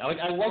cool to me. I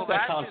like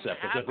that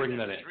concept that they're bringing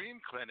that in. Dream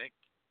Clinic.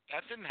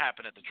 That didn't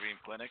happen at the Dream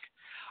Clinic.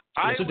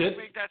 Yes, it did.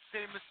 Make that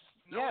same mistake.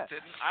 No, it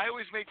didn't. I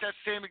always make that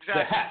same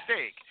exact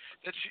mistake.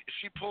 That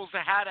she pulls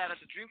the hat out at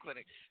the Dream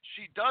Clinic.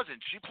 She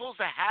doesn't. She pulls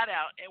the hat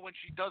out, and when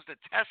she does the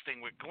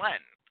testing with Glenn,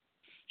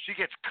 she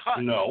gets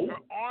cut. No. Her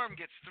arm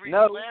gets 3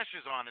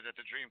 flashes on it at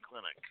the Dream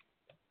Clinic.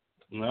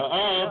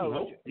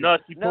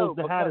 No, she pulls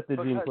the hat at the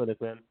Dream Clinic,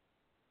 man.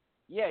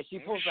 Yeah, she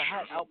pulls the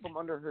hat out from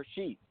under her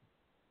sheet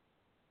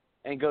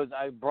and goes,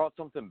 I brought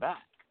something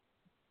back.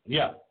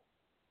 Yeah.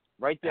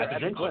 Right there at the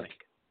Dream Clinic.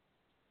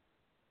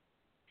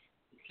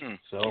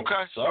 So,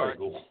 sorry,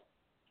 Google.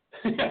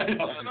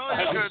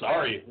 I'm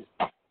sorry.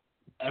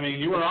 I mean,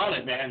 you were on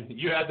it, man.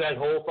 You had that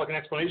whole fucking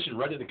explanation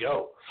ready to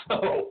go.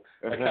 So,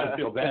 I kind of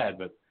feel bad,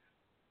 but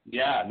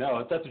yeah, no,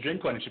 it's at the Dream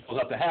Clinic. She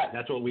pulls out the hat, and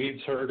that's what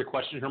leads her to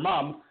question her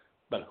mom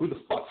about who the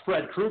fuck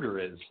Fred Krueger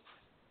is.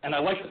 And I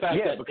like the fact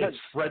that it's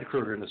Fred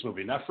Krueger in this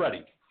movie, not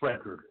Freddy.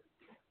 Fred Krueger.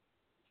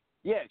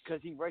 Yeah,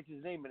 because he writes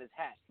his name in his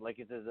hat like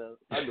it's his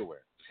underwear.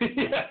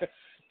 Yeah.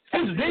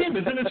 His name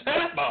is in his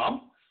hat,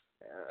 Mom.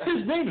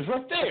 His name is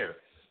right there.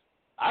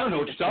 I don't know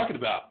what you're talking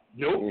about.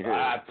 Nope.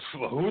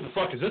 Who the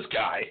fuck is this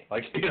guy?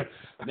 Like,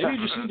 maybe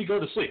you just need to go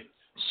to sleep.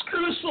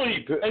 Screw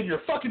sleep and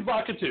your fucking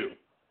vodka too.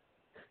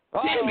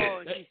 Damn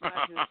it.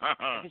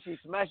 She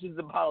smashes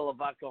the bottle of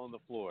vodka on the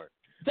floor.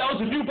 That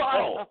was a new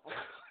bottle.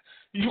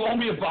 You owe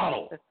me a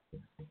bottle.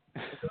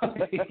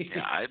 Yeah,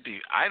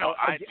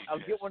 I'll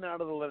get one out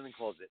of the linen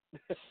closet.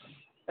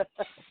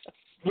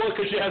 Well,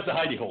 because she has the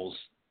hidey holes.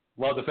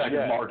 Love the fact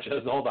that Marge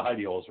has all the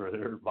hidey holes for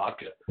her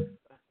vodka.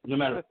 No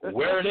matter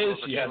where it is,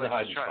 she has a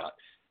hiding spot.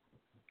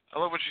 I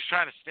love when she's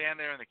trying to stand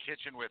there in the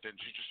kitchen with it, and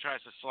she just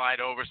tries to slide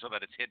over so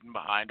that it's hidden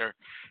behind her.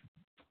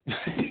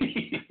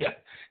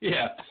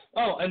 Yeah.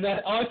 Oh, and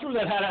I threw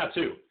that hat out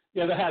too.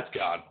 Yeah, the hat's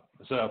gone,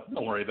 so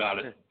don't worry about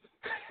it.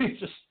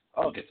 Just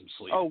get some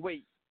sleep. Oh,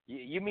 wait.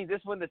 You mean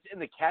this one that's in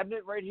the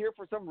cabinet right here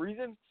for some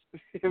reason?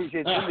 It's in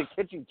the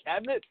kitchen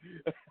cabinet?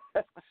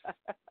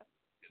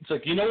 It's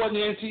like, you know what,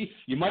 Nancy?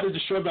 You might have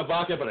destroyed my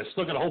vodka, but I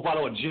still got a whole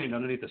bottle of gin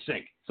underneath the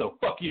sink. So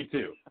fuck you,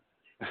 too.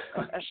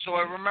 So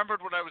I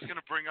remembered what I was going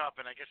to bring up,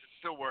 and I guess it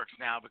still works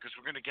now because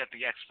we're going to get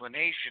the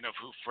explanation of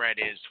who Fred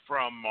is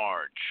from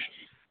Marge.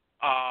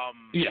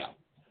 Yeah.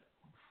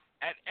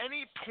 At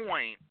any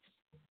point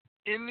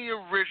in the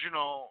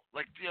original,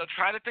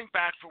 try to think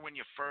back for when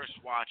you first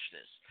watched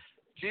this.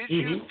 Did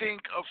you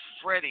think of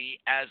Freddy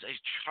as a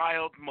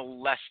child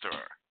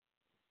molester?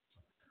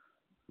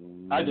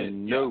 I did.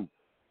 No. Yeah.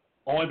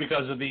 Only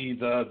because of the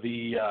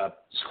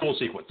school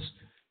sequence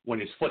when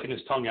he's flicking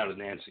his tongue out at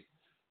Nancy.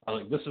 I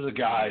was like, this is a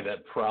guy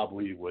that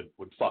probably would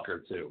fuck her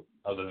too,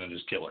 other than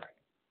just kill her.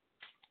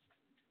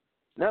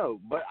 No,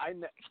 but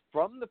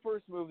from the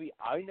first movie,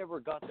 I never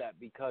got that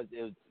because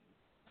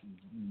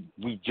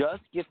we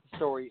just get the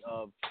story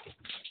of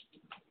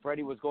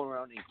Freddy was going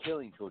around and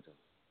killing children.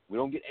 We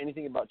don't get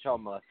anything about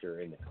child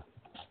molester in there.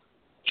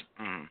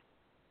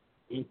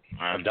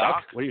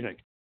 Doc, what do you think?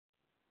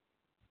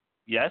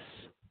 Yes.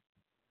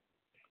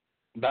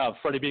 About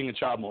Freddy being a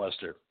child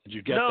molester. Did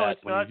you get that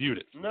when you viewed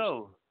it?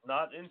 No,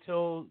 not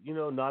until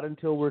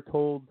we're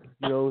told,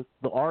 the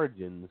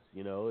origins.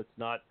 It's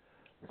not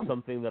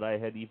something that I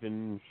had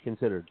even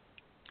considered.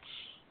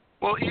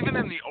 Well, even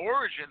in the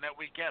origin that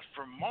we get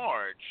from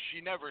Marge,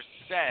 she never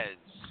says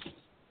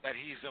that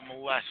he's a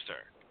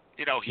molester.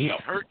 he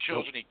hurt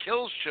children, he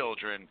kills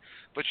children,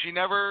 but she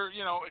never,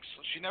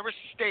 she never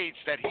states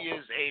that he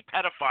is a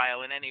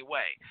pedophile in any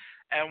way.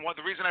 And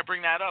the reason I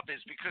bring that up is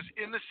because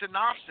in the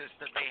synopsis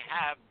that they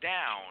have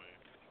down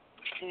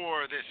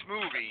for this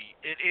movie,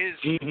 it is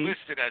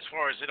listed as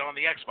far as it on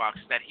the Xbox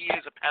that he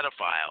is a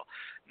pedophile.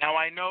 Now,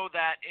 I know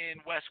that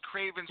in Wes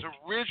Craven's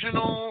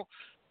original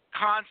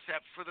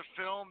concept for the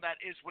film, that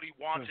is what he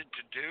wanted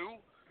to do.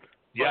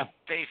 Yeah. But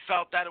they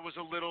felt that it was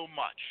a little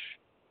much,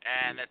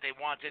 and that they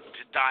wanted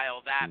to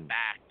dial that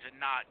back to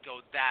not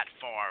go that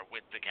far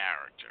with the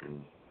character.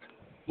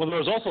 Well, there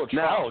was also a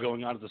trial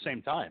going on at the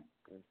same time.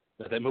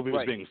 That movie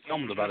was being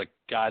filmed about a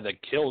guy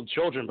that killed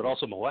children but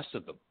also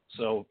molested them.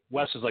 So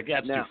Wes is like,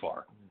 that's too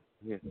far.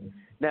 Yeah.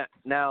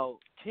 Now,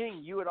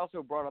 King, you had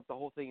also brought up the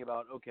whole thing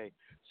about, okay,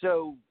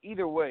 so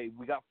either way,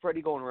 we got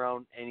Freddy going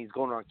around, and he's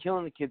going around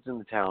killing the kids in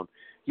the town,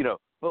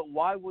 but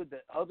why would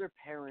the other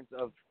parents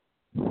of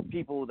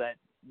people that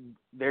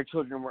their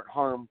children weren't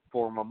harmed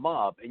form a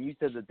mob? And you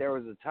said that there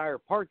was an entire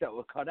part that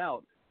was cut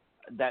out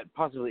that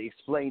possibly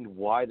explained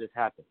why this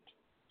happened.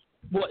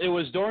 Well, it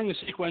was during the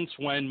sequence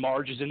when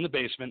Marge is in the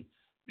basement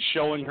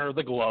showing her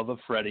the glove of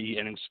Freddy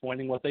and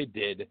explaining what they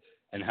did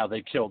and how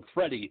they killed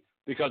Freddy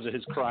because of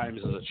his crimes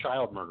as a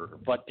child murderer.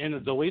 But in a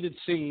deleted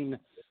scene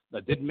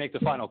that didn't make the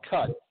final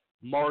cut,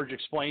 Marge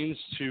explains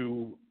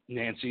to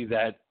Nancy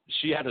that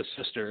she had a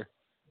sister,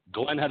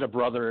 Glenn had a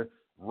brother,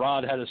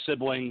 Rod had a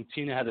sibling,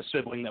 Tina had a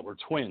sibling that were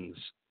twins,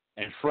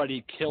 and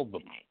Freddy killed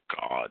them.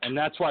 God. And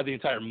that's why the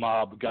entire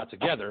mob got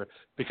together,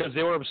 because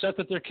they were upset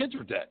that their kids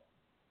were dead.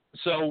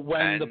 So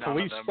when the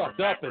police fucked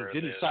up and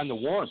didn't sign the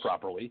warrant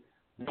properly,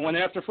 they went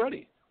after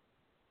Freddy.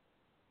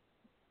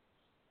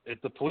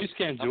 If the police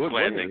can't do it, I'm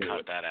glad they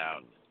cut that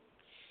out.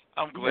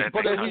 I'm glad they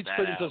cut that out. But it needs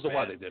credence as to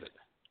why they did it.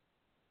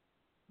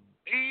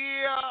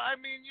 Yeah, I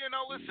mean,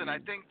 listen, I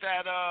think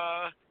that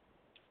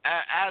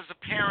as a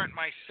parent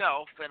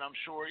myself, and I'm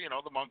sure,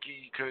 the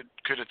monkey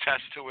could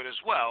attest to it as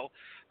well,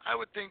 I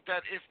would think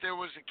that if there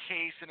was a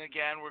case, and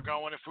again,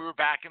 if we were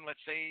back in,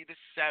 let's say, the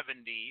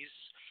 70s,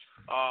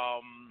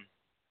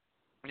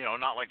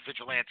 not like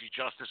vigilante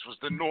justice was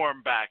the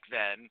norm back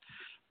then,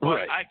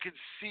 but I could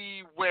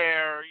see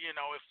where,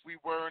 if we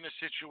were in a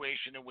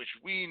situation in which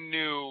we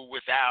knew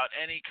without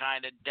any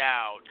kind of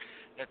doubt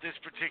that this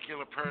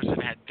particular person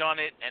had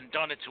done it and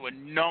done it to a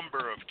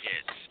number of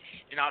kids.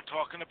 You're not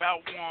talking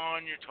about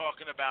one, you're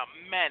talking about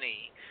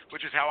many,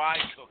 which is how I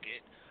took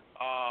it.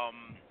 I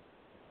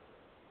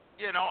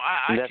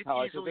could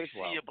easily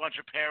see a bunch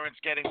of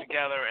parents getting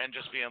together and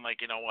just being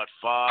like, you know what,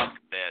 fuck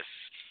this.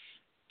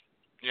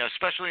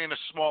 Especially in a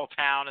small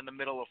town in the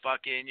middle of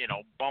fucking,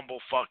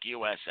 bumblefuck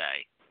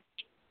USA.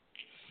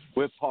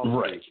 With Palm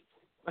Right.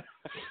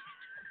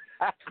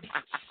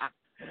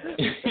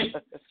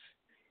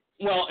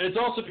 Well, it's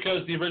also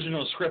because the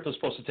original script was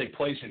supposed to take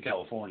place in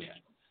California.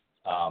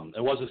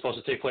 It wasn't supposed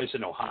to take place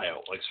in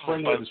Ohio. Like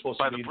Springwood was supposed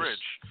to be by the bridge.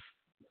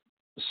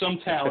 Some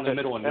town in the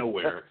middle of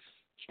nowhere.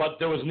 But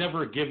there was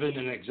never given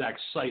an exact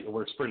site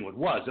where Springwood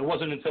was. It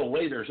wasn't until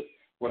later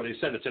where they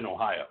said it's in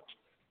Ohio.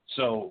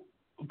 So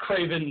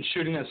Craven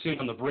shooting that scene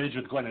on the bridge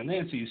with Glenn and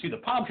Nancy, you see the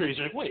palm trees,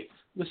 you're like, wait,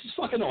 this is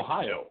fucking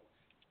Ohio.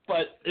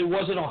 But it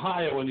wasn't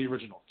Ohio in the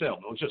original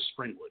film. It was just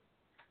Springwood.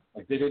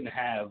 Like, they didn't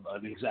have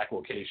an exact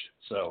location.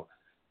 So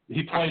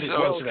he played it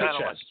close to that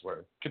chest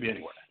where it could be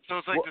anywhere. So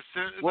it's like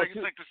it's like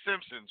The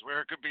Simpsons,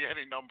 where it could be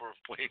any number of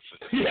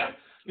places. Yeah,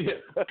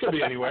 it could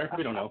be anywhere.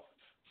 We don't know.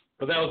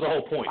 But that was the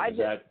whole point.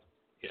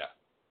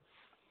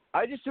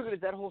 I just took it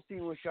as that whole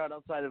scene was shot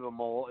outside of a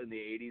mall in the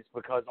 80s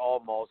because all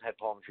malls had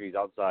palm trees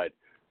outside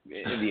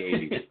in the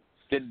 80s.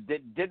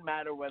 Didn't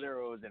matter whether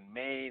it was in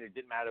Maine. It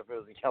didn't matter if it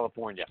was in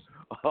California.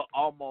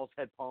 All malls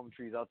had palm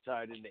trees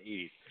outside in the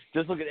 80s.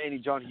 Just look at any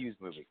John Hughes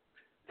movie.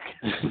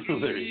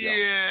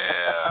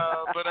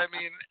 Yeah, but I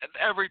mean,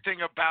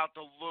 everything about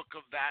the look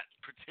of that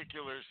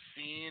particular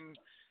scene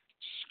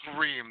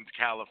screamed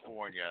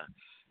California.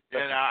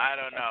 I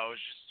don't know.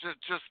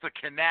 It's just the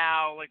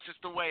canal, like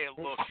just the way it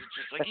looks. It's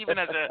just like even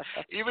as a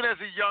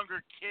younger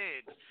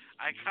kid,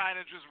 I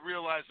kind of just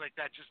realized like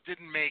that just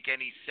didn't make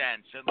any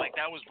sense, and like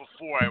that was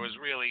before I was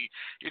really,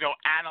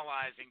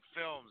 analyzing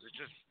films. It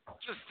just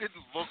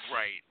didn't look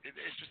right. It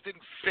just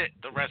didn't fit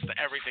the rest of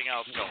everything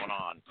else going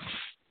on.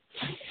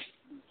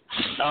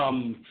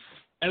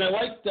 And I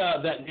like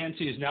that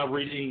Nancy is now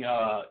reading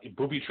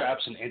booby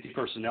traps and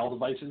anti-personnel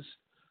devices,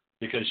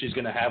 because she's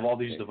going to have all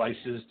these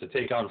devices to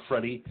take on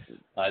Freddy.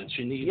 And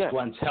she needs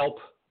Glenn's help.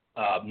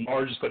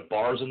 Marge just put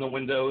bars in the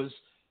windows,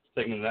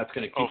 thinking that's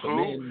going to keep them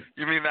in.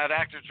 You mean that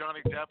actor Johnny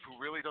Depp, who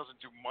really doesn't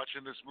do much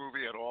in this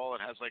movie at all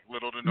and has like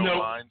little to no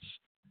lines?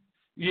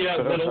 Yeah,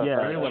 little,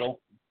 very little.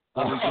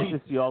 We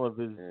get to see all of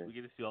his.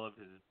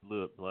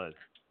 Blood.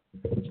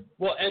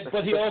 Well,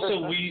 but he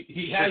also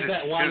he has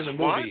that line in the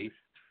movie.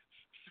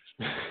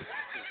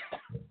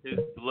 His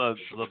blood.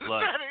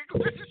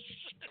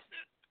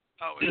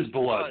 Oh, his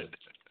blood.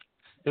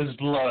 His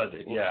blood.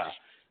 Yeah,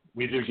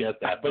 we do get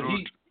that. But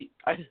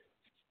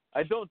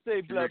I don't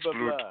say blah blah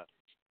blah.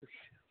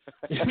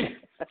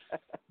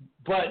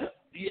 But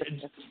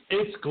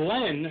it's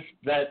Glenn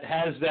that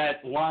has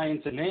that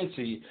line to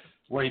Nancy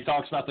where he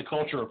talks about the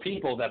culture of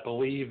people that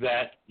believe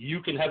that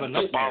you can have a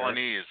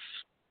nightmare.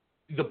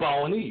 The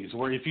Balinese,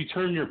 where if you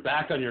turn your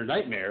back on your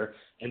nightmare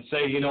and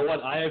say, you know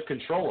what, I have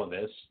control of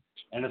this,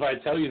 and if I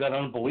tell you that I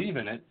don't believe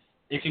in it,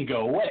 it can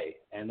go away.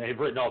 And they've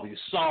written all these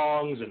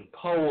songs and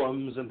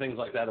poems and things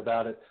like that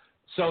about it.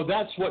 So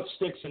that's what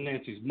sticks in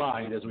Nancy's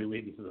mind as we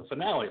lead into the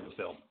finale of the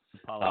film.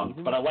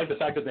 But I like the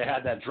fact that they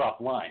had that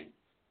drop line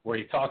where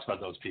he talks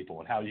about those people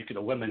and how you can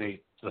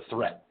eliminate the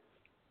threat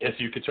if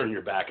you could turn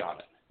your back on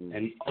it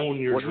and own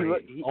your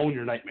dream, own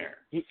your nightmare.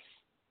 He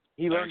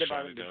learned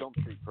about it in the Elm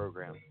Street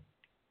program.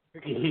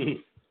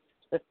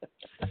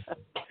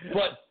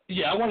 But,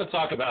 yeah, I want to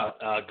talk about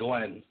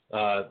Glenn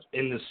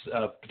in this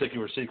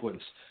particular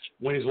sequence.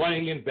 When he's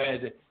laying in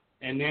bed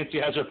and Nancy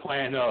has her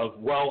plan of,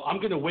 well, I'm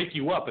going to wake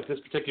you up at this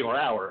particular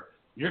hour.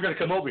 You're going to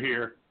come over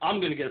here. I'm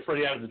going to get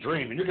Freddy out of the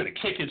dream, and you're going to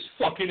kick his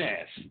fucking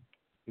ass.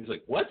 He's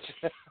like, what?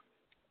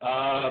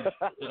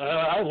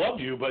 I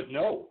love you, but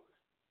no.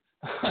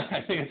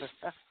 I think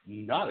it's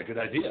not a good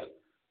idea.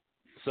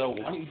 So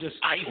why don't you just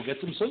go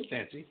get some sleep,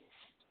 Nancy?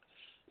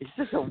 It's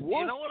just a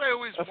what? You know what I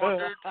always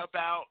wondered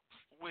about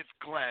with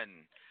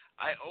Glenn?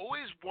 I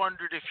always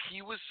wondered if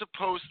he was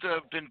supposed to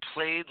have been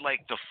played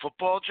like the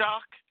football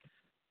jock.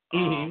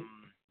 Mm-hmm.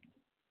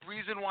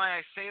 Reason why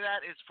I say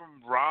that is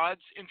from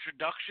Rod's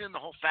introduction, the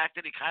whole fact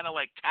that he kind of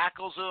like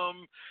tackles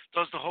him,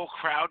 does the whole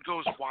crowd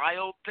goes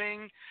wild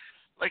thing.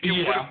 Like it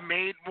would have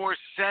made more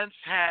sense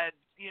had,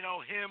 you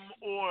know, him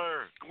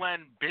or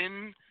Glenn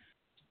been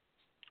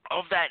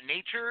of that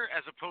nature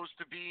as opposed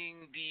to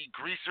being the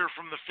greaser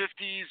from the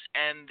 50s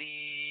and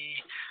the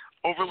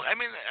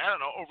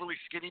overly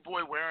skinny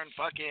boy wearing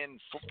fucking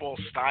football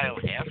style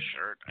half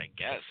shirt, I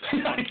guess.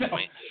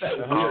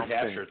 That weird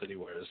half shirt that he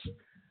wears.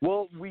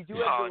 Well, we do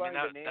have the line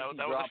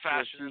that was a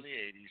fashion in the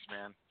 80s,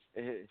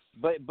 man.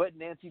 But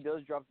Nancy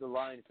does drop the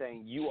line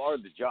saying, "You are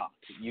the jock.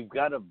 You've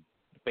got a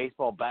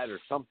baseball bat or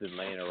something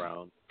laying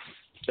around."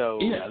 So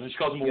yeah, and she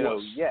calls him a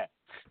wuss.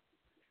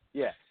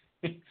 Yeah.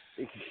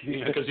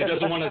 Because he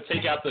doesn't want to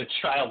take out the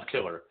child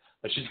killer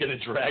that she's going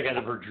to drag out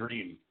of her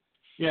dream.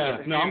 Yeah,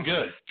 no, I'm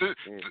good.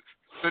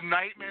 The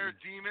nightmare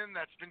demon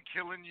that's been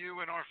killing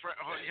you and our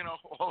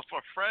all of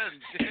our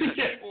friends.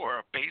 Or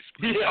a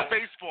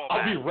baseball bat.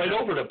 I'll be right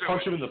over to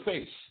punch him in the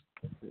face.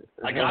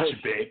 I got you,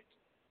 babe.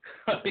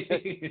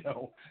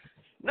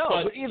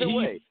 No, but either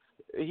way,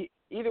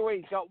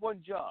 he's got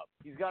one job.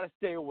 He's got to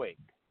stay awake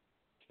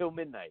till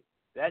midnight.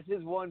 That's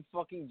his one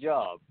fucking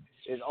job.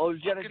 Is all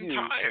he's got to do.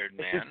 Tired,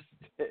 man.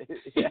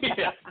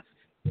 Yeah.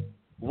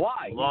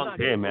 Why? Long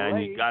day, man.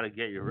 You got to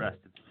get your rest.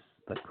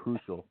 That's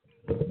crucial.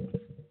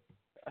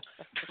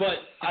 But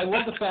I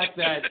love the fact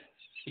that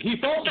he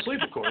falls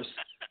asleep, of course,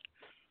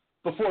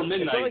 before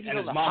midnight, and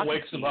his mom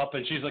wakes him up,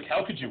 and she's like,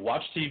 how could you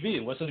watch TV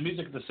and listen to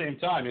music at the same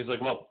time? He's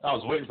like, well, I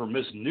was waiting for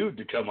Miss Nude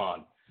to come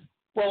on.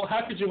 Well,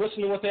 how could you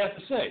listen to what they have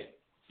to say?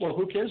 Well,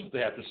 who cares what they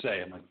have to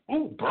say? I'm like,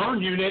 ooh,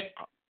 burn unit.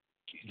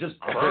 Just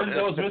burn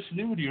those Miss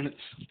Nude units.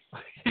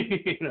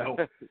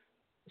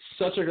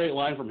 Such a great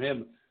line from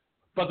him.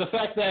 But the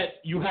fact that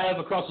you have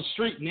across the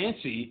street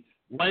Nancy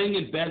laying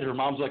in bed, her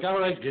mom's like, all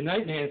right, good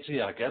night,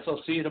 Nancy. I guess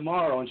I'll see you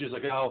tomorrow. And she's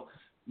like, oh,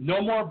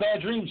 no more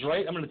bad dreams,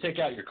 right? I'm going to take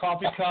out your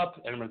coffee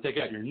cup, and I'm going to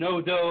take out your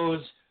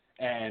no-doz,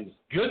 and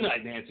good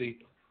night, Nancy.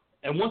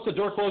 And once the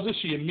door closes,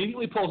 she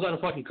immediately pulls out a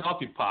fucking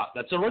coffee pot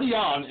that's already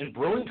on and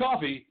brewing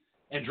coffee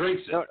and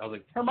drinks it. I was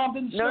like, her mom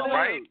didn't smell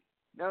right?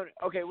 No,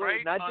 okay, wait,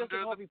 right, not just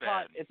a coffee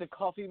pot. It's a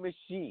coffee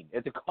machine.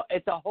 It's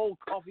a whole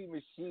coffee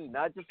machine,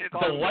 not just a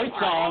coffee machine. The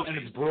light's on and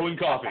it's brewing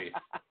coffee.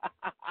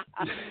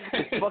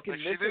 It's fucking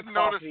she didn't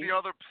notice the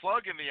other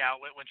plug in the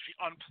outlet when she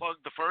unplugged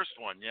the first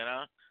one, you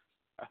know?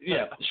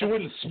 Yeah, she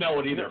wouldn't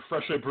smell it either,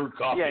 freshly brewed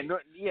coffee.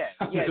 Nor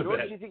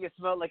did you think it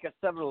smelled like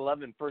a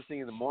 7-Eleven first thing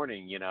in the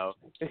morning, you know?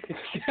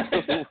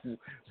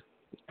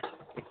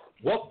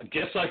 Well, I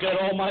guess I got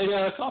all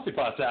my coffee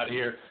pots out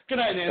here. Good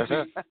night,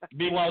 Nancy.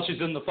 Meanwhile, she's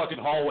in the fucking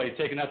hallway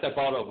taking out that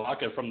bottle of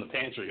vodka from the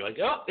pantry. You're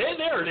like, oh,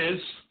 there it is.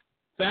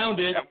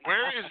 Found it.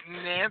 Where is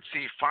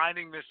Nancy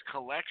finding this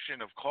collection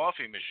of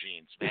coffee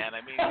machines, man?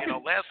 I mean,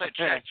 last I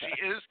checked, she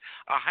is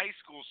a high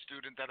school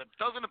student that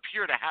doesn't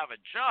appear to have a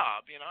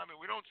job. I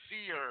mean, we don't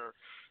see her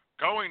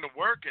going to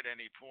work at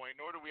any point,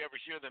 nor do we ever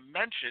hear them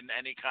mention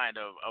any kind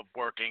of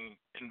working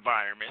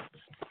environment.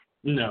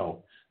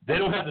 No. They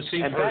don't have to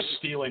see her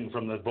stealing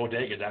from the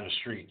bodega down the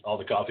street, all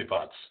the coffee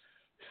pots.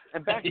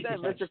 And back then,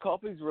 Mr.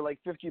 Coffees were like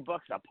 $50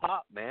 a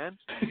pop, man.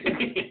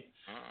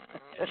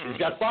 She's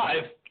got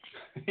 5.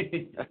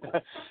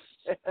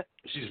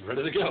 She's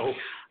ready to go.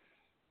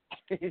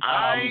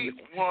 I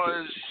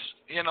was,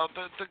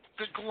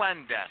 the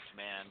Glenn death,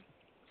 man.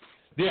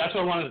 Yeah, that's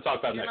what I wanted to talk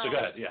about next. So go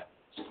ahead. Yeah.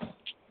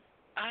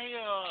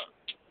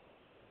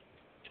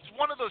 It's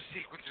one of those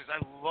sequences. I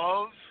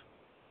love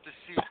the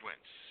sequence.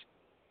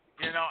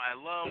 I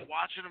love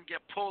watching him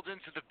get pulled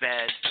into the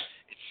bed.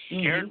 It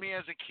scared me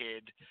as a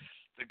kid.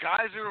 The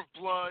geyser of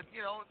blood,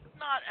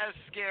 not as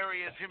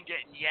scary as him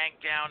getting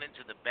yanked down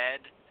into the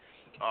bed.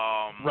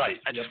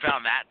 Right. I just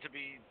found that to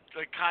be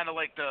kind of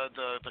like the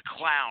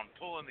clown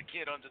pulling the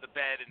kid under the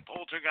bed in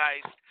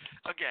Poltergeist.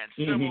 Again,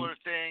 similar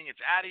thing.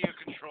 It's out of your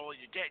control.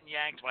 You're getting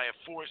yanked by a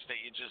force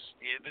that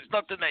there's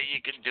nothing that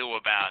you can do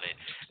about it,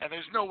 and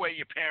there's no way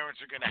your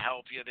parents are going to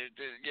help you.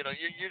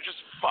 You're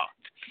just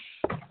fucked.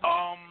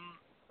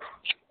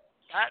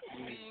 That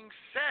being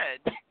said,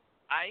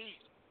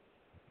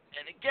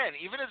 and again,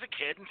 even as a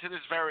kid and to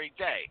this very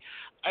day,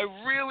 I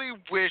really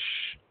wish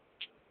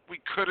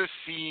we could have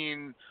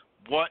seen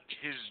what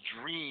his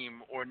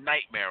dream or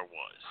nightmare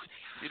was.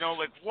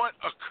 Like what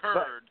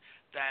occurred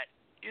that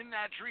in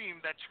that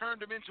dream that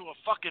turned him into a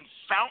fucking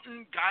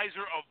fountain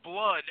geyser of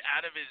blood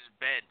out of his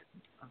bed.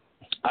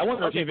 I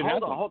wonder if he even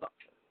had one.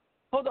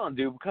 Hold on,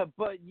 dude.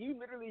 But you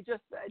literally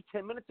just said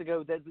 10 minutes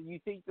ago that you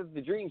think that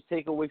the dreams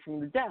take away from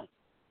the death.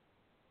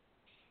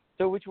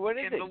 So which one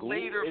is it?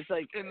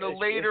 In the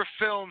later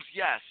films,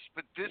 yes,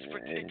 but this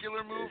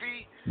particular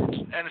movie,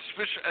 and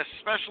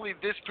especially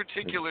this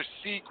particular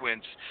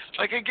sequence,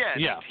 like again,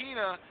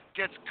 Tina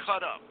gets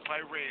cut up by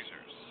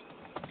razors,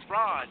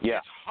 Rod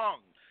gets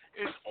hung.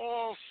 It's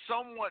all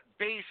somewhat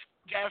based,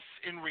 yes,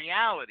 in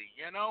reality.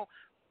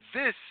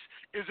 This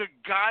is a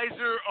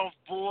geyser of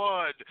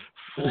blood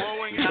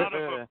flowing out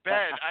of a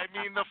bed. I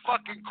mean, the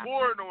fucking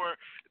coroner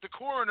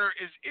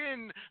is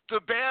in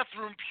the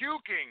bathroom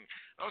puking,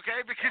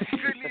 okay, because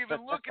he couldn't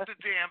even look at the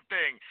damn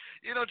thing.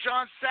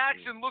 John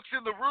Saxon looks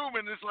in the room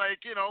and is like,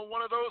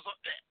 one of those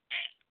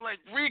like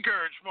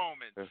regurge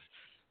moments.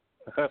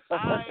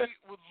 I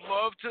would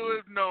love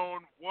to have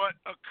known what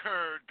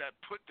occurred that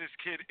put this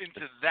kid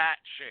into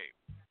that shape.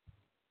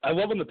 I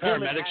love when the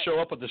paramedics show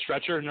up with the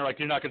stretcher and they're like,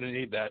 "You're not going to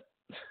need that."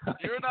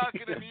 You're not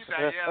going to need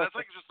that. Yeah, that's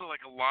like just like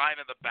a line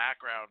in the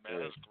background,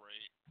 man. That's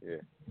great.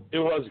 Yeah, it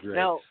was great.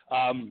 Now,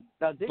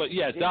 but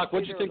yeah, Doc, what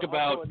did you think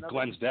about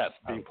Glenn's death,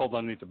 being pulled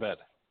underneath the bed?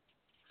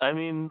 I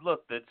mean,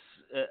 look, that's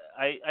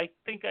I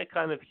think I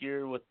kind of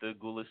hear what the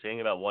ghoul is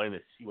saying about wanting to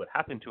see what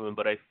happened to him,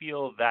 but I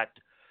feel that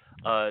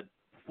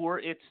for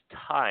its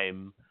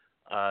time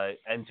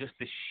and just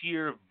the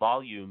sheer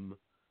volume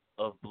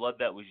of blood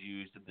that was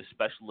used and the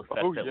special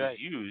effect that was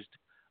used,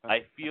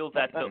 I feel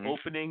that the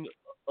opening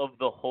of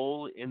the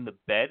hole in the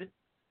bed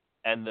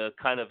and the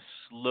kind of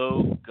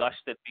slow gush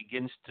that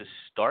begins to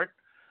start,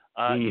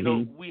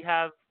 we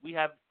have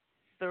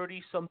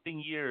 30-something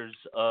years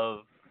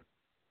of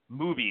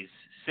movies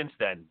since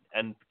then,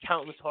 and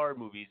countless horror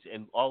movies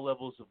in all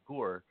levels of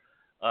gore.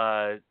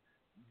 And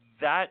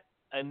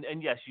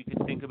yes, you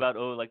can think about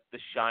like The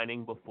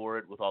Shining before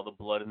it with all the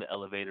blood in the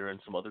elevator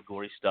and some other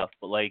gory stuff,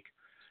 but like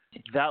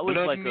that was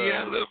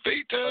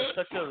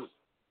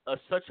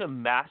such a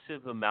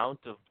massive amount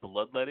of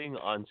bloodletting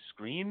on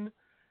screen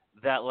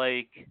that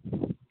like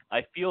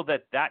I feel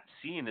that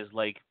scene is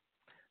like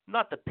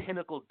not the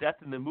pinnacle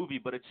death in the movie,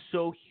 but it's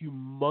so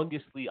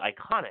humongously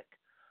iconic.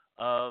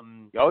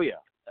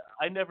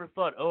 I never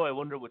thought, I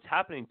wonder what's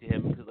happening to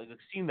him, because like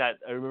seeing that,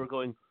 I remember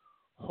going,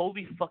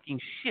 holy fucking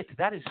shit,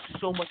 that is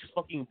so much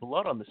fucking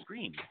blood on the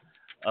screen.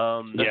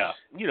 It's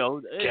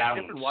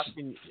different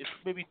watching. It's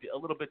maybe a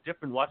little bit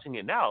different watching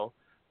it now,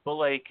 but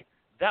like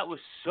that was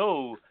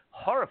so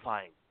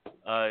horrifying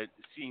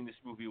seeing this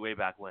movie way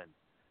back when,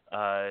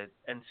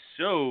 and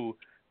so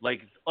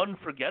like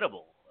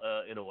unforgettable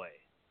in a way.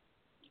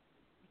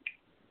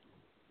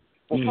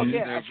 Well,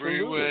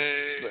 every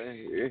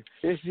way,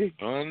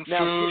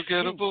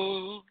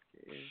 unforgettable.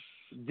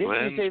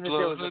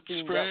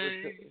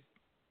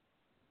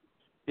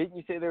 Didn't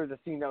you say there was a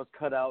scene that was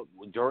cut out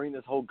during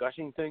this whole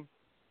gushing thing?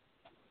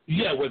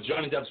 Yeah, with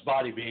Johnny Depp's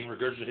body being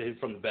regurgitated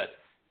from the bed.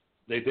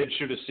 They did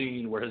shoot a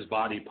scene where his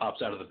body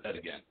pops out of the bed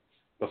again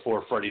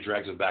before Freddy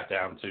drags him back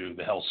down to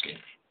the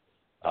hellscape.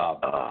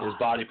 His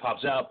body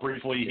pops out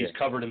briefly. He's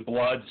covered in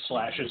blood,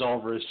 slashes all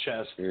over his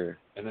chest,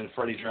 and then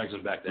Freddy drags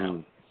him back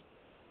down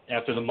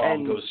after the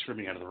mom goes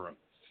screaming out of the room.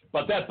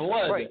 But that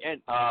blood,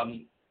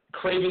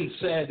 Craven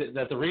said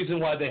that the reason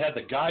why they had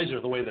the geyser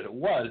the way that it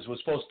was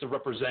supposed to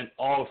represent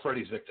all of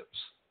Freddy's victims.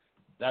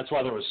 That's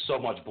why there was so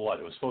much blood.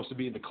 It was supposed to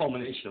be the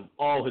culmination of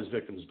all his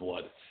victims'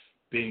 blood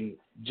being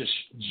just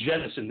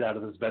jettisoned out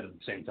of his bed at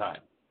the same time.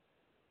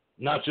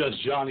 Not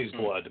just Johnny's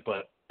blood,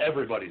 but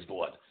everybody's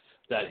blood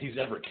that he's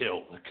ever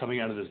killed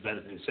coming out of his bed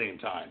at the same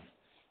time.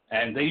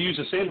 And they used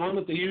the same room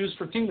that they used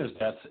for Tina's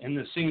death in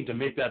the scene to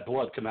make that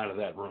blood come out of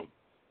that room.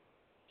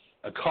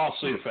 A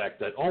costly effect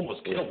that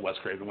almost killed Wes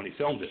Craven when he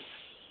filmed it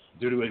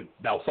due to it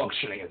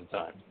malfunctioning at the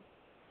time.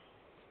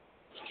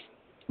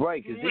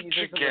 Right, because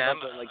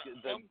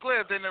I'm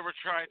glad they never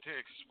tried to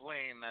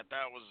explain that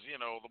was,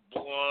 the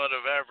blood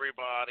of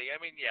everybody.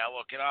 I mean,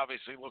 look, it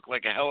obviously looked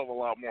like a hell of a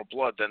lot more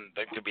blood than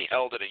could be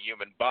held in a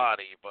human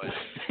body. But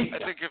I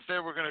think if they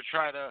were going to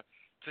try to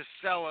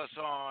sell us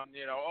on,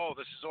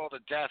 this is all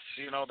the deaths,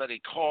 that he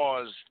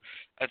caused,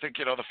 I think,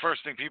 the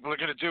first thing people are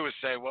going to do is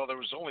say, well,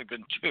 there was only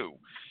been 2.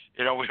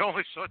 We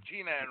only saw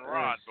Tina and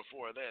Rod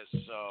before this,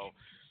 so.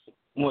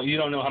 Well, you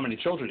don't know how many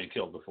children he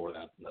killed before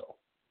that, though.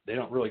 They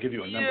don't really give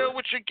you a number. Yeah,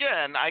 which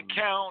again, I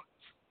count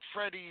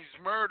Freddy's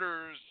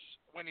murders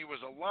when he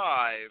was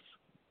alive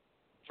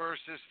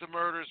versus the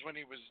murders when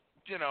he was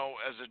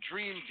as a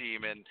dream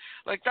demon,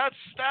 like that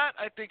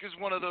I think is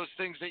one of those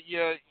things that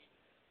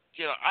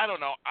I don't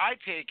know. I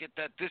take it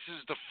that this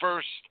is the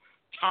first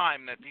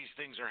time that these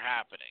things are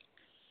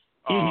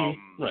happening.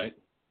 Right.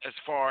 As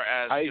far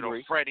as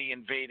Freddy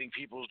invading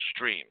people's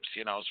dreams,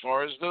 as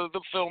far as the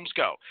films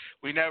go,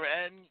 we never,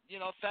 and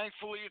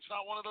thankfully it's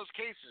not one of those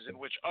cases in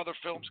which other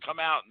films come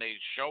out and they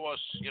show us,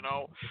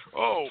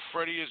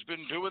 Freddy has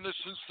been doing this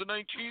since the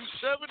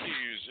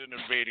 1970s and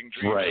invading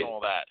dreams and all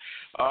that.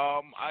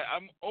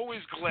 I'm always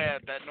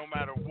glad that no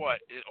matter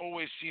what, it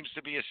always seems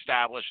to be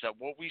established that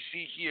what we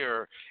see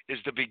here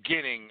is the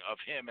beginning of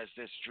him as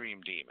this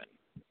dream demon.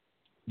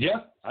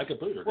 Yeah, I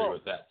completely agree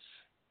with that.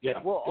 Yeah.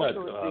 Well,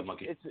 also,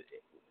 Monkey.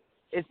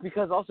 It's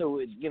because also,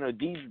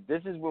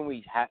 this is when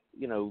we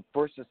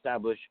first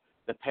established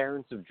the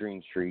parents of of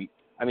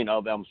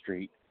Elm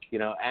Street,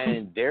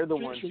 and they're the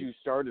ones who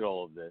started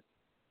all of this,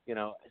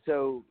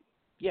 So,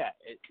 yeah,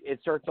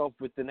 it starts off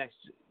with the next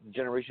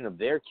generation of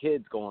their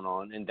kids going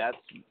on, and that's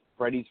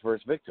Freddy's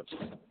first victims,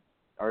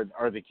 are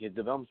the kids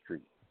of Elm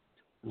Street.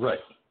 Right.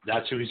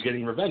 That's who he's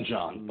getting revenge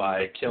on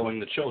by killing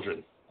the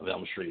children of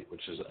Elm Street,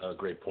 which is a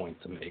great point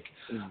to make.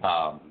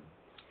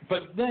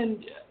 But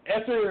then,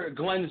 after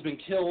Glenn has been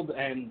killed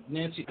and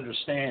Nancy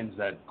understands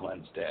that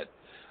Glenn's dead,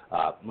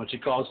 when she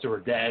calls to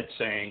her dad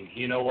saying,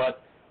 you know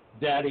what,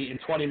 Daddy, in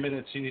 20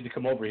 minutes you need to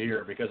come over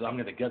here because I'm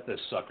going to get this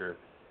sucker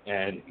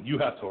and you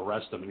have to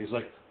arrest him. And he's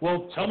like,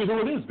 well, tell me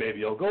who it is,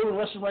 baby. I'll go and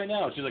arrest him right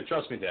now. And she's like,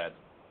 trust me, Dad.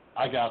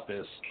 I got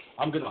this.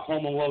 I'm going to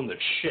Home Alone the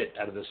shit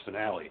out of this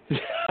finale.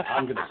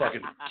 I'm going to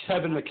fucking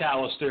Kevin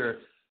McAllister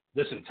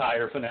this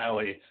entire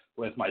finale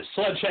with my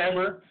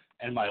sledgehammer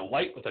and my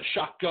light with a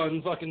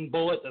shotgun fucking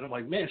bullet, and I'm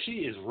like, man, she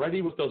is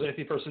ready with those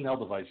anti-personnel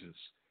devices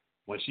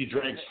when she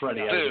drags Freddy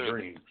out of the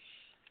dream.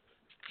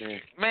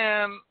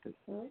 Man,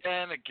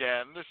 and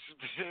again, this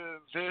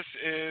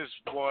is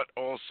what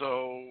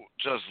also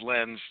just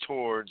lends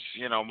towards,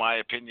 my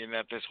opinion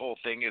that this whole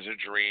thing is a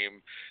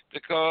dream,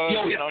 because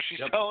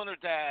she's telling her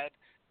dad,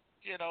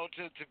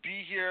 to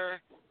be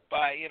here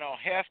by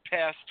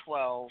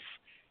 12:30,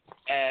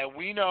 and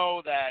we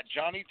know that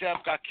Johnny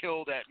Depp got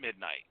killed at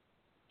midnight.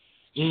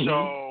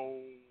 So,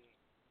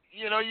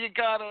 you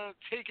got to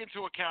take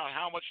into account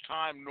how much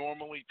time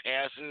normally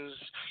passes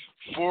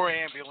for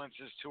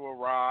ambulances to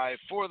arrive,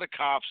 for the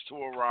cops to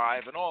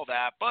arrive, and all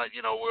that. But,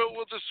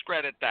 we'll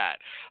discredit that.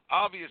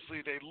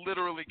 Obviously, they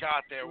literally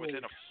got there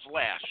within a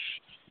flash.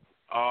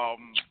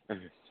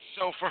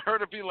 So for her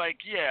to be like,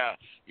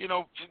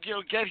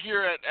 get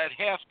here at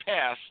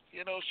 12:30,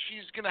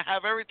 she's going to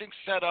have everything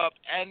set up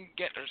and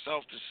get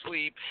herself to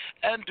sleep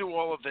and do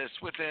all of this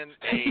within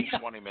a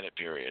 20-minute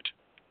period.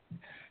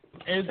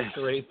 It's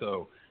great,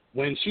 though,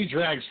 when she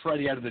drags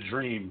Freddy out of the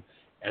dream,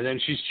 and then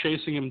she's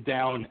chasing him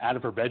down out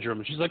of her bedroom,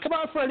 and she's like, come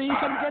on, Freddy,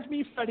 come get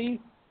me, Freddy.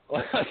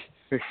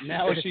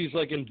 Now she's,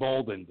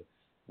 emboldened,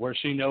 where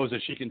she knows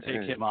that she can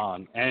take him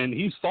on, and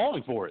he's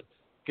falling for it.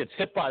 Gets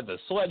hit by the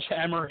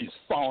sledgehammer, he's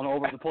falling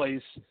over the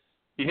place.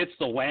 He hits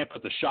the lamp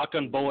with the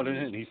shotgun bullet in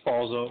it, and he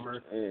falls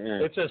over.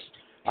 It's just,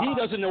 he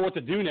doesn't know what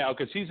to do now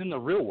because he's in the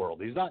real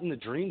world. He's not in the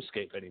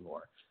dreamscape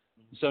anymore.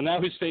 So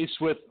now he's faced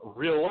with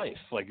real life.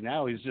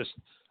 Now he's just,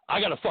 I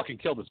got to fucking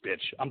kill this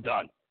bitch. I'm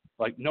done.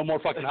 No more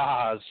fucking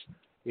ha-has.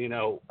 I'm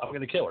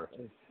going to kill her.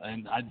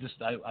 And I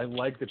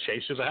like the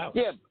chase of the house.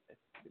 Yeah,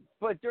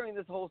 but during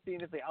this whole scene,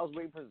 it's I was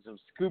waiting for some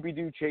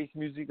Scooby-Doo chase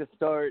music to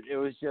start. It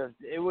was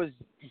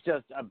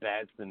just a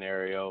bad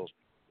scenario.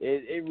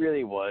 It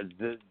really was.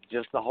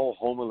 Just the whole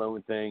Home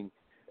Alone thing.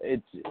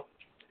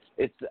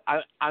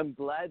 I'm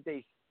glad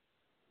they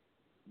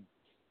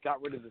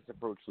got rid of this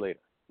approach later.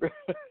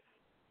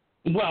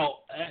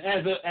 Well,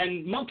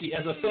 Monkey,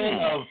 as a fan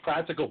of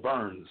practical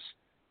burns,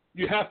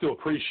 you have to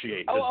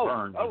appreciate this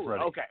burn on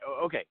Freddy.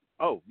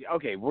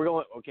 Okay. We're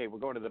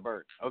going to the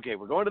burn. Okay,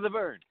 we're going to the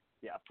burn.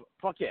 Yeah,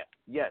 fuck yeah.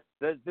 Yes,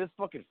 this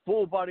fucking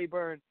full body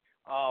burn.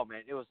 Oh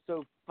man, it was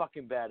so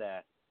fucking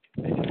badass.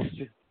 It was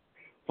just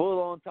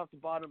full on top to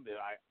bottom.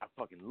 I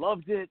fucking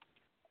loved it.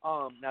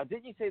 Now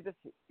didn't you say this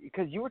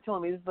because you were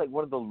telling me this is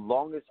one of the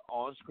longest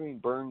on-screen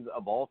burns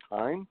of all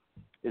time?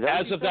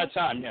 As of that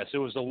time, yes. It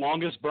was the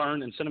longest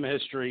burn in cinema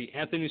history.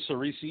 Anthony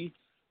Cerisi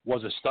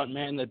was a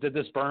stuntman that did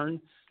this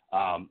burn,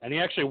 and he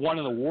actually won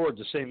an award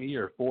the same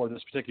year for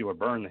this particular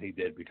burn that he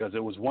did because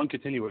it was one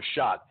continuous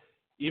shot.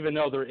 Even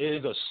though there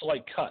is a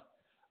slight cut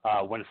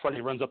when Freddy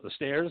runs up the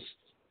stairs,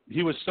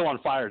 he was still on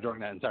fire during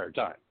that entire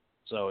time.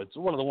 So it's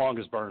one of the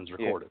longest burns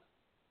recorded.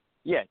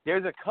 Yeah,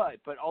 there's a cut,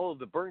 but all of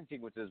the burn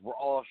sequences were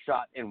all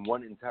shot in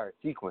one entire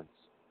sequence.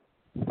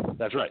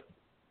 That's right.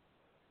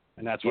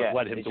 And that's what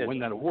led him to win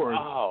that award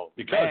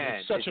because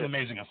it's such an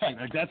amazing effect.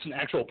 That's an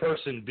actual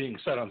person being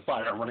set on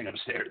fire and running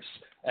upstairs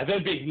and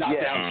then being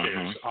knocked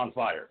downstairs on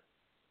fire.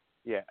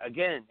 Yeah,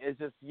 again, it's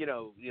just,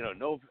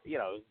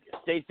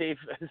 stay safe,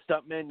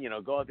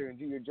 stuntmen, go out there and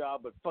do your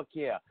job, but fuck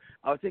yeah,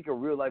 I'll take a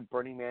real-life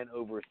Burning Man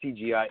over a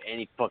CGI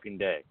any fucking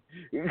day.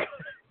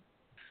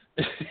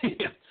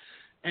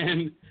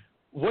 And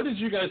what did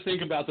you guys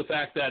think about the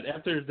fact that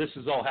after this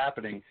is all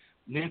happening,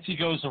 Nancy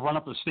goes to run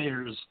up the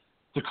stairs,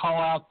 to call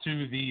out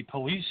to the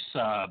police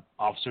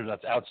officer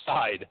that's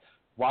outside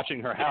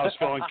watching her house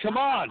going, come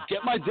on,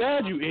 get my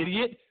dad, you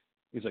idiot.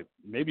 He's like,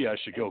 maybe I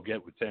should go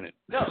get Lieutenant.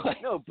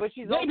 No, but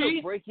she's also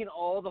breaking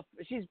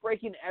she's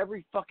breaking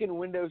every fucking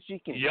window she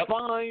can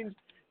find,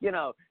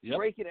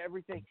 breaking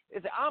everything.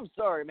 I'm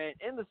sorry, man,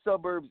 in the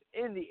suburbs,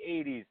 in the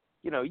 80s,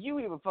 you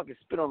even fucking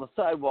spit on the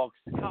sidewalks,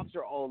 the cops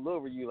are all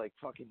over you like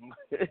fucking,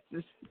 it's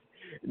like,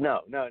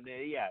 no,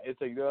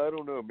 I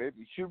don't know,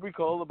 maybe, should we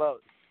call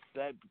about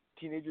that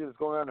teenager that's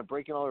going around and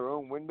breaking all her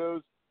own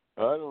windows?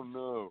 I don't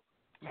know.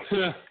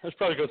 Let's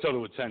probably go tell the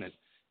lieutenant.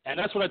 And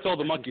that's what I told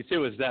the monkey,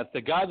 too, is that the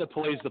guy that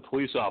plays the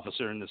police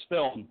officer in this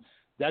film,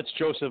 that's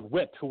Joseph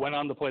Whipp, who went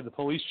on to play the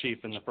police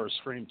chief in the first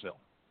Scream film.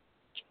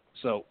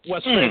 So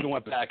Wes Craven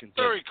went back and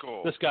said, very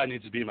cool. This guy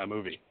needs to be in my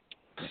movie.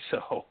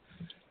 So,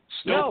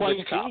 still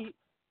playing a cop.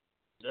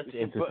 That's an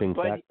interesting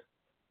fact.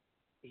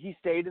 He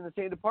stayed in the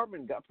same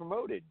department and got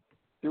promoted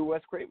through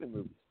Wes Craven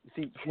movies.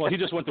 Well, he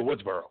just went to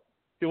Woodsboro.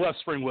 He left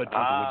Springwood, went to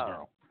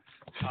Woodsboro.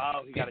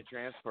 Oh, he got a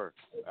transfer.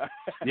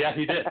 Yeah,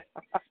 he did.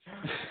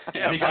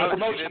 Yeah, he got a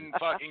promotion. He didn't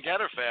fucking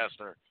get her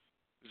faster.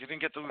 He didn't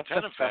get the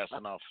lieutenant fast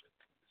enough.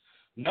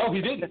 No,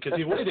 he didn't, because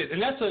he waited.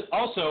 And that's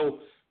also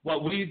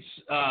what leads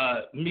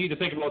me to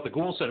think about what the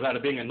ghoul said about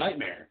it being a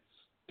nightmare.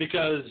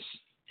 Because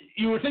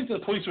you would think that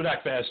the police would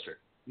act faster.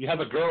 You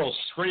have a girl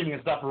screaming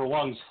at the top of her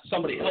lungs,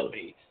 somebody help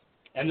me.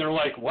 And they're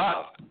like,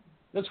 wow,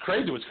 that's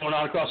crazy what's going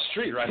on across the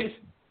street, right?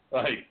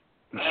 Like,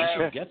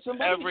 get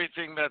somebody?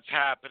 Everything that's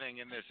happening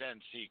in this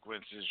end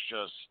sequence is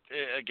just,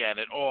 again,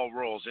 it all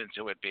rolls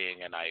into it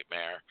being a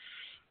nightmare.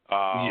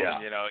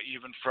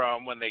 Even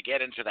from when they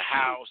get into the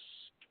house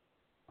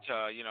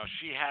to,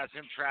 she has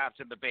him trapped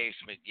in the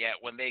basement. Yet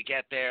when they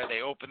get there,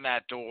 they open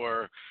that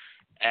door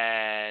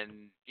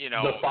and,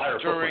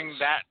 during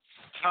that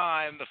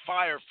time, the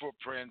fire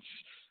footprints,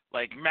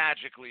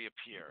 magically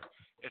appear.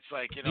 It's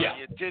like, you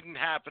didn't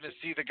happen to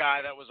see the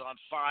guy that was on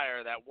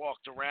fire that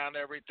walked around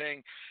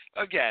everything.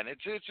 Again,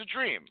 it's a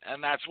dream,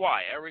 and that's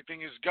why.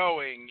 Everything is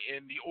going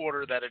in the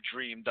order that a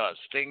dream does.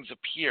 Things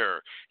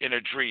appear in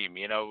a dream,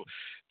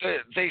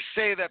 They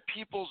say that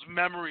people's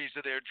memories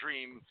of their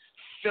dream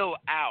fill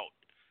out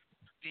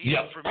the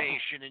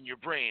information in your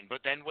brain,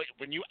 but then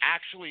when you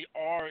actually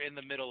are in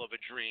the middle of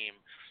a dream,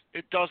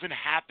 it doesn't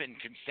happen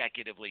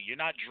consecutively. You're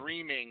not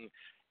dreaming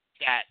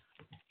that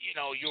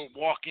you're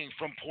walking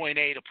from point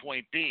A to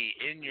point B.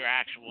 In your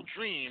actual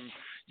dream,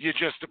 you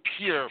just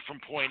appear from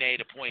point A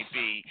to point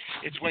B.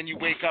 It's when you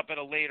wake up at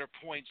a later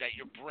point that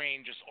your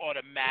brain just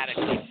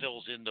automatically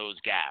fills in those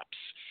gaps.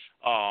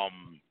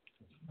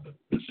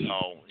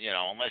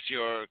 Unless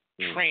you're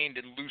trained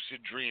in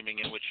lucid dreaming,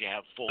 in which you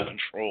have full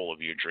control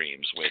of your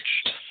dreams,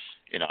 which,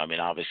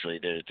 obviously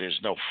there's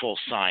no full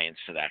science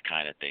to that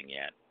kind of thing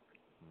yet.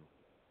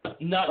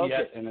 Not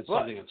yet, and it's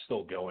something that's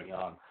still going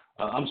on.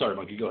 I'm sorry,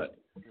 Monkey, go ahead.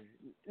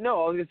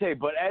 No, I was going to say,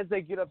 but as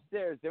they get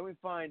upstairs, then we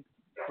find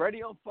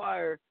Freddy on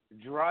fire,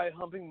 dry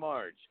humping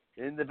Marge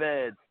in the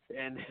bed.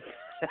 And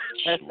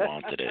she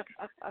wanted it.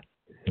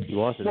 He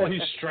wanted well, it.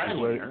 He's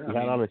strangling her.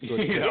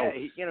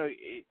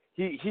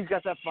 He's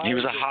got that fire. He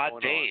was a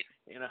hot date.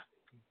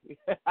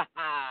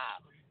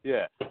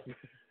 Yeah.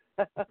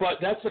 But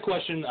that's the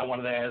question I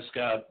wanted to ask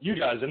you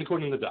guys, and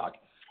according to the doc.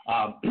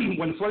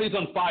 When Freddy's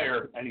on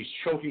fire and he's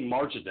choking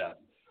Marge to death,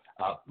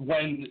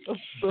 when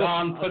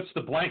Don puts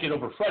the blanket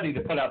over Freddy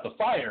to put out the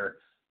fire,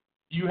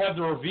 you have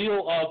the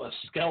reveal of a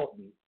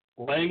skeleton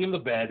laying in the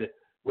bed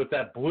with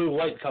that blue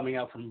light coming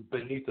out from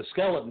beneath the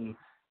skeleton,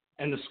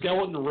 and the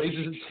skeleton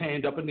raises its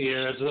hand up in the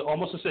air as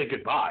almost to say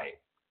goodbye.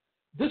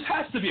 This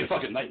has to be a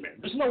fucking nightmare.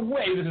 There's no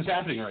way this is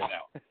happening right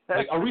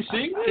now. Are we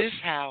seeing this?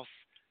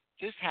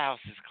 This house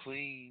is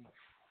clean.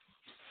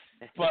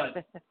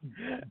 But,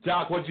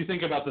 Doc, what do you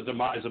think about the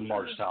demise of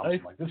Marge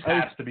Thompson? This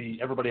has to be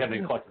everybody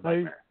having a collective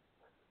nightmare.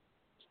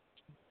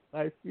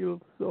 I feel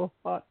so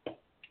hot.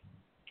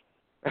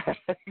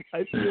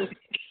 I feel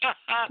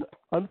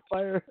on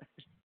fire.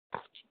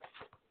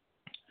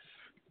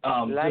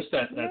 Just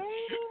that.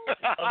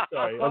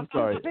 I'm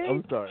sorry.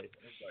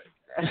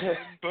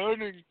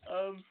 Burning.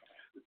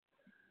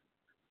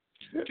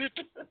 It's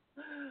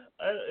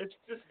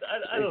just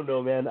I don't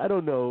know, man. I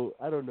don't know.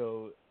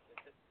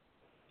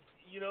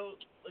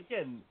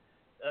 Again,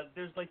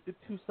 there's the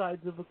two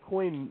sides of a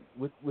coin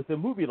with a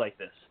movie like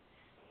this.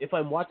 If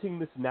I'm watching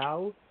this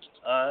now,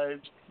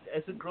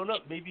 as a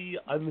grown-up, maybe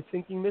I'm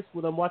thinking this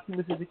when I'm watching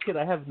this as a kid.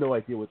 I have no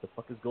idea what the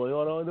fuck is going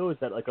on. All I know is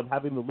that I'm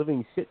having the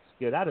living shit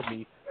scared out of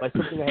me by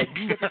something I had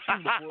never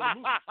seen before in the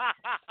movie.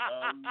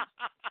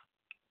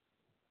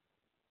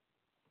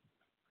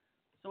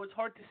 So it's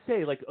hard to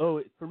say,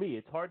 for me,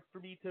 it's hard for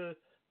me to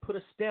put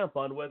a stamp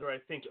on whether I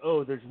think,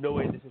 there's no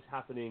way this is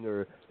happening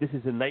or this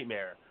is a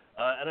nightmare.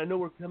 And I know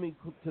we're coming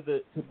to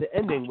the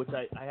ending, which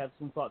I have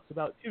some thoughts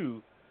about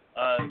too,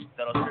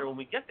 that I'll share when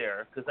we get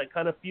there, because I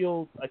kind of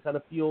feel, I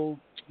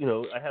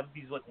have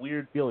these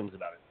weird feelings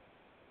about it.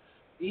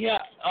 Yeah,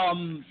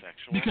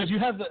 because you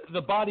have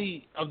the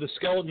body of the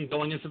skeleton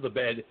going into the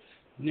bed.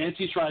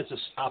 Nancy tries to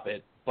stop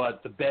it,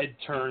 but the bed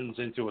turns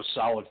into a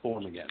solid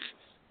form again,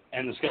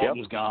 and the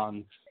skeleton's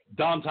gone.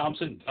 Don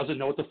Thompson doesn't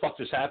know what the fuck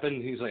just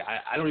happened. He's like,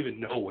 I don't even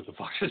know what the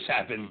fuck just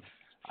happened.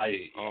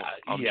 I'm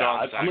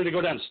going to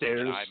go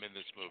downstairs. I'm in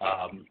this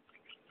movie.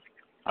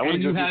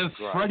 And you have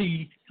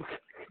Freddy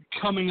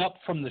coming up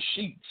from the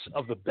sheets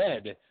of the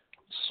bed,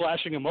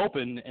 slashing him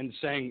open and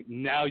saying,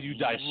 "Now you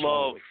die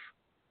slowly."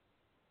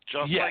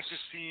 Just like the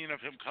scene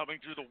of him coming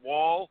through the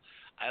wall.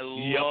 I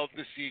love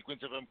the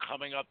sequence of him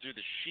coming up through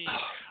the sheet.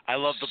 I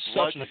love the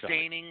blood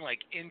staining like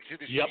into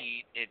the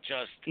sheet. It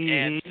just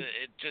adds.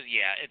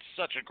 It's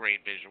such a great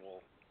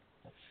visual.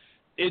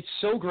 It's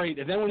so great.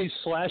 And then when he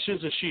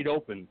slashes the sheet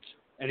open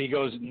and he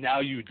goes,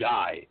 "Now you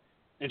die,"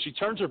 and she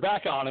turns her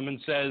back on him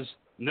and says,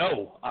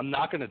 "No, I'm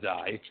not going to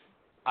die.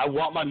 I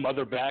want my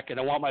mother back and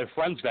I want my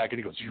friends back." And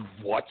he goes, "You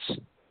what?"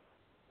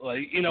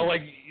 Like,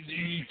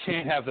 you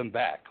can't have them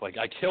back. Like,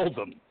 I killed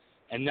them,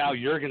 and now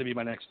you're going to be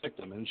my next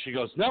victim. And she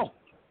goes, "No,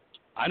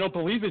 I don't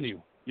believe in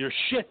you. You're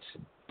shit.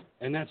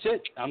 And that's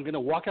it. I'm going to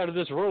walk out of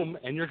this room,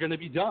 and you're going to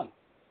be done."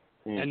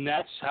 And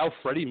that's how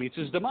Freddy meets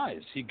his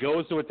demise. He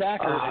goes to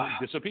attack her, and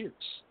he disappears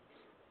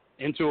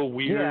into a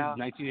weird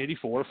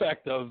 1984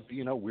 effect of,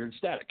 weird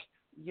static.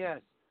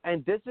 Yes,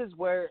 and this is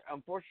where,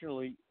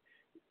 unfortunately,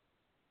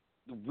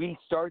 we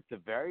start the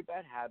very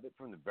bad habit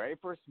from the very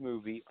first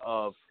movie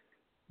of,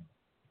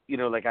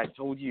 like I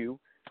told you,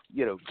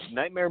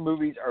 nightmare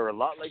movies are a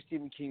lot like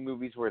Stephen King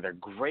movies where they're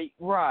great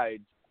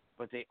rides,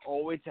 but they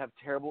always have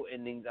terrible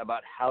endings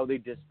about how they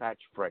dispatch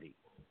Freddy.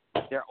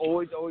 They're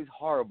always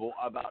horrible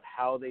about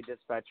how they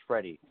dispatch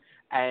Freddy.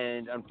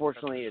 And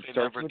unfortunately, it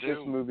starts with this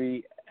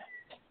movie.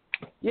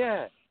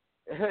 Yeah.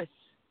 And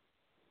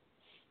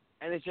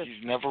it's just...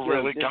 He's never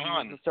really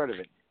gone. This is the start of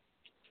it.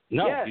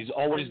 No, he's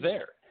always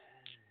there.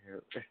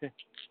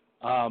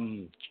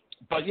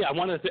 But yeah, I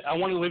want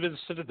to leave this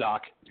to the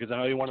doc because I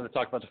know you wanted to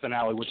talk about the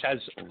finale, which has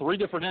 3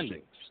 different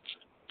endings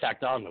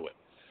tacked onto it.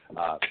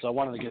 So I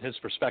wanted to get his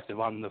perspective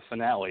on the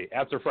finale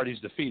after Freddy's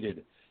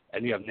defeated,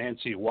 and you have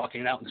Nancy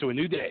walking out into a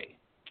new day.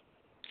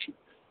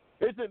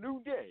 It's a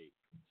new day.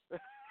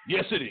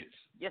 Yes, it is.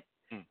 Yes.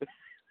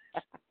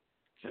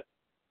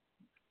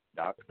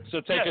 Doc. So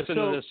take us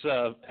into this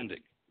ending.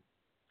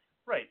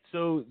 Right.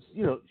 So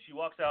she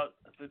walks out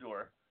the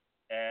door,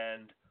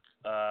 and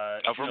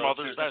of her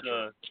mother's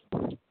bedroom.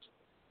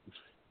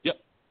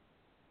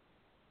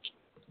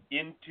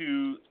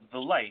 Into the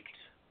light,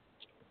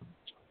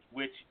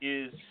 which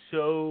is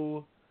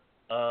so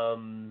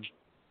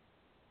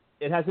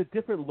it has a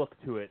different look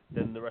to it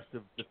than the rest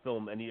of the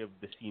film, any of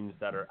the scenes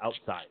that are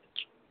outside.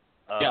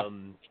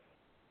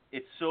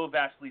 It's so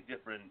vastly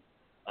different.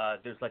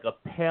 There's like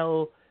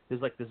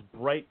this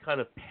bright kind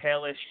of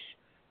palish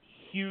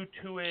hue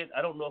to it.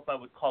 I don't know if I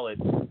would call it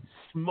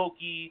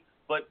smoky,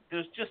 but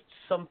there's just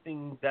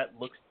something that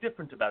looks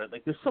different about it.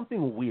 Like there's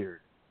something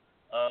weird.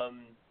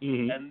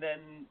 And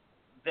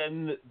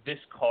then this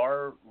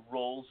car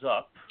rolls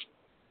up,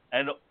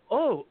 and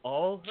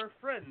all her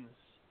friends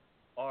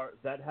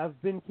that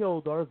have been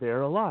killed are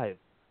there alive.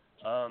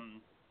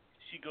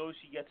 She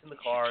gets in the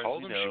car. She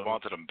told him she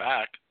wanted him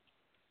back.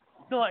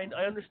 No, I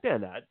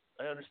understand that.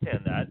 I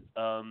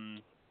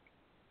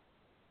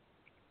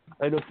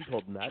know she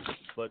told him that,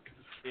 but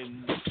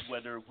in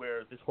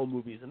where this whole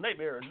movie is a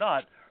nightmare or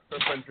not, her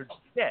friends are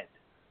dead.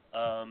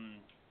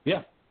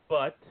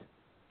 But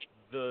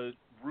the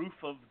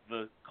roof of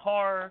the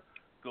car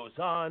goes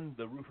on.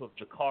 The roof of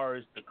the car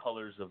is the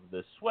colors of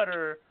the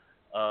sweater,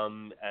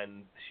 and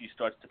she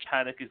starts to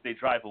panic as they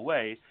drive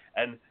away.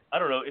 And I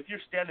don't know, if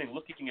you're standing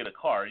looking at a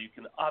car, you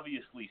can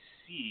obviously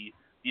see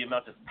the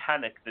amount of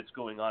panic that's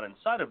going on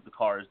inside of the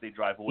car as they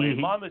drive away.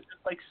 Mom is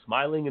just like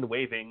smiling and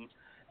waving,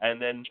 and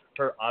then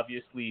her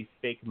obviously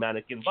fake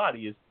mannequin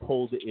body is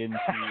pulled into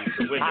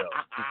the window.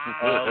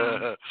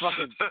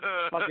 Fucking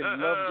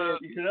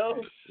loved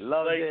it.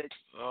 Loved it.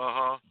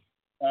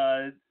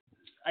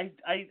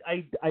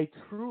 I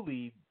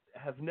truly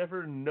have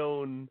never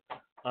known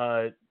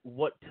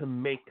what to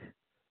make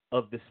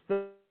of this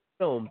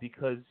film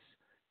because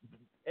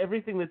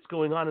everything that's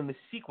going on in the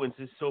sequence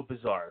is so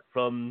bizarre.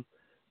 From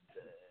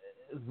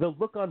the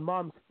look on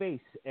Mom's face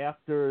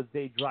after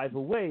they drive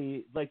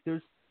away, like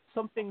there's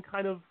something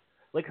kind of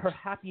like her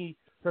happy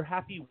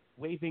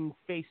waving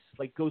face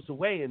like goes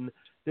away, and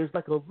there's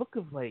like a look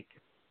of like,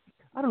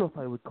 I don't know if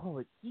I would call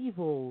it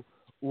evil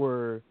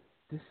or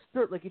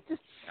disturbed. Like it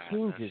just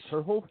changes.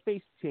 Her whole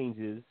face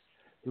changes.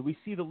 We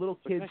see the little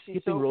kid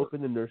skipping rope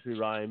in the nursery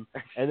rhyme,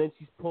 and then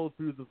she's pulled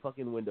through the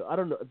fucking window. I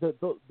don't know.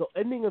 The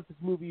ending of this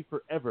movie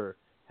forever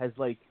has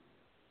like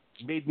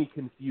made me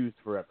confused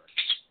forever.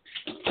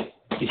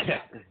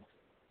 Yeah,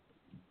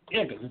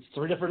 because it's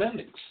 3 different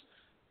endings.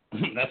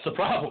 That's the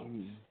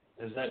problem.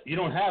 Is that you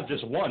don't have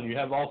just one. You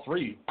have all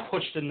 3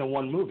 pushed into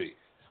one movie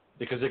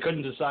because they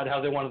couldn't decide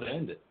how they wanted to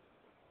end it.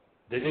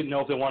 They didn't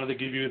know if they wanted to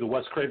give you the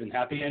Wes Craven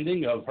happy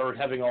ending of her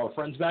having all her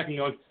friends back and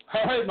going,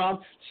 "All right,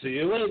 Mom, see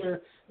you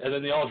later." And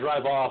then they all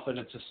drive off and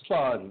it's just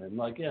fun. And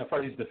like, yeah,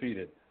 Freddy's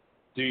defeated.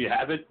 Do you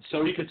have it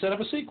so you could set up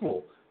a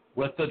sequel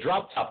with the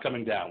drop top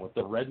coming down, with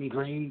the red and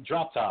green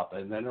drop top?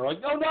 And then they're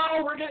like, "Oh,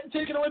 no, we're getting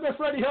taken away by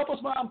Freddy. Help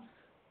us, Mom."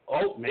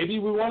 oh, maybe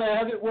we want to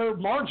have it where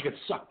Marge gets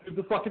sucked through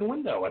the fucking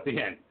window at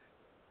the end.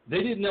 They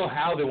didn't know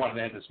how they wanted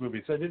to end this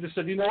movie, so they just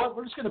said, you know what,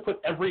 we're just going to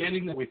put every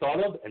ending that we thought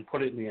of and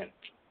put it in the end.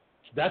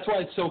 That's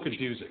why it's so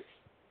confusing,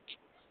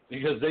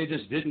 because they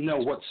just didn't know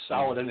what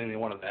solid ending they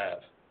wanted to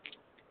have.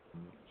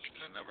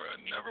 I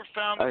never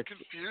found it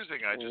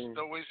confusing. I just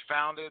always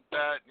found it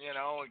that,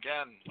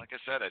 again, like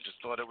I said, I just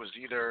thought it was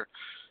either,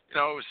 it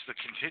was the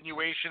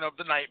continuation of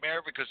the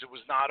nightmare because it was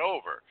not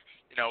over.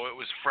 It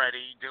was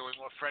Freddy doing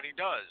what Freddy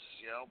does,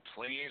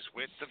 plays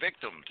with the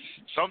victim.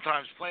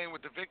 Sometimes playing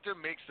with the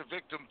victim makes the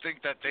victim think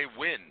that they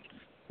win.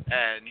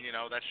 And,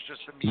 that's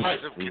just a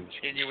means of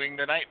continuing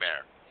the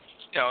nightmare.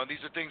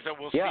 These are things that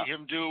we'll see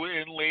him do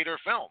in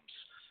later films.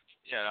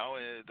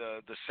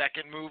 The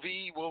second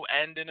movie will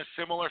end in a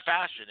similar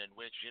fashion in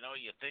which,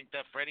 you think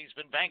that Freddy's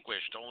been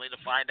vanquished only to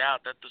find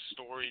out that the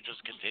story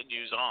just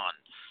continues on.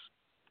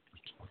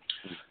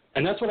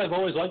 And that's what I've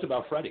always liked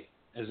about Freddy,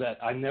 is that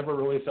I never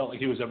really felt like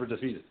he was ever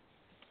defeated.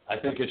 I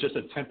think it's just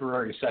a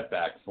temporary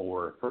setback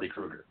for Freddy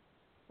Krueger.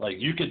 Like,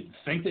 you could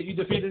think that you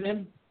defeated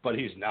him, but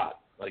he's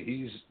not. Like,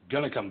 he's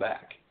going to come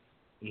back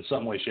in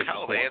some way, shape,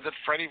 or form. They ended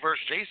Freddy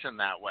vs. Jason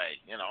that way,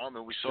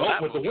 we saw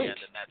that movie end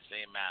in that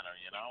same manner,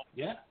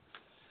 Yeah.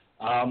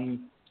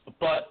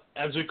 But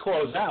as we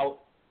close out,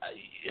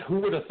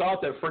 who would have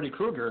thought that Freddy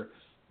Krueger,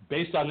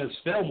 based on this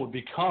film, would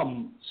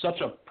become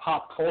such a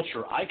pop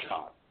culture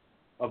icon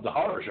of the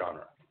horror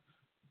genre?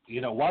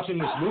 Watching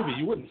this movie,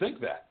 you wouldn't think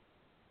that.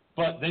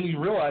 But then you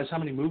realize how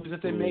many movies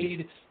that they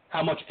made,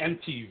 how much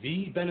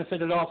MTV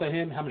benefited off of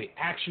him, how many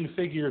action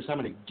figures, how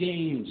many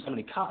games, how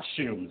many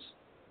costumes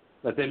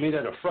that they made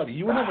out of Freddy.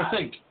 You would never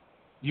think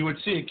you would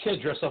see a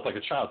kid dressed up like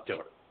a child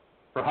killer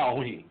for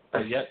Halloween.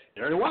 But yet,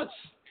 there it was.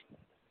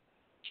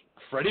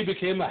 Freddy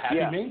became a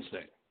happy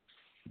mainstay.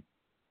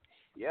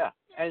 Yeah,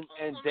 and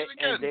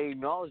they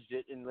acknowledged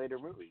it in later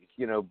movies,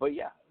 but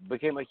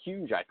became a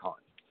huge icon.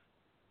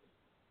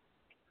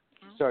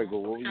 Sorry, go.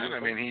 What were you saying?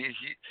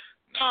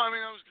 I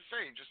was going to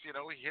say, just, he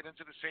hit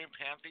into the same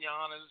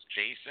pantheon as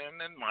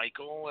Jason and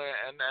Michael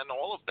and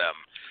all of them.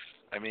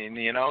 I mean,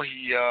 he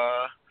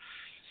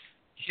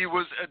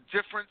was a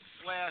different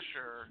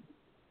slasher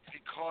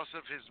because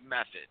of his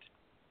method,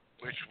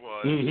 which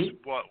was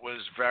what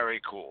was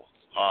very cool.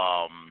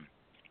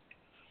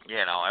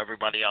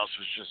 Everybody else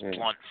was just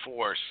blunt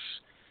force,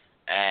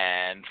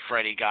 and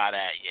Freddy got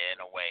at you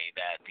in a way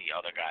that the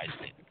other guys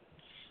didn't.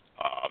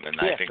 And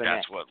I think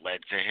that's what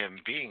led to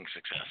him being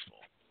successful.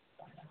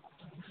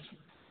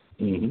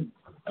 Mm-hmm.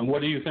 And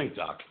what do you think,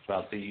 Doc,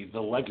 about the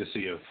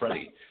legacy of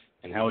Freddy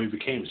and how he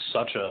became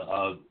such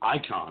a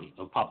icon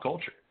of pop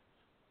culture?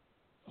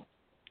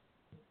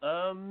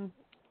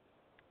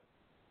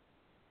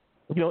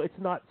 It's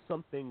not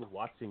something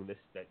watching this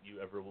that you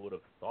ever would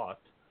have thought.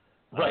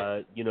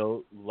 Right.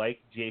 Like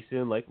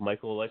Jason, like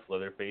Michael, like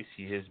Leatherface,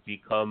 he has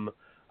become,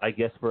 I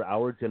guess, for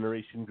our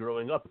generation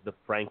growing up, the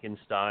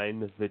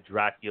Frankenstein, the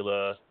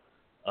Dracula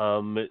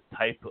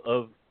type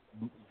of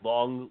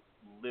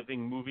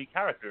long-living movie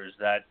characters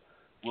that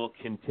will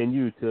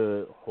continue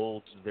to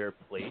hold their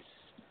place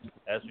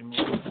as we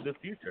move into the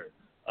future.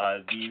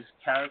 These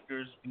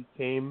characters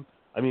became...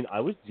 I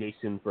was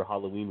Jason for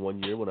Halloween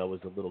one year when I was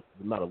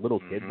not a little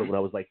kid, but when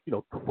I was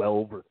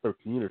 12 or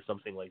 13 or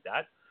something like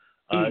that.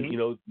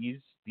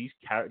 These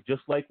characters,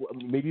 just like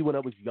maybe when I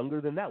was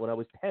younger than that, when I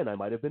was 10, I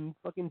might have been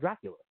fucking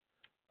Dracula.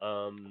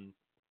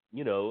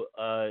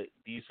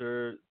 These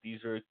are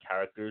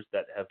characters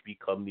that have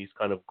become these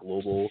kind of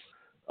global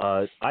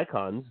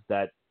icons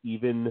that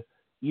even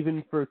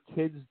for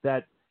kids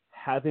that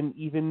haven't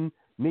even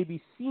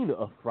maybe seen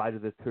a Friday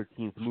the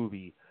 13th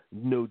movie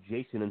know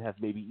Jason and have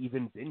maybe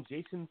even been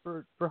Jason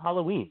for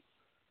Halloween.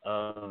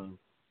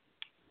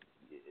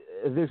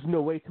 There's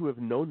no way to have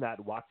known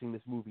that watching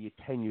this movie at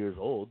 10 years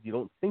old. You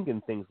don't think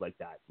in things like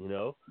that, I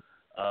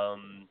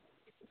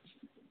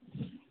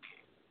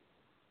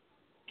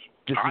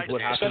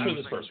what happened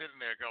was sitting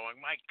there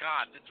going, my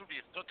God, this movie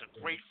is such a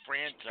great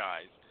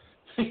franchise.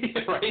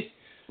 Right?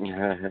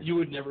 You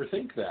would never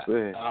think that.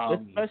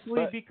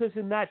 Especially because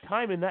in that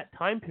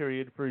time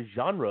period for the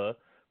genre,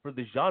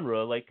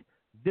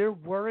 there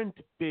weren't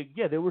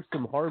there were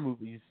some horror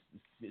movies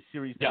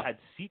series that had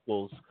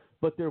sequels,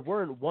 but there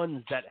weren't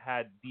ones that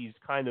had these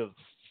iconic...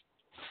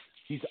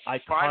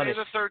 Friday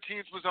the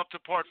 13th was up to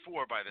part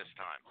 4 by this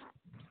time.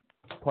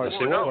 Part 4?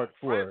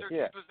 Friday the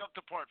 13th was up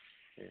to part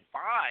 5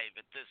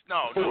 at this...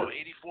 No,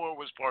 84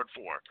 was part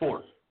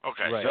 4.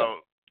 Okay, right.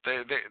 So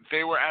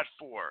they were at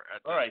 4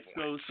 at this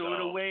point. So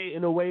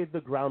in a way, the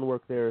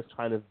groundwork there is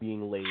kind of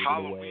being laid.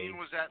 Halloween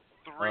was at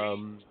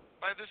 3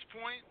 by this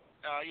point?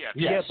 But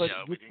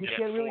you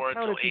can't really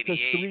count it because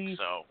 3...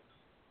 So.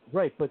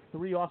 Right, but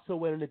 3 also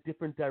went in a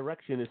different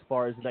direction as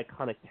far as an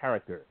iconic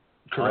character.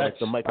 Correct.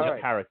 The Michael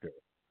character.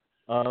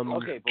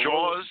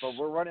 Jaws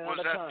we're running out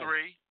of time.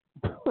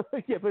 Was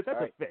at 3. Yeah, but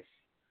that's a fish.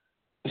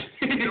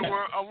 There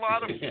were a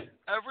lot of...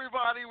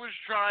 Everybody was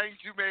trying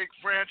to make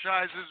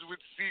franchises with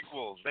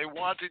sequels. They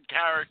wanted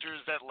characters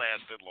that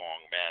lasted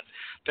long, man.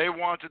 They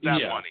wanted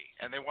that money,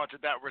 and they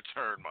wanted that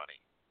return money.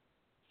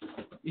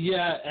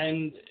 Yeah,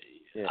 and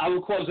I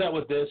will close out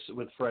with this,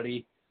 with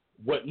Freddy.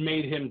 What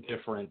made him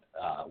different,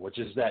 which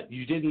is that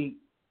you didn't,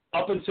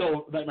 up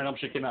until Nightmare on Elm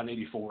Street came out in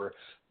 1984,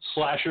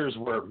 slashers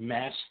were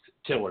masked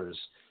killers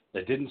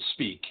that didn't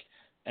speak,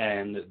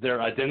 and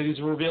their identities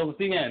were revealed at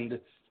the end,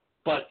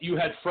 but you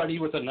had Freddy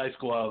with a knife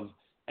glove,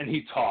 and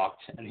he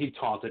talked, and he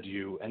taunted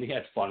you, and he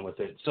had fun with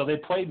it. So they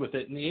played with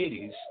it in the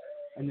 80s,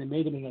 and they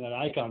made him into an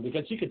icon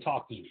because he could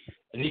talk to you,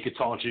 and he could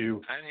taunt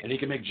you, and he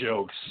could make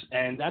jokes,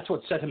 and that's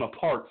what set him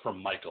apart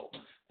from Michael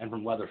and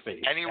from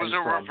Leatherface. And he was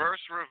a reverse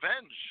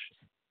revenge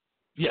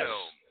yes.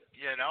 film,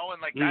 you know,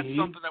 and like that's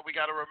something that we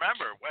got to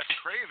remember. Wes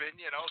Craven,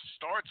 you know,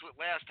 starts with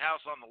Last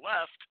House on the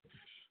Left,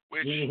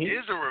 which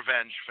is a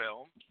revenge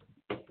film.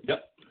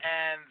 Yep.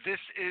 And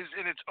this is,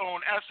 in its own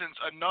essence,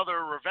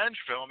 another revenge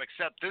film,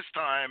 except this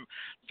time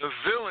the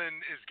villain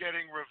is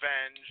getting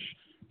revenge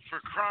for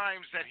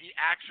crimes that he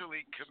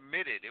actually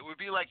committed. It would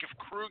be like if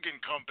Krug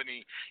and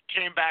Company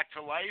came back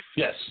to life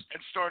and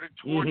started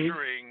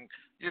torturing,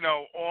 you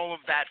know, all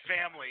of that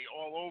family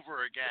all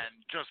over again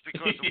just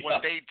because of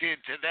what they did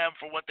to them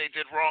for what they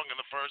did wrong in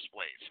the first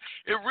place.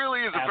 It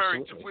really is a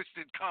very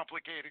twisted,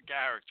 complicated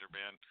character,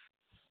 man.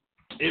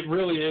 It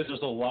really is.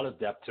 There's a lot of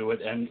depth to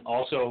it, and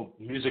also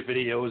music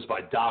videos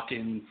by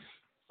Dokken,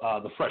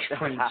 the Fresh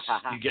Prince,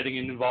 you getting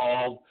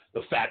involved,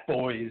 the Fat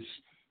Boys.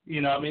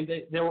 You know, I mean,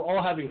 they were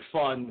all having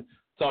fun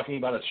talking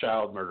about a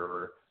child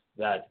murderer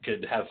that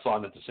could have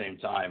fun at the same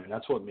time, and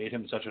that's what made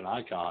him such an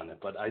icon.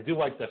 But I do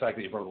like the fact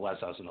that you brought The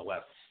Last House on the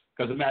Left,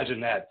 because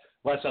imagine that,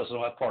 Last House on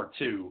the Left Part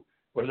 2,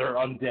 where they're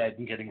undead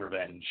and getting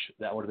revenge.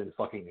 That would have been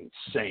fucking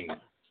insane.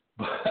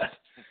 But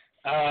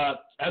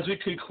as we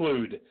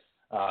conclude,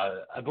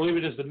 I believe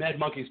it is the Mad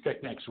Monkeys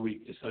pick next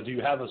week. So do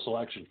you have a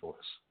selection for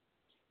us?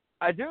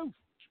 I do.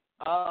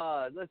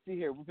 Let's see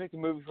here. We'll pick a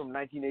movie from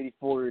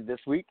 1984 this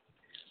week.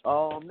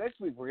 Next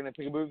week, we're going to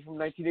pick a movie from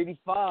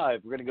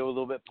 1985. We're going to go a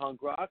little bit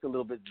punk rock, a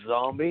little bit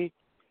zombie.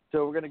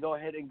 So we're going to go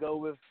ahead and go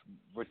with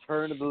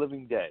Return of the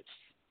Living Dead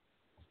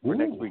for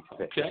next week's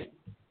pick. Okay.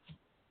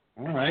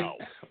 All right.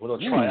 We'll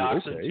try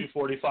Oxen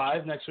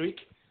 245 next week.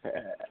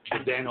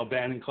 The Dan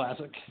O'Bannon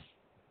classic.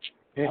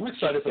 I'm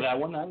excited for that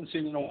one. I haven't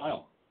seen it in a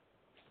while.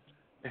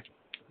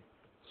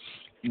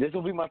 This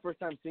will be my first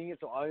time seeing it,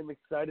 so I am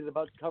excited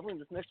about covering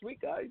this next week,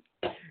 guys.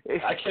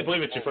 I can't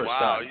believe it's your first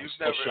time.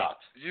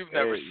 You've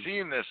never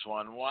seen this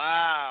one.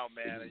 Wow,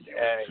 man.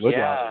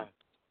 Yeah.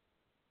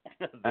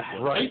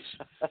 Right?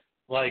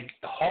 Like,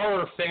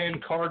 horror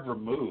fan card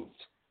removed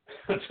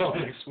until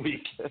next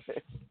week.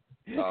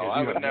 Oh,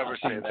 I would never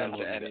say that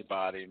to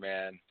anybody,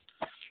 man.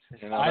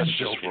 You know, I'm that's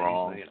just joking.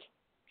 wrong.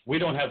 We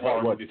don't have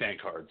horror movie fan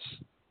cards.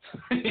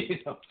 You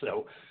know,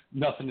 so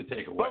nothing to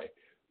take away.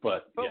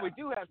 But we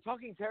do have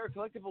Talking Terror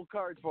collectible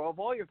cards for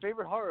all your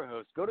favorite horror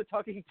hosts. Go to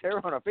Talking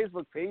Terror on our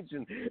Facebook page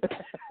and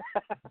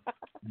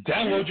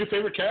download your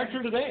favorite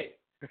character today.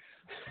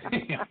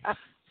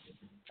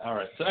 All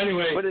right. So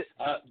anyway,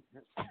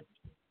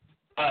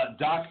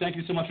 Doc, thank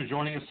you so much for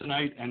joining us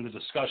tonight and the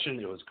discussion.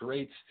 It was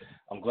great.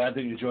 I'm glad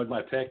that you enjoyed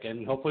my pick,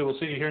 and hopefully we'll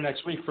see you here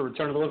next week for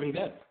Return of the Living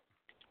Dead.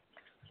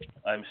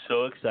 I'm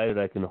so excited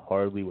I can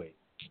hardly wait.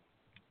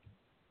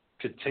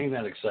 Contain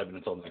that excitement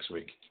until next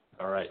week.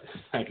 All right.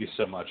 Thank you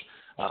so much.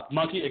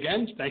 Monkey,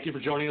 again, thank you for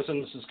joining us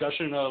in this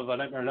discussion of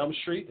Nightmare on Elm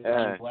Street.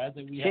 I'm glad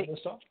that we had this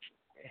talk.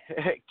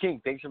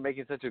 King, thanks for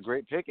making such a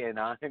great pick, and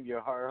I'm your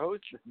horror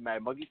host,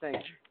 Mad Monkey.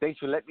 Thanks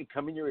for letting me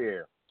come in your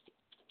ear.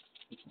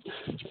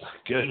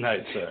 Good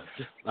night, sir.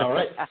 All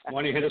right.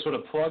 Want to hit us with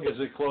a plug as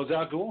we close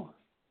out, Ghoul?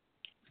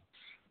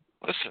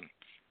 Listen,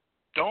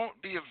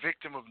 don't be a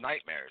victim of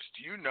nightmares.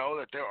 Do you know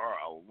that there are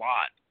a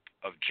lot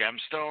of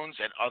gemstones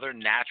and other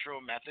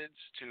natural methods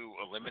to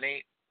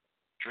eliminate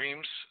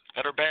dreams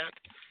that are bad?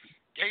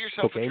 Get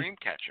yourself a dream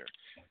catcher.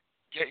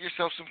 Get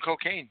yourself some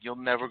cocaine. You'll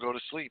never go to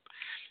sleep.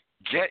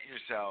 Get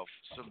yourself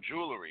some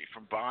jewelry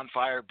from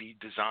Bonfire Bead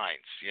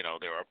Designs. You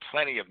know, there are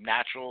plenty of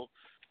natural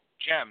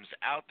gems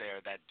out there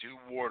that do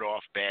ward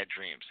off bad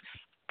dreams.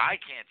 I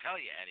can't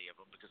tell you any of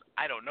them because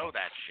I don't know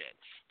that shit.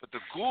 But the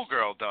Ghoul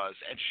Girl does,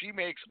 and she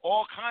makes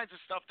all kinds of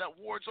stuff that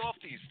wards off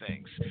these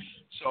things.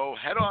 So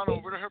head on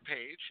over to her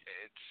page.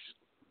 It's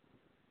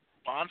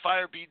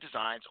Bonfire Bead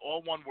Designs,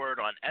 all one word,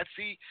 on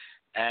Etsy,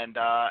 and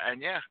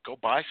yeah, go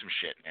buy some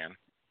shit, man.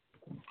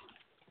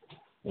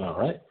 All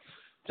right.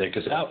 Take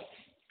us out.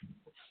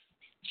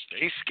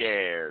 Stay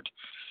scared.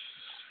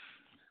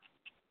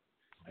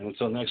 And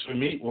until next we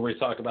meet, where we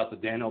talk about the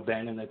Dan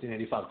O'Bannon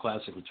 1985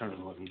 classic, Return of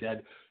the Living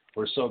Dead.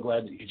 We're so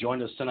glad that you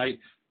joined us tonight.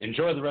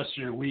 Enjoy the rest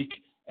of your week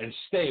and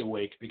stay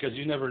awake, because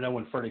you never know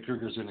when Freddy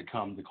Krueger is going to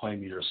come to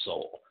claim your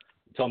soul.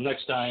 Until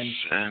next time,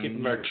 keep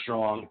America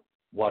strong,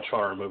 watch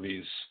horror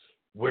movies.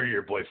 We're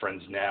your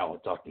boyfriends now,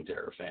 Talking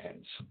Terror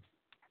fans.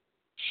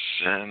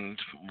 Send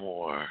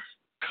more.